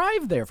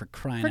 Drive there for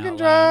crying out loud. Freaking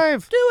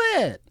drive. Do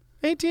it.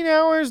 18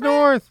 hours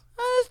north.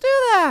 Let's do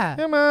that.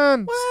 Come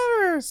on.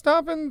 Whatever.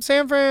 Stop in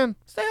San Fran.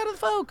 Stay out of the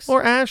folks.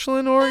 Or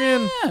Ashland,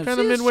 Oregon. Yeah, kind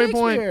of midway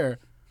point.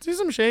 See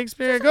some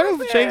Shakespeare. Go to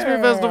the Shakespeare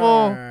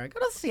Festival. Go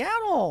to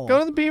Seattle. Go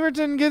to the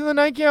Beaverton. Get in the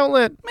Nike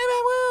outlet. Maybe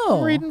I will.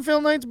 I'm reading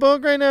Phil Knight's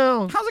book right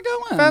now. How's it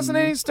going?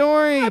 Fascinating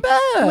story. I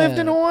bet. Lived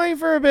in Hawaii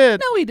for a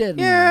bit. No, he didn't.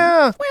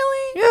 Yeah.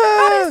 Really? Yeah.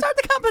 How did he start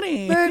the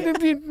company?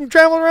 He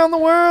traveled around the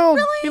world.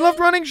 Really? He loved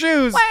running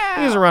shoes. Wow.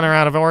 He was a runner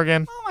out of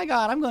Oregon. Oh my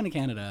God, I'm going to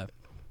Canada.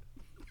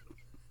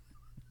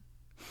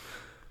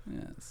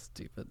 Yeah,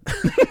 stupid.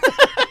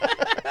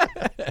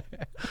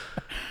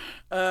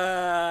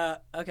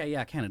 Okay,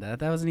 yeah, Canada.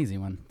 That was an easy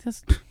one.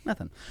 Just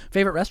nothing.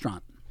 Favorite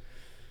restaurant?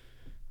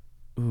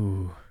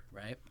 Ooh.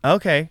 Right.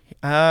 Okay.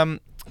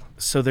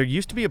 So there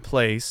used to be a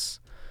place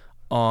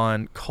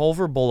on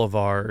Culver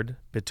Boulevard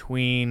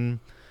between,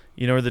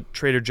 where the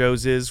Trader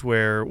Joe's is,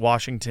 where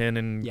Washington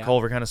and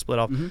Culver kind of split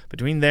off. Mm-hmm.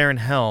 Between there and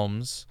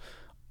Helms,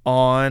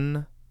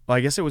 I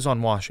guess it was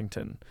on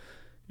Washington.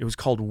 It was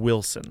called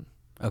Wilson.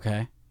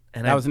 Okay.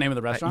 And that was the name of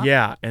the restaurant?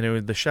 Yeah,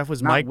 and the chef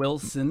was Not Mike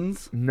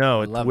Wilson's.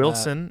 No, it's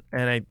Wilson,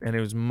 and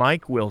it was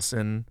Mike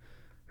Wilson,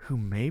 who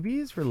maybe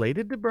is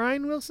related to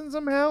Brian Wilson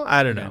somehow.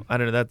 I don't know.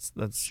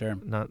 That's sure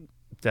not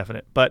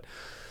definite, but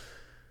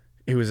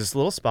it was this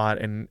little spot,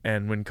 and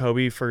when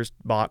Kobe first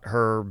bought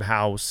her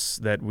house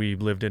that we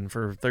lived in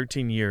for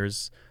 13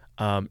 years,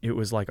 it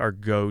was like our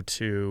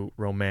go-to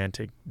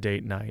romantic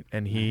date night,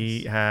 and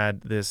he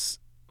had this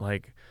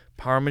like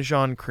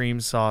Parmesan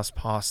cream sauce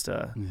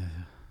pasta. Yeah.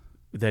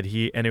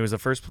 And it was the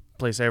first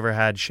place I ever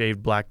had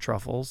shaved black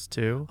truffles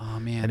too. Oh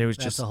man, and it was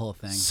that's just the whole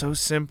thing. So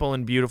simple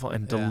and beautiful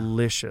and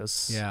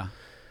delicious. Yeah.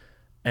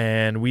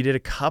 And we did a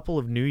couple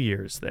of New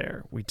Year's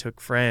there. We took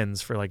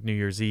friends for like New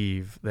Year's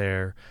Eve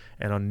there,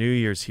 and on New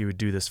Year's he would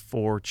do this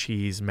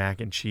 4-cheese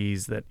mac and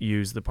cheese that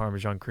used the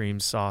Parmesan cream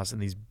sauce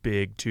and these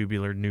big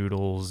tubular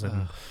noodles,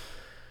 and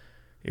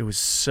it was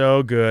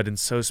so good and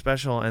so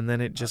special. And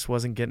then it just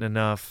wasn't getting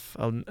enough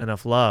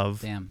love.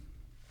 Damn.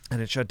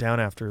 And it shut down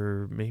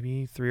after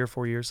maybe 3 or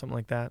 4 years, something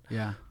like that.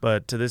 Yeah.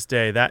 But to this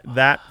day,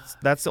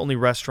 that's the only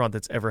restaurant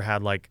that's ever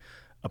had like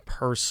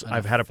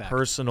I've had a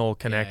personal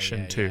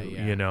connection to.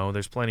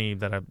 There's plenty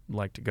that I'd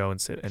like to go and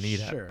sit and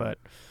eat at, but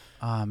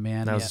oh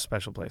man, that was a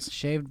special place.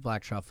 Shaved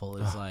black truffle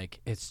is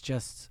it's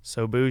just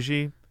so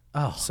bougie.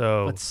 Oh,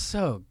 so it's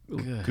so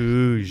good.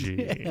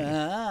 Bougie.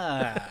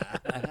 I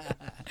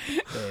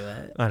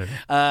don't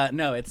know.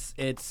 No,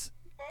 it's.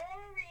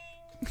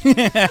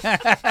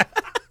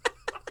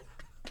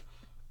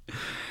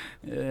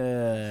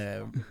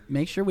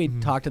 Make sure we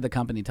talk to the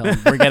company, tell them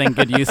we're getting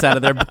good use out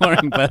of their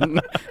boring button.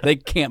 They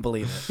can't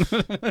believe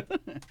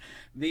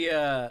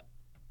it.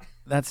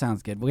 That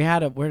sounds good. Where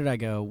did I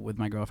go with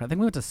my girlfriend? I think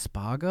we went to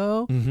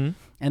Spago,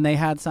 and they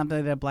had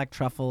something that black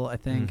truffle, I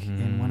think,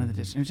 in one of the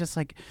dishes. It was just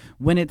like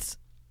when it's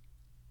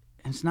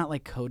not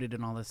like coated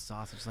in all this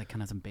sauce. It's like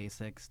kind of some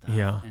basic stuff.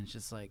 Yeah, and it's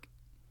just like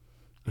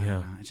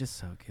it's just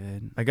so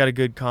good. I got a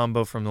good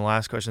combo from the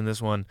last question.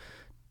 This one,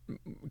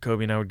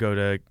 Kobe and I would go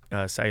to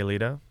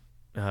Sayulita,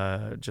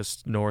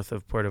 just north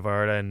of Puerto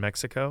Vallarta in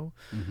Mexico,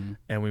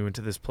 and we went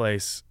to this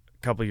place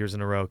a couple years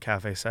in a row,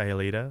 Cafe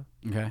Sayulita.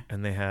 Okay,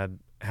 and they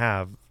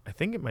have I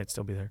think it might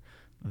still be there,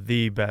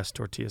 the best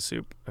tortilla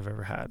soup I've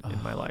ever had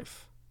in my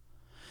life.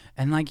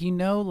 And like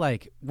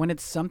when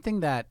it's something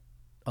that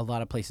a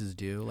lot of places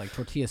do, like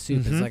tortilla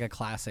soup is like a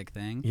classic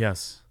thing.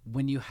 Yes.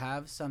 When you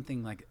have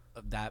something like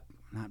that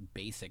not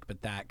basic,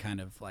 but that kind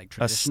of like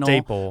traditional, a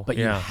staple, but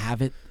you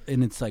have it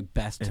in its like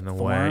best in the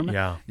form.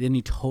 way, Then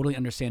you totally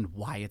understand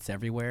why it's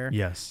everywhere.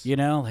 Yes,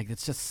 like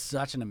it's just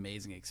such an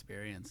amazing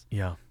experience.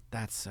 Yeah,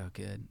 that's so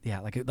good.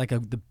 Yeah,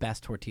 the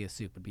best tortilla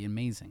soup would be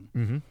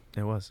amazing.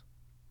 It was.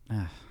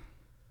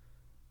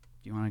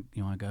 You want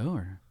to go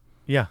or?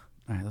 Yeah.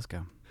 All right, let's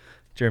go.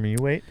 Jeremy, you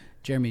wait.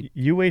 Jeremy,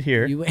 you wait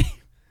here. You wait.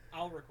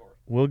 I'll record.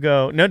 We'll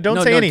go. No,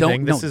 don't say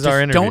anything. This is our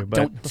interview.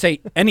 Don't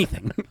say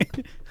anything.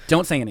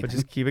 Don't say anything. But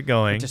just keep it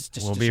going.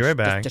 We'll be right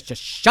back.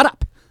 Just shut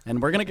up.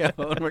 And we're going to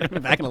go. And we're going to be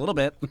back in a little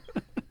bit. We're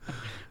going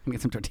to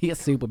get some tortilla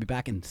soup. We'll be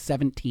back in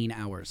 17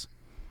 hours.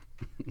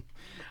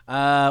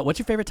 What's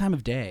your favorite time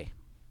of day?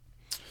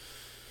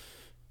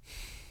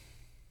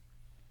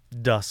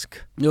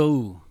 Dusk.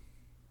 Oh.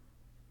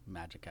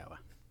 Magic hour.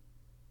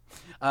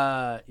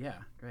 Yeah,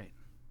 great.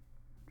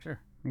 Sure,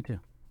 me too.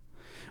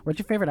 What's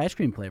your favorite ice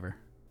cream flavor?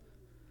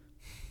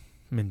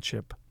 Mint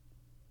chip.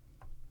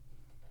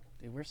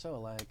 Dude, we're so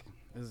alike.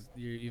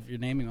 You're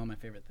naming all my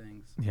favorite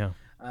things. Yeah.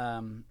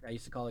 I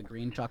used to call it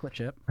green chocolate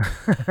chip,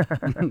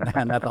 and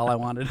that's all I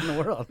wanted in the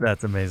world.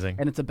 That's amazing.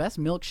 And it's the best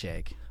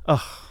milkshake.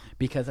 Oh.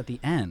 Because at the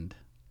end,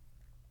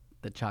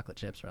 the chocolate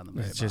chips are on the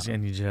very bottom.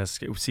 And you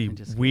just see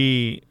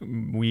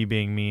we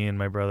being me and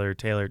my brother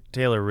Taylor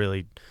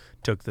really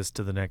took this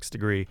to the next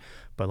degree.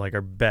 But like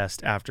our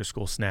best after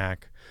school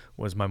snack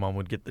was my mom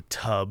would get the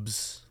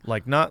tubs,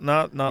 like not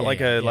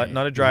like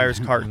a dryer's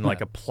carton,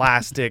 like a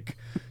plastic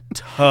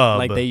tub,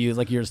 like they use,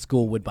 like your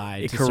school would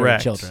buy to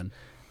serve children,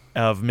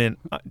 of mint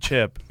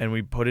chip, and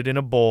we put it in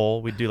a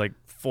bowl. We'd do like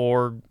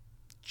 4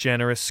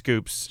 generous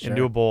scoops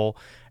into a bowl,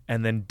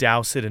 and then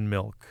douse it in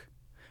milk.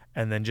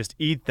 And then just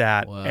eat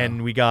that. Whoa.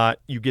 And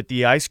you get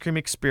the ice cream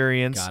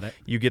experience. Got it.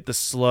 You get the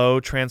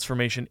slow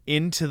transformation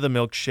into the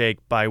milkshake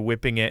by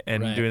whipping it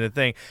and doing the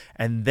thing.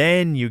 And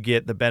then you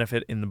get the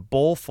benefit in the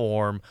bowl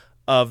form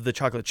of the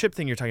chocolate chip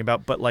thing you're talking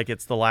about, but like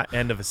it's the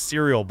end of a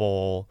cereal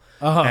bowl.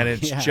 And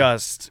it's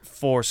just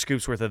 4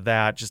 scoops worth of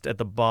that just at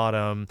the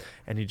bottom.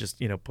 And you just,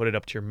 put it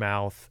up to your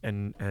mouth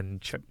and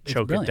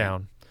choke it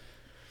down.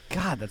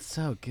 God, that's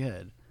so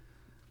good.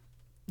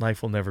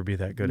 Life will never be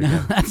that good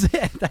again. That's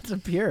it.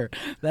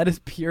 That is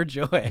pure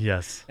joy.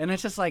 Yes. And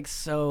it's just like it's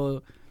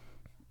so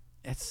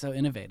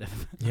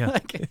innovative. Yeah.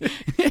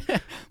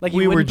 like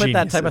you wouldn't put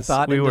that type of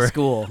thought into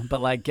school, but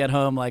like get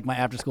home, like my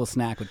after school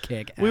snack would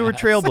kick ass. We were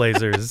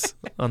trailblazers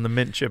on the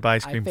mint chip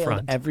ice cream I failed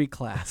front. every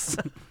class,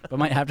 but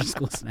my after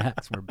school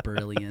snacks were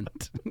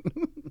brilliant.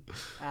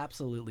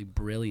 Absolutely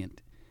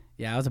brilliant.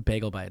 Yeah, I was a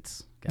Bagel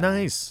Bites guy.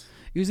 Nice.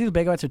 Usually the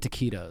Bagel Bites are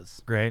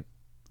taquito. Great.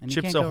 And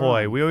Chips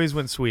Ahoy. We always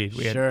went sweet.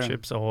 We had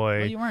Chips Ahoy.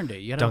 Well, you earned it.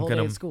 You had a whole day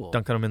at school.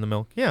 Dunking them in the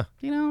milk. Yeah.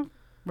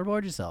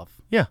 Reward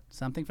yourself. Yeah.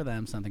 Something for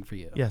them, something for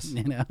you. Yes.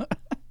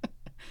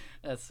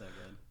 That's so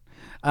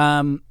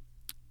good.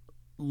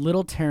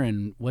 Little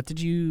Taryn, what did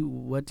you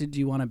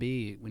want to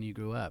be when you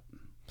grew up?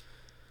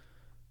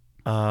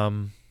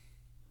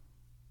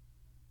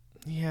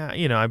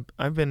 Yeah,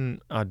 I've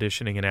been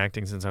auditioning and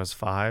acting since I was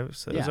 5,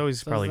 so it was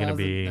always probably going to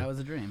be. That was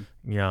a dream.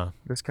 Yeah,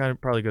 this kind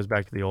of probably goes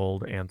back to the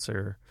old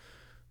answer.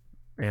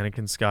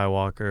 Anakin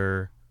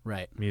Skywalker,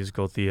 right?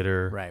 Musical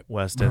theater, right?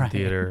 West End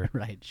theater,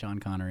 right? Sean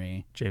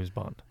Connery, James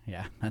Bond.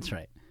 Yeah, that's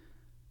right.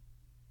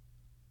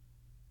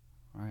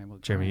 All right, well,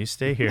 Jeremy, you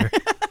stay here.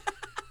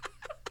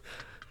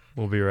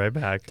 We'll be right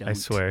back. I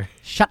swear.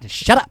 Shut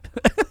up!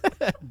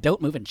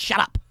 Don't move and shut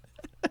up.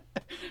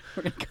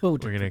 We're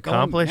gonna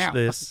accomplish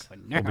this.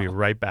 We'll be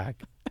right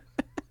back.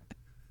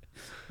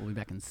 We'll be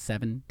back in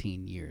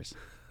 17 years.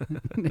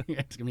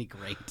 It's gonna be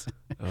great.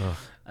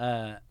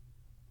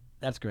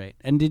 That's great.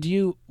 And did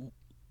you?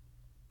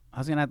 I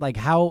was gonna add, like,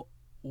 how?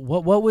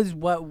 What was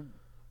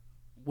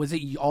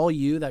it? All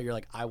you that you're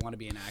like, I want to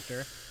be an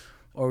actor,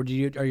 or are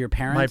your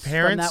parents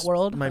from that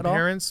world? My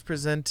parents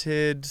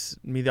presented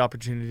me the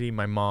opportunity.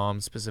 My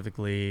mom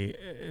specifically,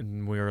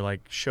 and we were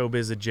like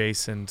showbiz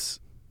adjacent.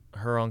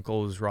 Her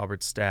uncle is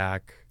Robert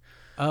Stack.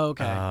 Oh,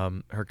 okay.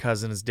 Her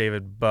cousin is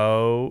David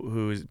Bowe,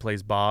 who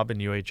plays Bob in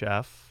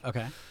UHF.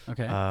 Okay.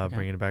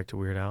 Bringing it back to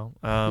Weird Al.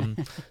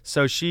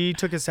 So she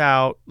took us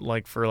out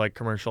for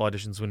commercial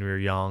auditions when we were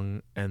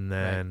young, and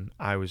then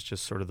I was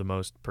just sort of the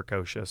most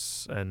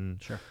precocious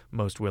and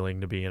most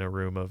willing to be in a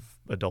room of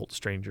adult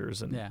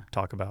strangers and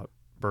talk about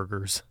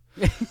burgers,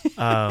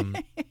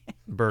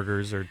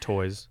 burgers or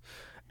toys.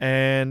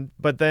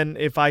 But then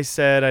if I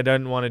said I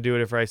didn't want to do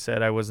it, if I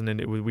said I wasn't in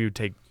it, we would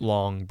take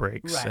long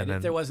breaks. Right, and then,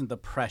 there wasn't the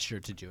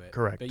pressure to do it.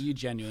 Correct. But you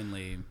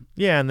genuinely...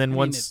 Yeah, and then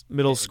once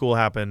middle school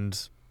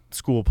happened,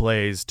 school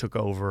plays took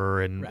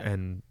over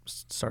and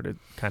started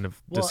kind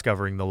of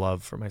discovering the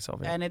love for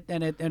myself. And it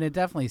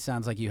definitely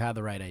sounds like you had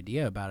the right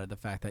idea about it, the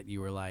fact that you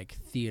were like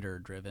theater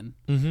driven.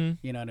 Mm-hmm.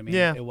 You know what I mean?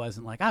 Yeah. It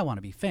wasn't like I want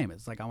to be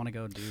famous. Like I want to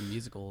go do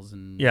musicals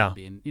and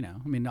being,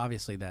 I mean,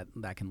 obviously that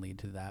can lead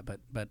to that,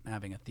 but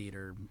having a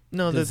theater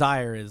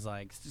desire is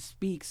like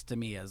speaks to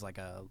me as like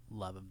a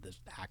love of this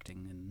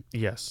acting and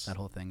that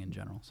whole thing in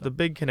general. So the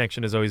big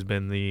connection has always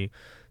been the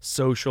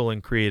social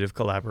and creative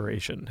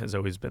collaboration has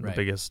always been the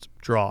biggest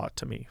draw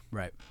to me.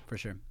 Right, for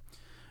sure.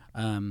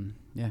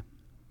 Yeah,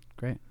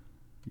 great.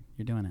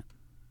 You're doing it.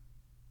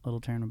 Little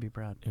Taryn would be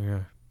proud.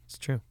 Yeah, it's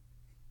true.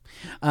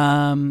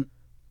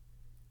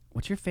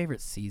 What's your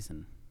favorite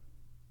season?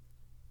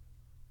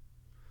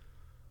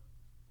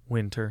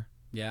 Winter.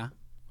 Yeah?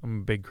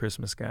 I'm a big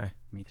Christmas guy.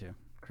 Me too.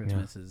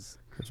 Christmas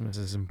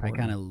is important.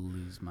 I kind of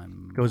lose my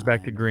mind. Goes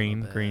back to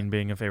green. Green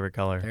being a favorite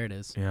color. There it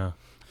is. Yeah.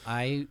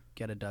 I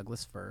get a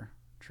Douglas fir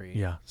tree.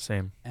 Yeah,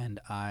 same. And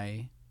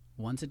I,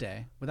 once a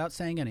day, without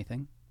saying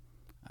anything,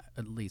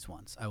 at least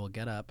once, I will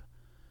get up,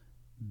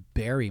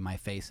 bury my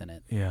face in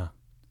it. Yeah.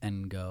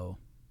 And go.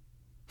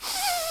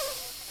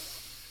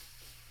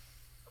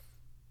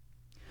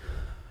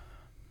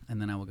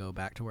 And then I will go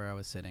back to where I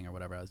was sitting or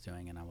whatever I was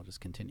doing, and I will just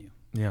continue.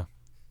 Yeah.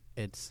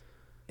 It's.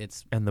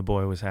 And the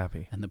boy was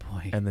happy. And the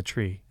boy. And the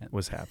tree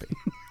was happy.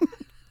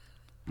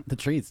 The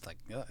tree's like,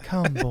 ugh.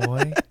 Come,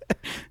 boy.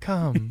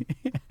 Come.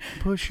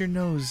 Push your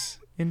nose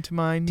into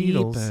my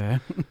needles.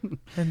 Deeper.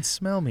 And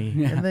smell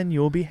me. And then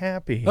you'll be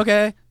happy.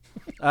 Okay.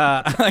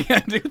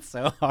 I do it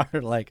so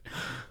hard. Like,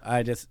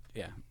 I just,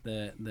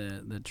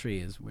 the tree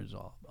is what it's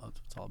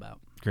all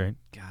about. Great.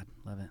 God,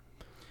 love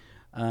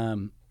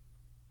it.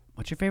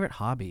 What's your favorite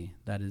hobby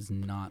that is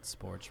not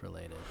sports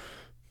related?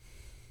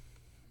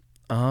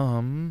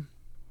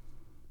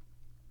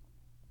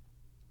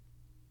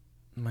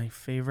 My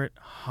favorite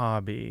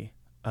hobby.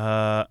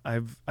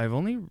 I've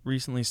only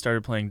recently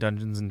started playing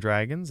Dungeons and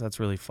Dragons. That's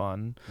really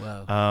fun.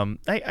 Whoa.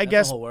 I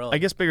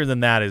guess bigger than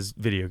that is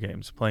video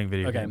games. Playing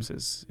video games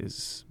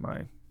is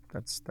my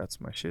that's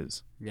my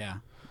shiz. Yeah.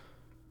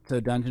 So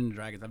Dungeons and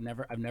Dragons.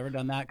 I've never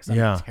done that because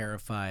I'm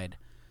terrified.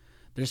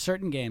 There's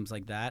certain games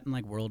like that and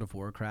like World of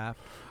Warcraft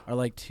are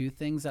like two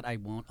things that I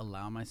won't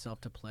allow myself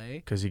to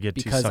play because you get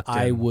too because sucked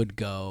I in. would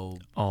go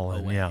all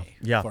in. away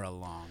Yeah. for a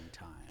long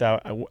time.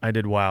 I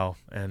did WoW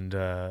and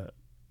I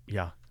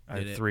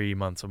had 3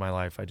 months of my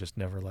life I just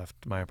never left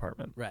my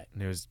apartment. Right.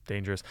 And it was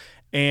dangerous.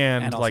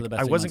 And also like the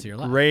best I 3 wasn't months of your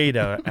life. great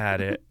at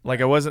it.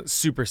 Like I wasn't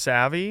super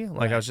savvy.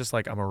 Like Right. I was just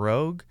like I'm a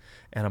rogue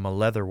and I'm a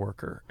leather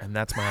worker and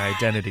that's my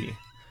identity.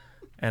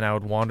 And I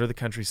would wander the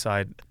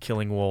countryside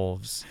killing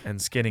wolves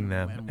and skinning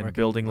them and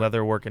building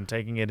leather work and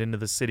taking it into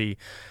the city.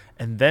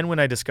 And then when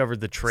I discovered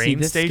the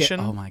train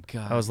station, oh my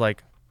God. I was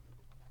like,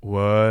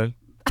 what?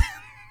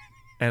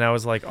 And I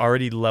was like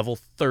already level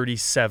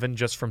 37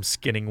 just from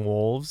skinning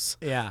wolves.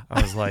 Yeah.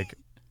 I was like,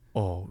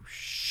 oh,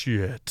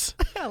 shit.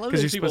 I love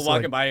 'Cause these you're people supposed to,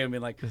 walking like- by you and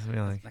being like, Just be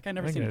like, that guy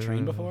never seen a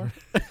train before?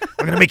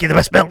 We're gonna make you the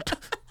best belt.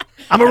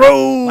 I'm a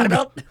rogue.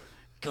 belt?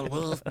 Kill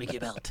wolf, make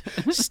your belt.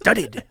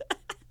 Studied.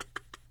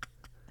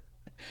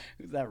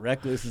 Who's that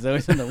recluse is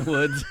always in the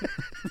woods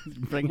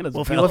bringing his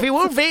Wolfie, belt. Wolfie,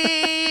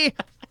 Wolfie.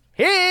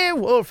 Hey,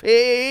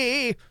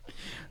 Wolfie.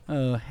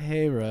 Oh,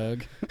 hey,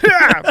 Rogue.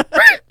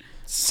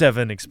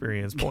 7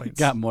 experience points.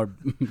 got more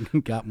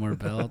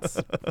belts.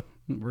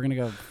 We're gonna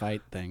go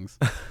fight things.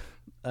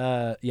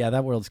 Yeah,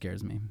 that world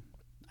scares me.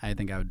 I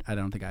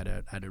don't think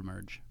I'd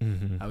emerge.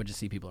 Mm-hmm. I would just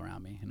see people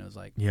around me, and it was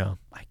like, Yeah.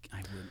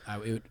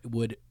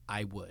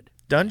 I would.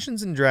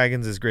 Dungeons and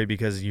Dragons is great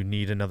because you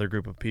need another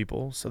group of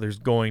people, so there's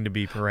going to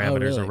be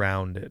parameters really?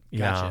 around it.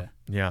 Gotcha.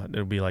 Yeah.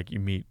 It'll be like you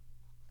meet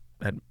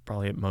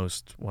probably at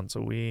most once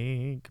a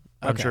week.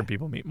 I'm Okay. sure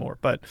people meet more,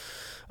 but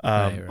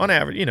Right. on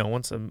average,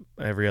 once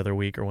every other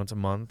week or once a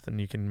month, and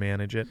you can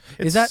manage it.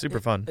 It's super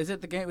fun. Is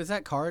it the game? Is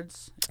that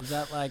cards? Is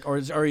that like, or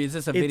is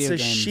this a It's video a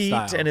game sheet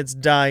style? and it's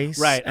dice.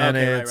 Right, And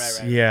okay, right, it's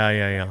right. yeah.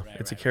 Right,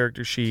 It's a right.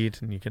 character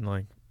sheet, and you can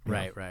like.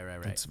 Right.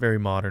 It's very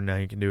modern now.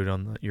 You can do it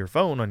on your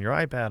phone, on your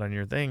iPad, on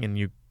your thing, and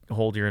you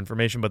hold your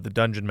information. But the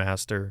dungeon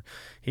master,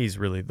 he's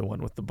really the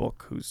one with the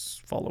book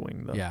who's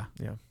following the. Yeah.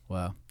 Yeah.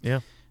 Wow.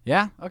 Yeah.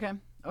 Yeah. Okay.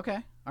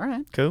 All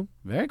right. Cool.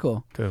 Very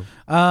cool. Cool.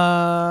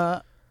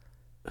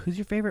 Who's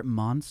your favorite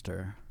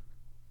monster?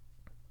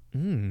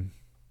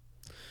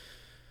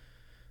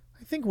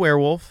 I think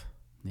werewolf.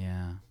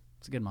 Yeah,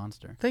 it's a good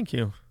monster. Thank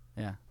you.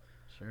 Yeah,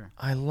 sure.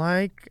 I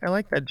like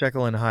that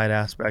Jekyll and Hyde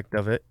aspect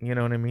of it. You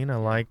know what I mean? I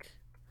like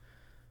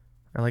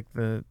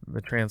the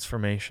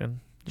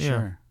transformation. Yeah.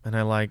 Sure. And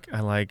I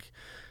like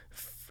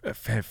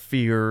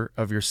fear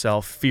of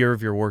yourself, fear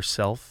of your worst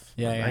self.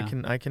 Yeah.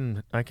 I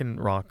can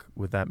rock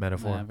with that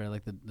metaphor. Yeah, very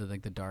like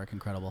the dark,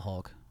 Incredible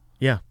Hulk.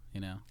 Yeah.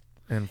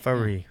 And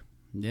furry.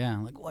 Yeah,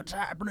 like what's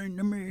happening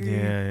to me?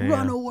 Yeah.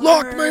 Run away!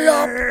 Lock me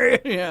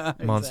up! Yeah.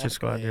 Monster exactly.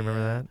 Squad. Do you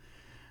remember that?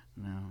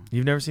 No.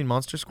 You've never seen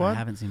Monster I Squad?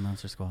 haven't seen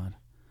Monster Squad.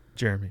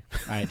 Jeremy.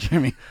 All right,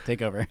 Jeremy,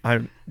 take over.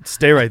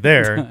 Stay right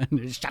there.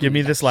 Shut Give up.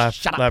 me this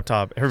Shut up.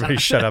 laptop. Everybody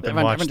shut up and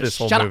Everyone watch just this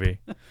whole shut up.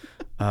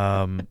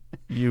 movie.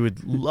 You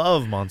would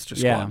love Monster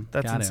Squad. Yeah,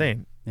 That's gotta.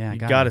 insane. Yeah, You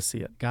gotta see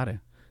it. Got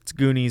to. It's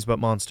Goonies but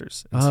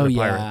monsters instead Oh of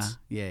yeah. pirates.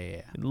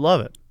 Yeah. You'd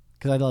love it.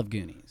 Because I love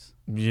Goonies.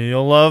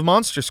 You'll love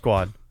Monster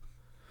Squad.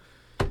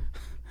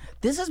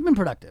 This has been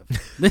productive.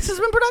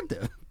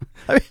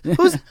 Who's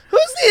the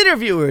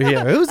interviewer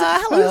here? Who's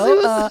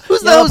Hello. who's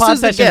the Yellow host? Pod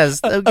Who's the Session,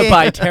 guest? Okay.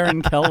 by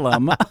Taryn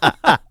Kellum.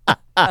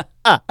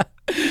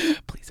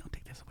 Please don't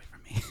take this away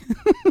from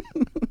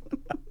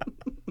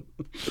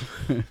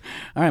me.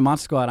 All right,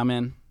 Monster Squad, I'm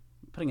in.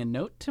 Putting a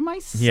note to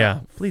myself. Yeah.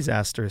 Please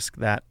asterisk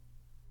that.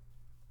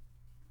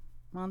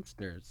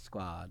 Monster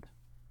Squad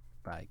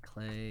by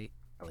Clay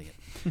Elliott.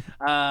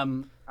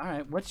 All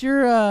right. What's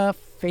your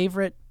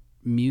favorite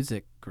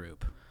music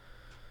group?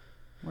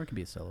 Or it can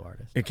be a solo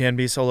artist. It can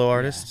be a solo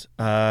artist.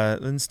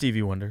 Then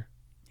Stevie Wonder.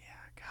 Yeah,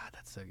 God,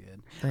 that's so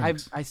good.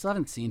 Thanks. I still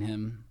haven't seen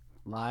him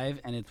live,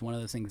 and it's one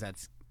of those things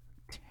that's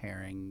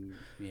tearing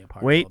me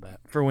apart Wait a little bit.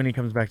 for when he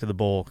comes back to the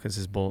bowl, because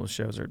his bowl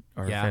shows are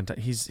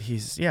fantastic.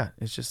 He's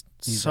it's just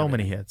so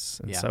many hits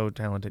and so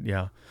talented.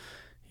 Yeah,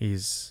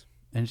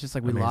 and it's just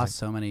like we amazing. lost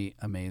so many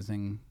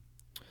amazing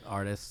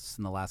artists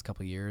in the last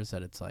couple of years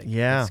that it's like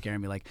it's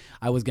scaring me. Like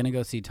I was gonna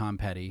go see Tom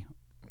Petty,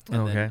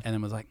 and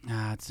then was like,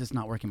 it's just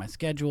not working my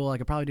schedule. I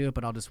could probably do it,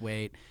 but I'll just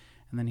wait.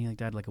 And then he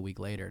died like a week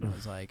later, and it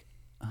was like,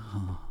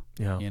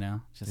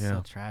 just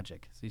so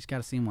tragic. So you just got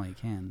to see him while you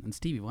can. And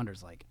Stevie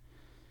Wonder's like,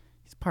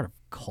 he's part of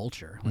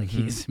culture. Like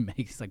he's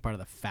like part of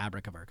the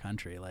fabric of our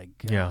country. Like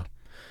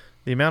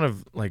the amount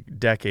of like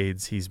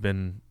decades he's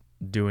been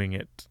doing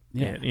it.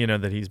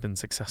 That he's been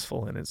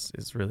successful in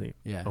is really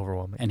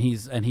overwhelming. And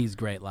he's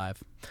great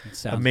live.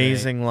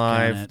 Amazing great,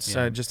 live.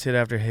 Just hit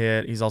after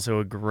hit. He's also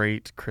a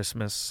great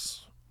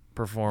Christmas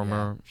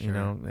performer.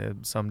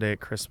 Someday at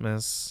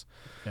Christmas.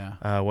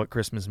 What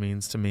Christmas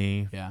Means to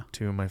Me.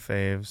 Two of my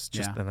faves.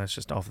 And that's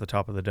just off the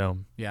top of the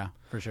dome. Yeah,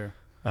 for sure.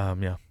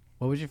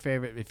 What was your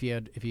favorite if you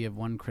had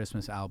one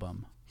Christmas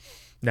album?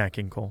 Nat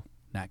King Cole.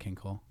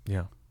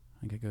 Yeah.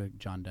 I could go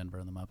John Denver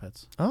and the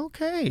Muppets.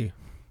 Okay.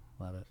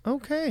 Love it.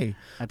 Okay.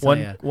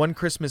 One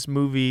Christmas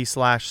movie /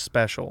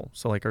 special.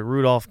 So like a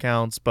Rudolph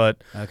counts,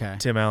 but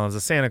Tim Allen's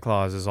A Santa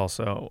Claus is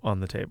also on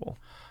the table.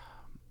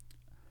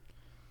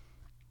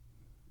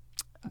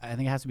 I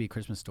think it has to be a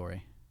Christmas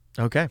Story.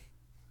 Okay.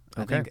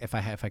 I think if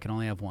I can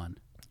only have one.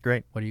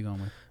 Great. What are you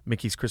going with?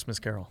 Mickey's Christmas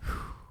Carol.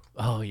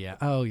 Oh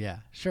yeah.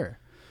 Sure.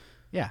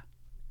 Yeah.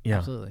 Yeah.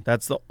 Absolutely.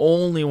 That's the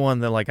only one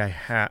that like I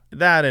have.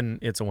 That and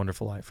It's a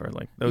Wonderful Life are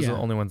like those are the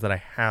only ones that I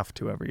have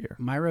to every year.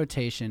 My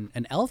rotation,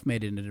 and Elf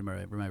made it into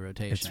my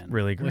rotation. It's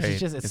really great. Which is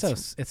just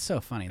it's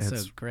so funny. It's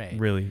so great.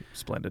 Really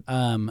splendid.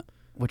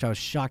 Which I was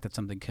shocked that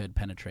something could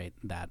penetrate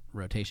that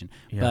rotation.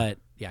 Yeah.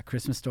 But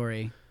Christmas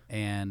Story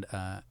and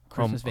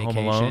Christmas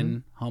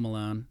Vacation, Home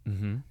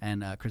Alone,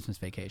 and Christmas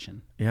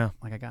Vacation. Yeah.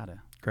 Like I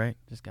gotta. Great.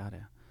 Just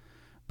gotta.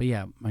 But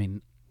yeah, I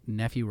mean,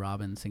 Nephew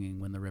Robin singing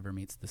When the River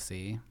Meets the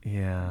Sea.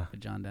 Yeah. With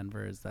John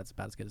Denver that's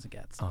about as good as it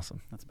gets.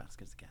 Awesome. That's about as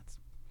good as it gets.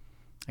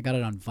 I got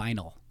it on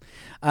vinyl.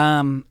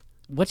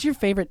 What's your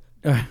favorite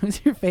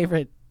who's your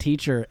favorite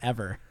teacher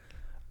ever?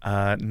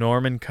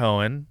 Norman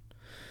Cohen.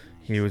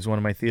 Nice. He was one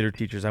of my theater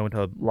teachers. I went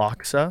to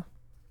LACHSA.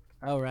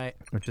 Oh, right.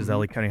 Which is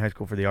LA County High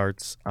School for the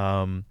Arts.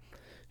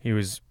 He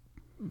was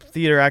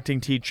theater acting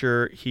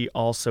teacher. He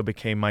also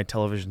became my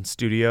television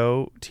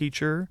studio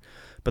teacher.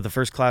 But the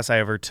first class I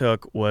ever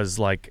took was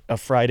like a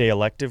Friday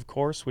elective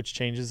course, which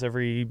changes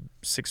every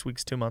 6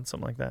 weeks, 2 months,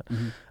 something like that.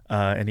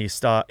 And he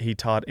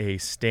taught a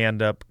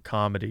stand-up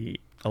comedy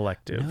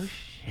elective. No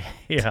shit.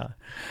 Yeah.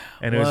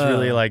 And it was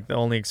really like the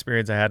only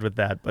experience I had with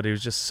that. But it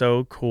was just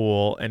so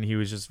cool. And he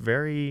was just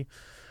very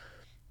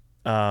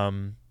fair,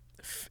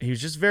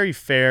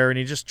 and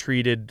he just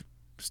treated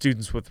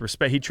students with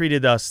respect. He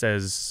treated us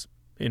as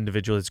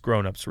individuals,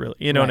 grown-ups, really.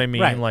 You know what I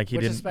mean? Right. Like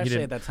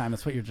especially at that time,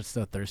 that's what you're just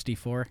so thirsty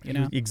for, you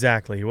know?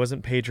 Exactly. He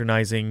wasn't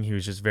patronizing. He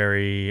was just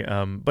very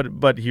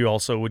but he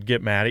also would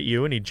get mad at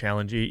you, and he'd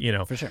challenge you, you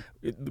know. For sure.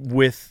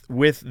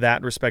 With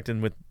that respect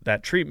and with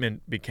that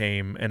treatment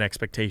became an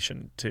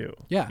expectation too.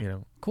 Yeah. You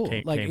know. Cool.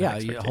 It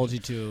holds you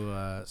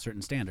to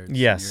certain standards.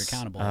 Yes. And you're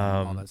accountable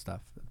and all that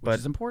stuff, which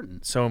is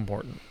important. So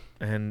important.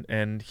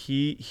 And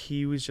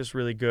he was just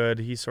really good.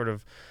 He sort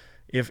of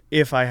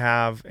if I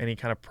have any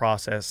kind of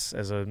process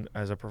as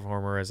a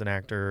performer, as an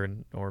actor,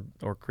 or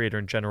creator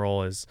in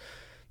general, is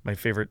my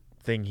favorite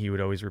thing he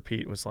would always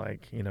repeat was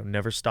like, you know,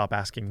 never stop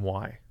asking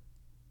why.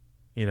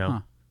 You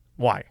know,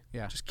 why?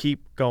 Yeah. Just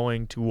keep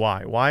going to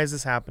why. Why is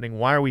this happening?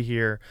 Why are we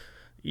here?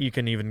 You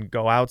can even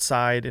go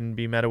outside and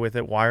be meta with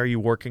it. Why are you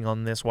working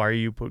on this? Why are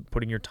you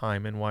putting your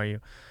time in? Why are you?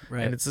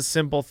 Right. And it's a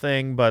simple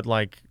thing, but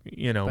like,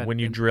 you know, when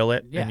you drill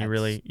it and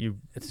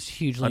it's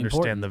hugely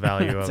understand important. the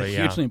value it's of it. It's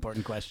a hugely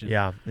important question.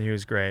 Yeah, he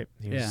was great.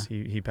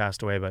 He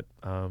passed away, but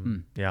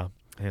hands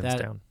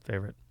down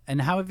favorite. And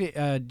how have you?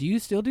 Do you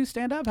still do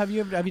stand up? Have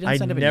you done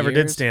stand up? I never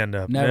did stand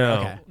up. Never. No,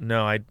 okay.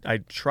 No. I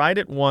tried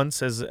it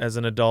once as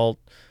an adult,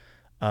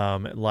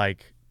 at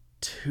like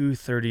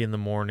 2:30 in the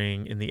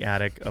morning in the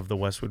attic of the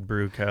Westwood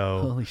Brew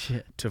Co. Holy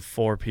shit! To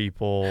 4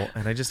 people,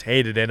 and I just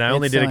hated it. And I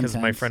only did it because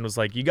my friend was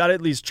like, "You got to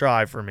at least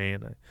try for me,"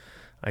 and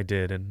I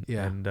did,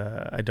 and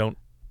I don't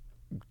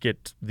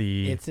get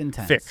the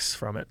fix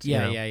from it.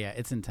 Yeah, you know? yeah.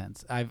 It's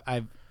intense.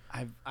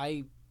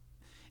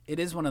 It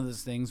is one of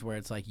those things where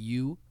it's like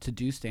to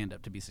do stand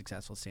up, to be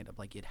successful stand up,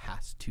 like it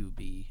has to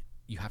be.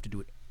 You have to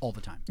do it all the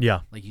time.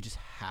 Yeah. Like you just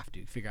have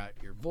to figure out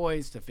your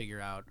voice, to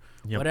figure out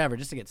whatever,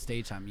 just to get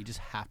stage time. You just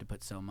have to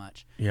put so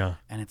much. Yeah.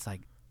 And it's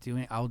like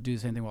I'll do the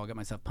same thing where I'll get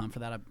myself pumped for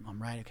that.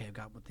 I'm right. Okay, I've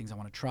got things I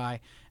want to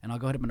try, and I'll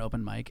go ahead and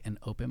open mic. And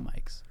open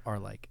mics are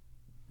like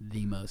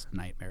the most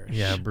nightmarish.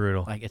 Yeah,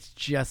 brutal. Like it's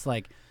just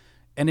like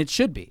and it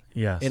should be.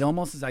 Yes. It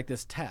almost is like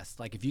this test.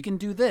 Like if you can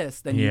do this,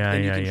 then you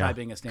can try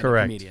being a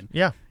stand-up comedian.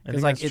 Yeah, I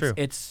think that's true.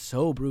 It's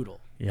so brutal.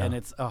 Yeah. And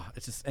it's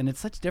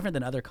such different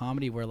than other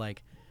comedy where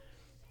like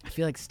I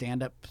feel like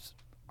stand-ups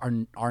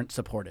aren't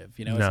supportive.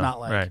 You know, it's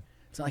not like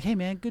it's not like, hey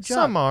man, good job.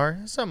 Some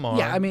are.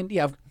 Yeah, I mean,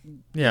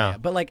 yeah.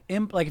 But like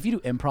if you do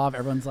improv,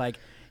 everyone's like,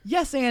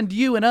 yes, and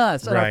you and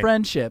us and our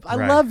friendship.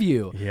 I love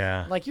you.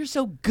 Yeah. Like you're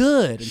so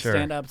good. And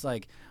stand-up's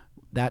like,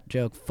 that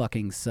joke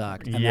fucking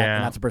sucked. And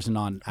that's a person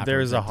on afterwards.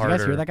 There's a harder. You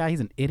guys hear that guy?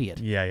 He's an idiot.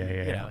 Yeah.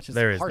 You know, it's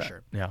just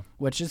harsher. Yeah.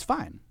 Which is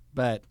fine.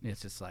 But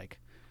it's just like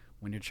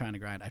when you're trying to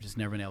grind, I've just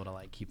never been able to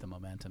like keep the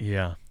momentum.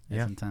 Yeah.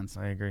 It's intense.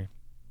 I agree.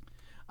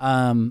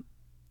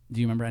 Do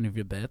you remember any of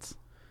your bits?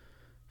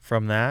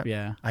 From that?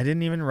 Yeah. I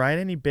didn't even write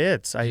any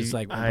bits. I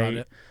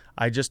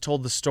just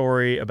told the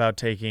story about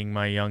taking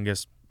my young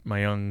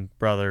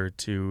brother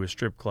to a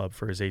strip club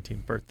for his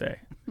 18th birthday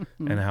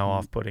and how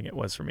off-putting it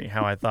was for me.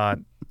 How I thought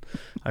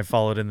I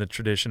followed in the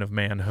tradition of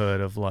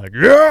manhood of like,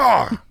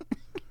 yeah,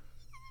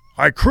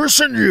 I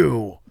christen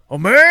you a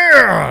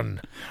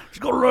man.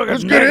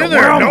 Let's get in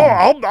there. No,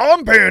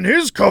 I'm paying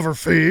his cover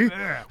fee.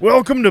 Yeah.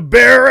 Welcome to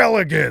Bear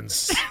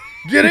Elegance.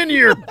 Get in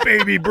here,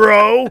 baby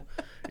bro.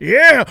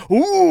 Yeah.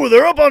 Ooh,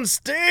 they're up on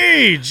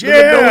stage. Yeah.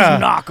 Look at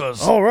those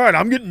knockers. All right,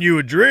 I'm getting you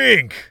a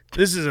drink.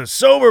 This is a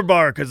sober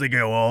bar because they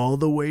go all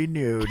the way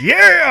nude.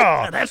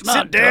 Yeah. That's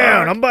not Sit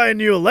down. I'm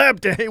buying you a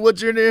lap dance. Hey,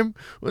 what's your name?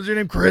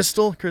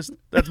 Crystal?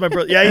 That's my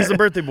brother. Yeah, he's the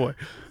birthday boy.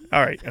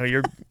 All right. Oh,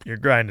 you're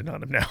grinding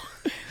on him now.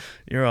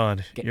 You're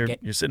on.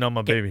 You're sitting on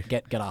my baby.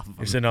 Get off of him.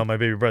 You're sitting on my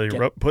baby brother.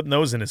 You're putting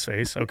those in his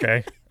face.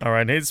 Okay. All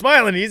right. He's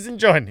smiling. He's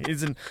enjoying.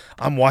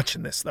 I'm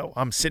watching this though.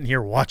 I'm sitting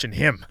here watching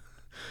him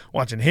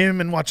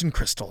and watching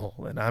Crystal,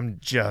 and I'm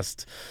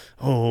just,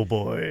 oh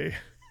boy,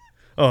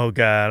 oh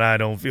God, I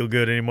don't feel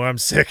good anymore. I'm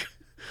sick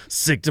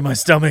to my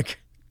stomach.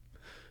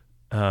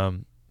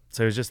 So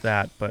it was just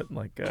that, but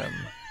like,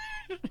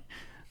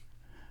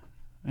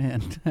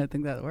 man, I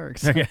think that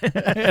works. Okay.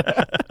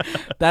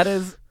 That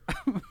is.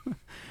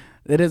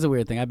 It is a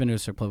weird thing. I've been to a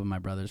strip club with my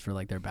brothers for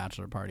like their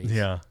bachelor parties.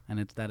 Yeah.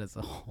 And that is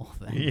the whole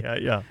thing.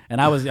 Yeah.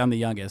 And I'm the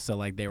youngest, so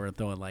like they were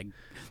throwing like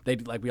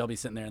we'd all be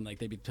sitting there and like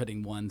they'd be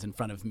putting ones in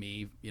front of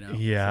me, you know.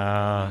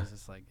 Yeah. So it was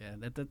just like, yeah,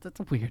 that's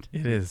a weird.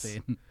 It is.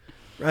 Scene.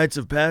 Rites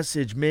of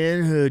passage,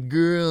 manhood,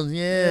 girls,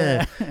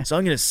 yeah. So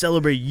I'm gonna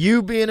celebrate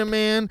you being a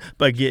man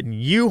by getting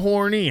you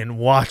horny and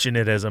watching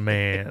it as a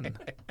man.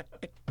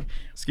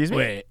 Excuse me.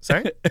 Wait.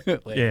 Sorry.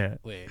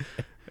 Wait.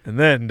 And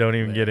then don't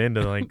even get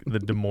into like the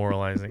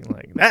demoralizing,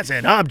 like, that's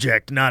an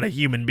object, not a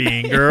human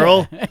being,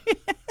 girl.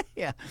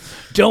 Yeah.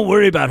 Don't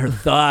worry about her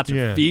thoughts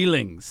or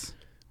feelings.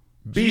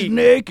 She's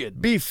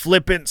naked. Be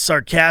flippant,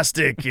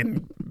 sarcastic,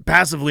 and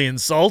passively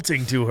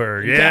insulting to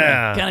her.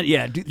 Yeah.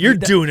 Kinda, you're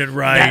doing it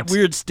right. That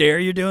weird stare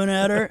you're doing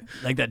at her,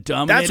 like that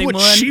dominating one.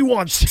 That's what she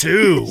wants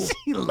too.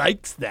 She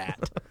likes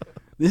that.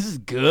 This is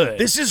good.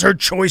 This is her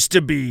choice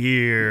to be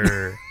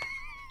here.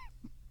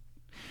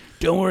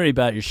 Don't worry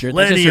about your shirt.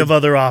 Plenty of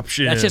other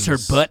options. That's just her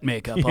butt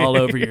makeup all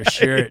over your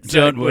shirt. Exactly.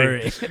 Don't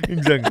worry.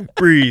 Exactly.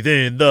 Breathe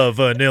in the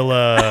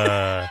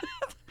vanilla.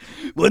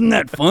 Wasn't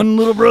that fun,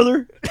 little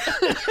brother?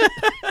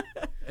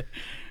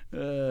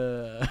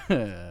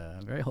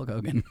 Very Hulk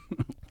Hogan.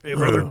 Hey,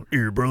 brother.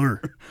 Here, brother.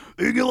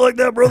 You like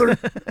that, brother?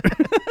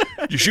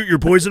 You shoot your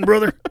poison,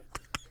 brother?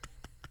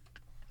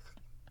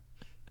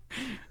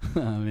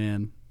 Oh,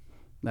 man.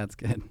 That's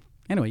good.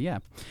 Anyway, yeah.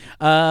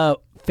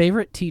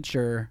 Favorite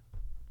teacher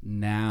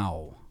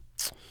now?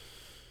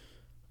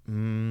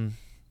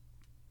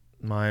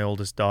 My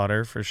oldest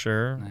daughter, for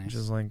sure. Nice. Which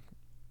is like,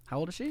 how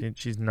old is she?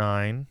 She's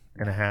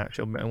 9.5.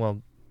 She'll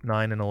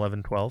 9 and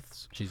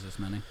 11/12. She's this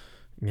many.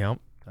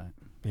 Yep.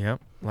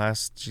 Yep.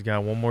 She's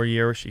got one more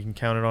year. She can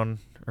count it on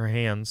her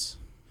hands.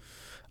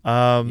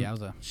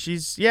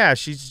 She's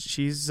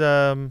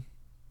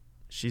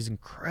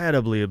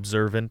incredibly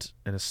observant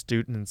and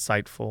astute and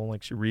insightful.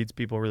 Like she reads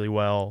people really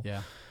well.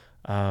 Yeah.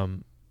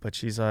 But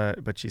she's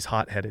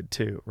hot-headed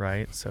too,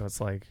 right? So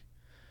it's like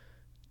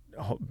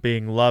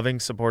being loving,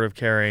 supportive,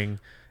 caring,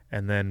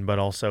 and then but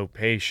also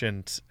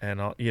patient,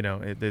 and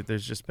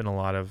there's just been a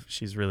lot of.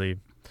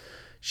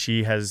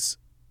 She has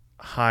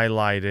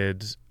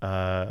highlighted,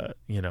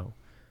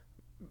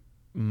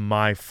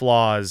 my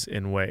flaws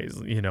in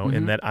ways,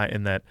 in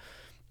that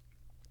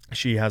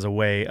she has a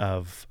way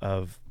of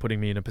putting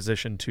me in a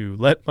position to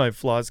let my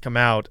flaws come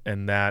out,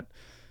 and that.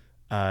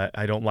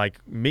 I don't like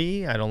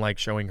me. I don't like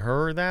showing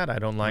her that. I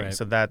don't like. Right.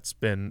 So that's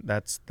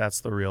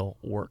the real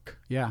work.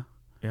 Yeah,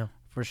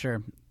 for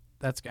sure.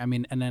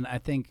 And then I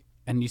think,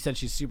 and you said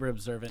she's super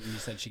observant, and you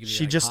said she could be.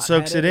 She just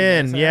soaks it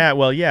in. Yeah.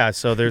 Well, yeah.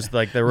 So there's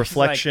like the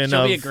reflection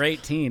she'll be a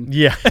great teen.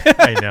 Yeah,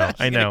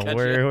 I know.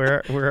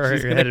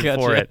 We're headed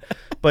for it.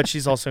 but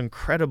she's also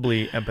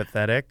incredibly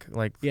empathetic,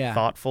 like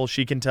thoughtful.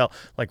 She can tell,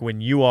 like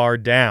when you are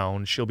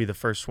down, she'll be the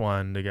first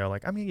one to go,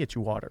 like, I'm gonna get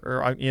you water,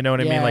 or you know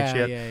what I mean?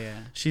 Like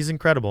she's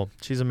incredible.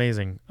 She's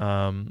amazing.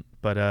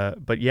 But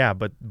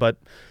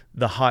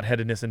the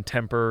hot-headedness and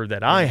temper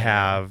that I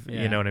have,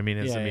 you know what I mean,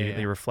 is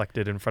immediately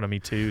reflected in front of me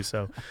too.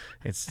 So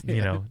it's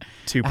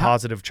two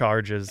positive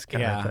charges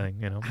kind of thing.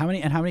 You know. How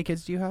many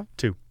kids do you have?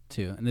 Two.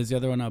 And is the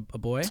other one a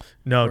boy?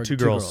 No, two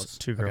girls.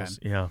 Two girls.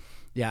 Okay. Yeah.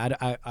 Yeah,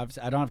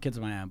 I don't have kids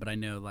of my own, but I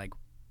know like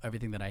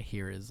everything that I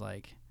hear is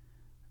like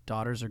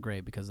daughters are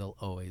great because they'll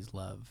always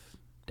love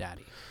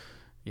daddy.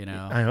 You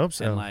know. I hope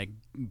so. And like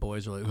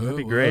boys are like, that'd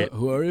be great.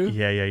 Who are you?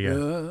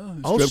 Yeah.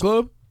 Strip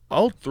club?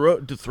 I'll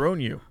dethrone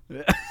you.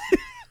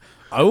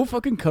 I will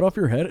fucking cut off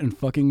your head and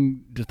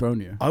fucking dethrone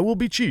you. I will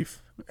be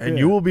chief, and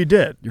you will be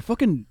dead. You're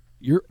fucking.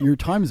 Your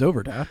time's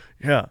over, Dad.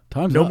 Yeah.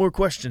 Time's no up. more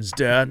questions,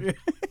 Dad.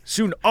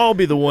 Soon I'll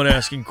be the one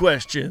asking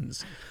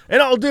questions,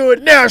 and I'll do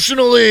it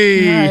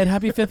nationally. All right,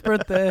 happy 5th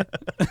birthday.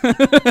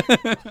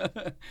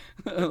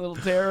 A little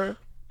terror.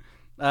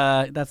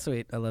 That's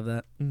sweet. I love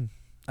that.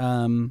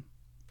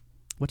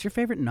 What's your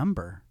favorite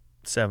number?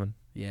 7.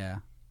 Yeah.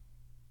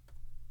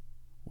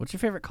 What's your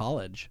favorite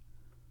college?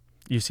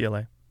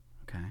 UCLA.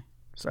 Okay.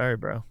 Sorry,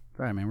 bro.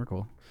 Sorry, man. We're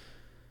cool.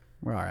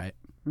 We're all right.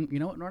 You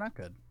know what? We're not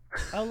good.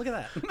 Oh, look at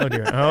that. Oh,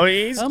 dear. Oh,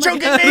 he's choking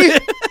me.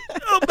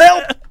 Oh,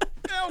 help.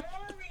 Help.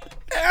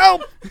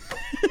 Help.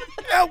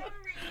 Help.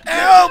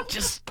 Help.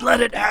 Just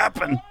let it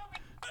happen.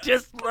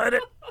 Just let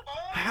it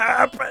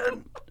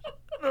happen.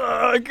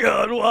 Oh,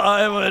 God,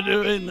 why am I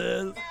doing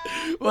this?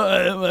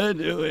 Why am I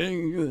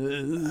doing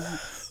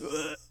this?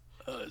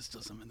 Oh, there's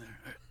still some in there.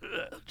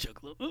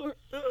 Choke a little more.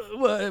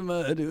 Why am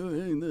I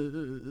doing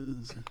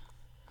this?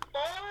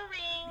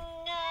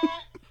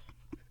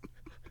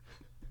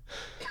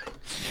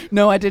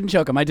 No, I didn't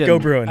choke him. I didn't. Go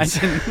Bruins.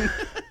 I didn't.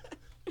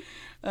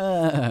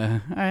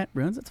 All right,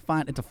 Bruins. It's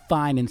fine. It's a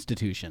fine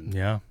institution.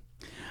 Yeah.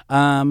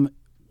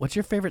 What's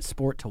your favorite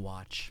sport to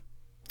watch?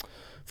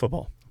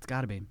 Football. It's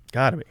got to be.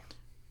 Got to be.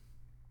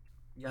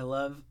 I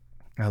love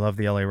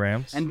the LA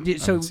Rams.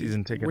 And so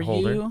season ticket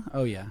holder. You?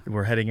 Oh yeah.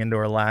 We're heading into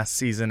our last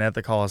season at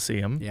the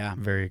Coliseum. Yeah.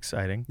 Very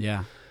exciting.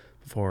 Yeah.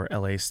 Before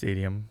LA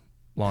Stadium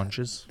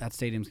launches. That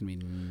stadium's gonna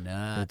be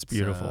nuts. It's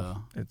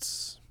beautiful.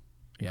 It's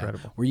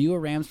incredible. Were you a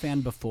Rams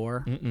fan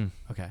before? Mm-mm.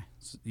 Okay.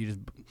 So you just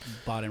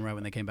bought in right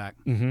when they came back.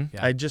 Mm-hmm.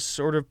 Yeah. I just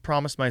sort of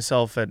promised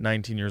myself at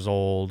 19 years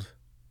old,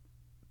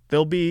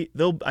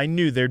 I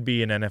knew there'd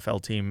be an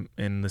NFL team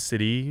in the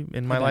city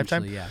in my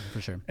lifetime. Yeah, for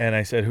sure. And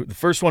I said, the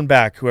first one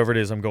back, whoever it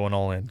is, I'm going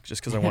all in,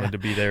 just because I wanted to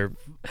be there.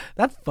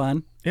 That's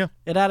fun. Yeah.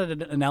 It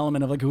added an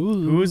element of like,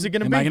 ooh, who is it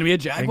going to be? Am I going to be a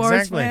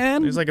Jaguars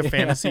fan? There's like a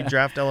fantasy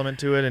draft element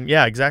to it, and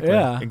yeah, exactly.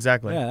 Yeah,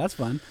 exactly. Yeah, that's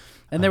fun.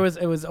 And it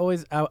was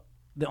always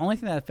the only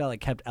thing that I felt like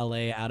kept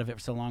LA out of it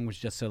for so long was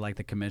just so like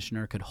the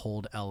commissioner could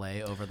hold LA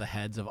over the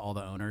heads of all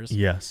the owners.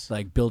 Yes.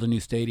 Like build a new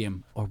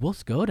stadium or we'll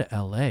go to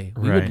LA.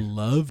 We would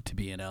love to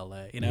be in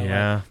LA. You know,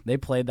 yeah. Like, they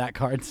played that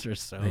card for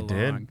so long. They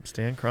did.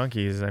 Stan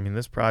Kroenke's, I mean,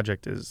 this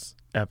project is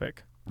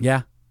epic.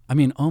 Yeah. I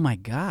mean, oh my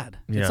God.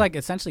 Yeah. It's like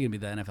essentially gonna be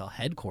the NFL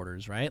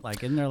headquarters, right?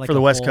 Like isn't there like for the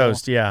West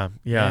Coast, yeah.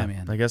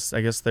 Man. I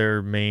guess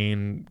their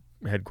main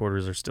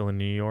headquarters are still in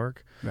New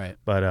York. Right.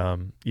 But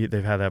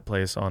they've had that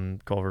place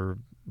on Culver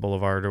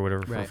Boulevard or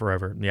whatever for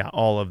forever. Yeah,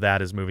 all of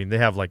that is moving. They'll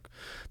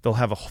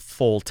have a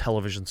full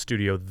television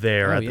studio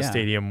there at the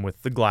stadium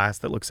with the glass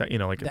that looks at,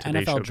 like a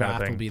Today Show NFL draft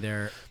kind of thing. will be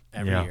there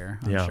every year,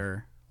 I'm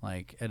sure.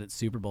 Like at its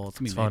Super Bowl, it's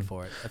gonna be made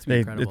for it. That's gonna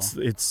be incredible.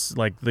 It's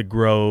like the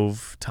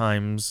Grove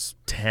times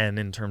 10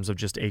 in terms of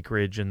just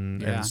acreage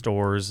and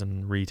stores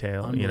and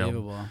retail.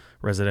 Unbelievable.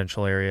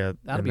 Residential area.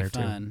 That'll be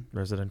fun. Too.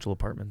 Residential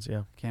apartments.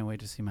 Yeah. Can't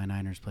wait to see my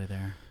Niners play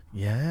there.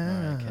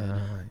 Yeah.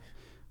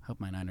 Hope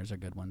my Niners are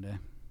good one day.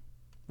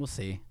 We'll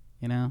see.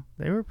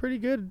 They were pretty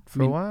good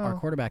for a while. Our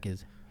quarterback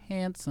is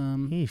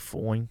handsome. He's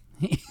fine.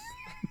 As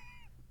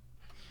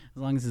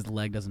long as his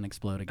leg doesn't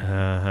explode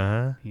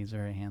again. He's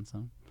very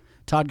handsome.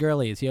 Todd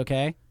Gurley, is he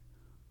okay?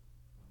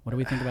 What do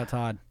we think about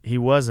Todd? He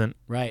wasn't.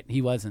 Right,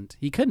 he wasn't.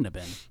 He couldn't have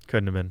been.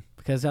 Couldn't have been.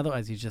 Because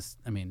otherwise he's just,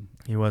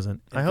 he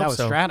wasn't. I hope that was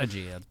so.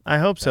 strategy. I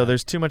hope so.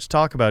 There's too much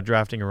talk about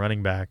drafting a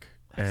running back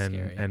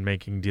and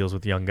making deals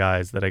with young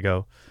guys that I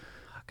go,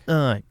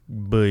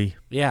 boy.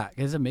 Yeah,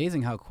 it's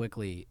amazing how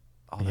quickly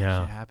all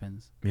that shit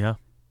happens. Yeah.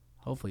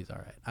 Hopefully he's all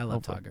right. I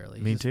love Todd Gurley.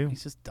 Me too.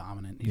 He's just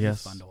dominant. He's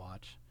just fun to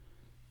watch.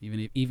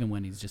 Even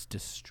when he's just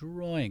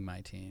destroying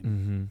my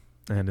team.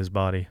 Mm-hmm. And his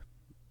body.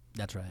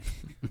 That's right.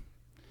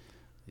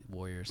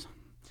 Warriors.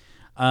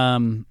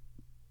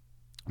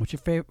 What's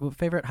your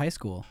favorite high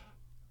school?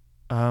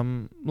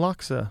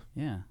 Loxa.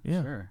 Yeah,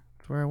 sure.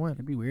 That's where I went.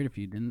 It'd be weird if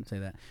you didn't say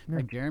that. Yeah.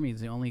 Like Jeremy's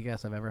the only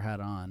guest I've ever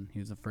had on. He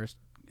was the first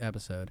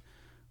episode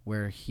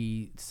where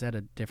he said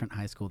a different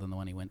high school than the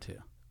one he went to.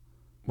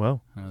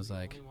 Whoa. And I was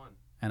like,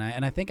 and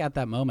I think at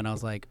that moment I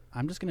was like,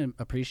 I'm just gonna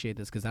appreciate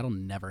this because that'll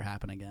never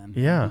happen again.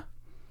 Yeah.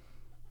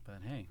 But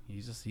hey,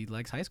 he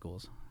likes high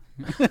schools.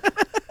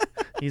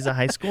 He's a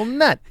high school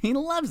nut. He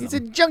loves them. He's a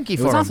junkie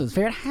for him. It was him. also his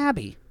favorite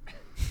hobby.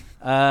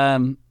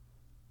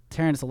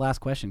 Terrence, the last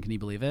question. Can you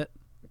believe it?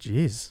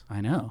 Jeez.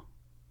 I know.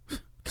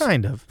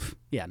 Kind of.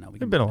 Yeah, no.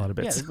 There've been a lot of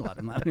bits. Yeah, there's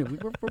a lot.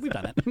 We've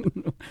done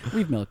it.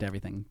 We've milked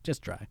everything.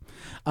 Just dry.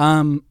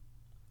 And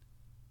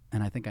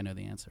I think I know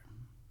the answer.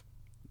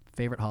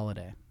 Favorite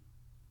holiday?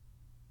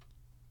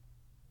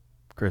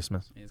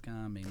 Christmas. It's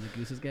coming. The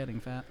goose is getting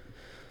fat.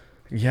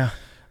 Yeah.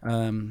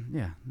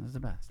 Yeah, that's the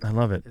best. I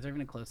love it. Is there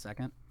even a close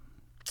second?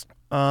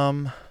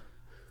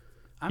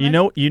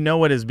 You know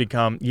what has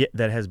become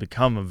that has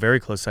become a very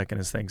close second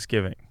is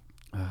Thanksgiving.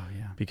 Oh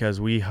yeah.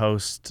 Because we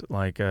host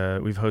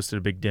we've hosted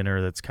a big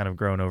dinner that's kind of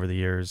grown over the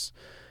years,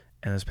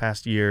 and this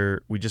past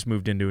year we just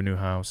moved into a new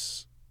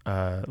house,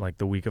 like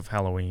the week of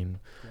Halloween,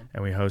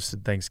 and we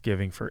hosted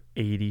Thanksgiving for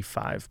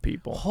 85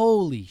 people.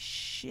 Holy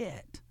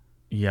shit!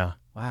 Yeah.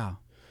 Wow.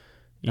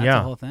 That's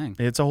a whole thing.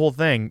 It's a whole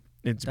thing.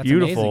 It's That's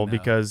beautiful amazing,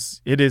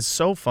 because it is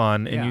so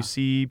fun, and you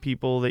see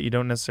people that you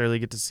don't necessarily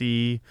get to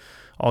see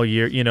all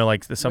year. You know,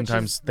 like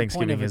sometimes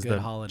Thanksgiving is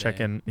the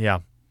check-in. Yeah,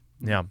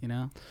 yeah. You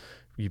know,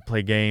 you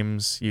play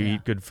games, you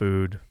eat good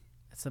food.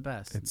 It's the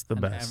best. It's the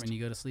best. And you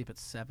go to sleep at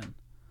 7.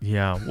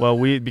 Yeah. Well,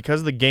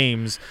 because of the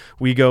games,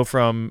 we go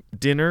from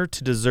dinner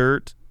to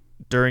dessert.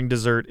 During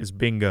dessert is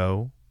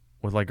bingo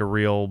with like a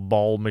real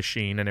ball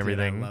machine and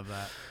everything. Dude, I love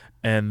that.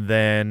 And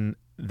then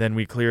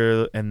we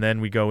clear, and then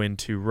we go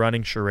into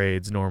running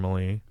charades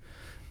normally,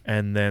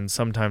 and then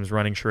sometimes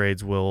running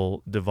charades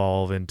will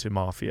devolve into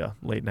Mafia,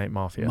 late night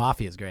Mafia.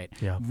 Mafia is great.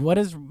 Yeah. What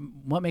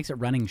makes it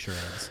running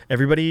charades?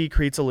 Everybody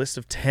creates a list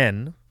of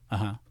 10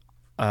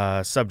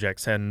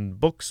 subjects, and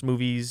books,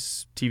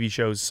 movies, TV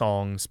shows,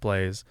 songs,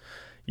 plays.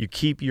 You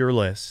keep your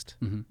list.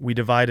 Mm-hmm. We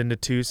divide into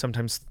 2,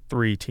 sometimes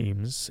 3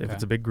 teams if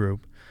it's a big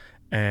group,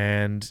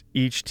 and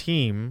each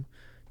team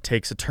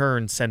takes a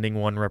turn sending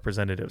one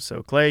representative.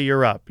 So Clay,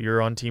 you're up.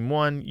 You're on team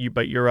 1,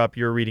 but you're up.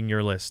 You're reading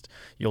your list.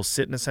 You'll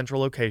sit in a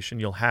central location.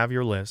 You'll have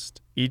your list.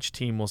 Each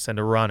team will send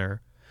a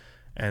runner,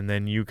 and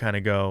then you kind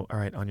of go, all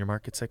right, on your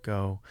mark, get set,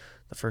 go.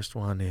 The first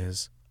one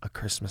is A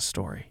Christmas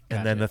Story. Gotcha.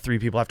 And then the 3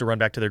 people have to run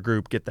back to their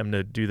group, get them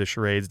to do the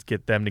charades,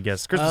 get them to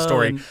guess Christmas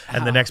Story,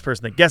 and the next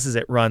person that guesses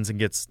it runs and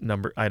gets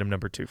item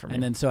number 2 from you.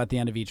 And then so at the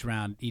end of each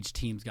round, each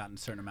team's gotten a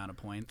certain amount of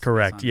points.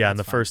 Correct. Yeah, and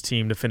the first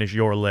team to finish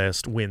your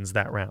list wins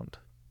that round.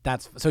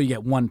 So you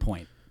get 1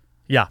 point.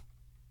 Yeah.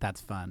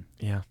 That's fun.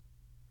 Yeah.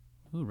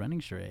 Ooh,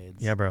 running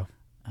charades. Yeah, bro.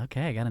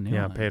 Okay, I got a new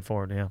one. Yeah, pay it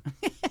forward, yeah.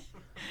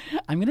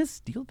 I'm going to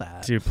steal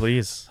that. Dude,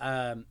 please.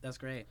 That's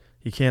great.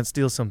 You can't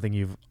steal something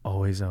you've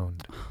always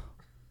owned.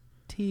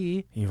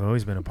 T. You've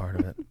always been a part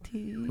of it.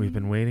 T. We've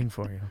been waiting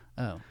for you.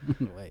 Oh,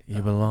 wait.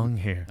 You belong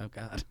here. Oh,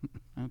 God.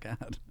 Oh,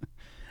 God.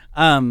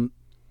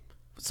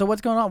 So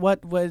what's going on? What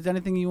is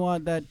anything you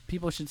want that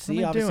people should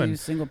see? Obviously, doing?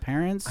 Single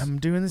parents. I'm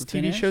doing this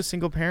TV show,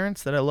 Single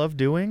Parents, that I love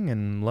doing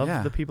and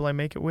love the people I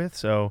make it with.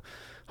 So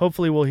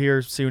hopefully we'll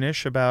hear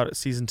soonish about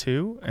season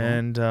 2. Mm-hmm.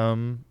 And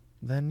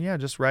then,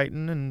 just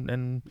writing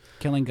and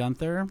Killing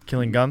Gunther.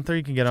 Killing Gunther.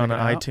 You can get on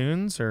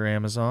iTunes or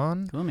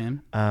Amazon. Cool,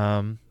 man.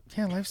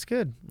 Yeah, life's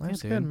good.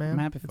 Life's good, man. I'm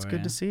happy for It's you.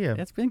 good to see you.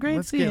 It's been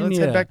great seeing you. Let's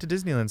head back to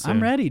Disneyland soon.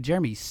 I'm ready.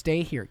 Jeremy,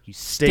 stay here. You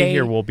stay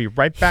here. We'll be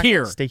right back.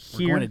 Here. Stay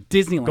here. We're going to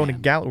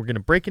Disneyland. We're going to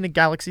break into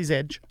Galaxy's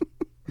Edge.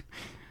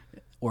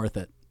 Worth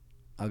it.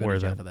 I'll go to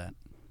jail for that.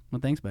 Well,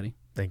 thanks, buddy.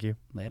 Thank you.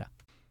 Later.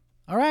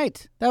 All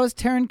right. That was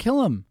Taran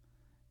Killam.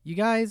 You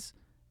guys,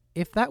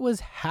 if that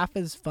was half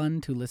as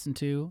fun to listen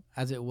to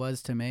as it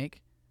was to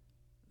make,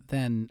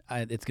 then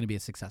it's going to be a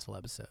successful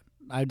episode.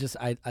 I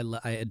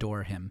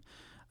adore him.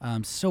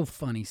 So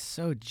funny,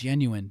 so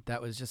genuine.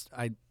 That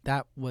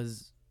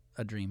was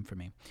a dream for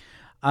me.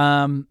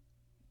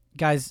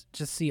 Guys,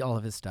 just see all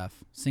of his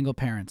stuff. Single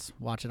Parents,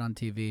 watch it on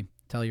TV.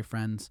 Tell your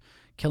friends.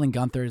 Killing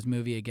Gunther's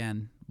movie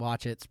again.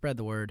 Watch it. Spread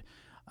the word.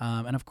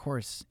 And of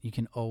course, you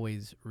can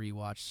always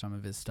rewatch some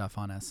of his stuff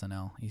on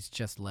SNL. He's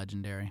just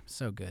legendary.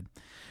 So good.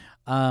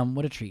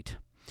 What a treat.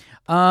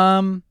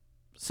 So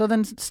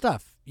then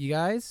stuff, you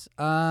guys.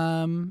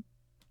 Send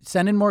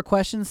in more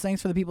questions.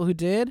 Thanks for the people who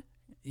did.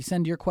 You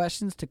send your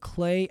questions to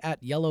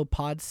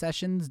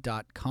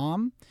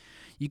clay@yellowpodsessions.com.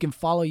 You can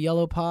follow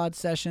Yellow Pod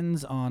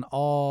Sessions on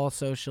all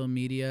social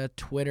media,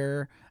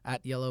 Twitter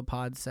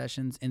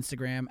 @YellowPodSessions,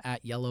 Instagram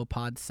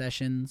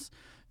 @YellowPodSessions,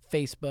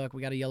 Facebook.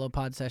 We got a Yellow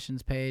Pod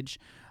Sessions page.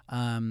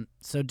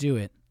 So do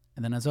it.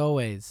 And then as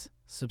always,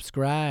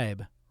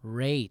 subscribe,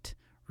 rate,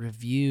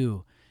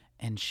 review,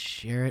 and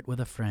share it with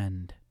a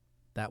friend.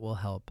 That will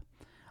help.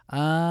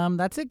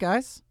 That's it,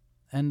 guys.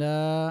 And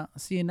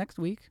see you next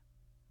week.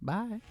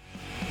 Bye.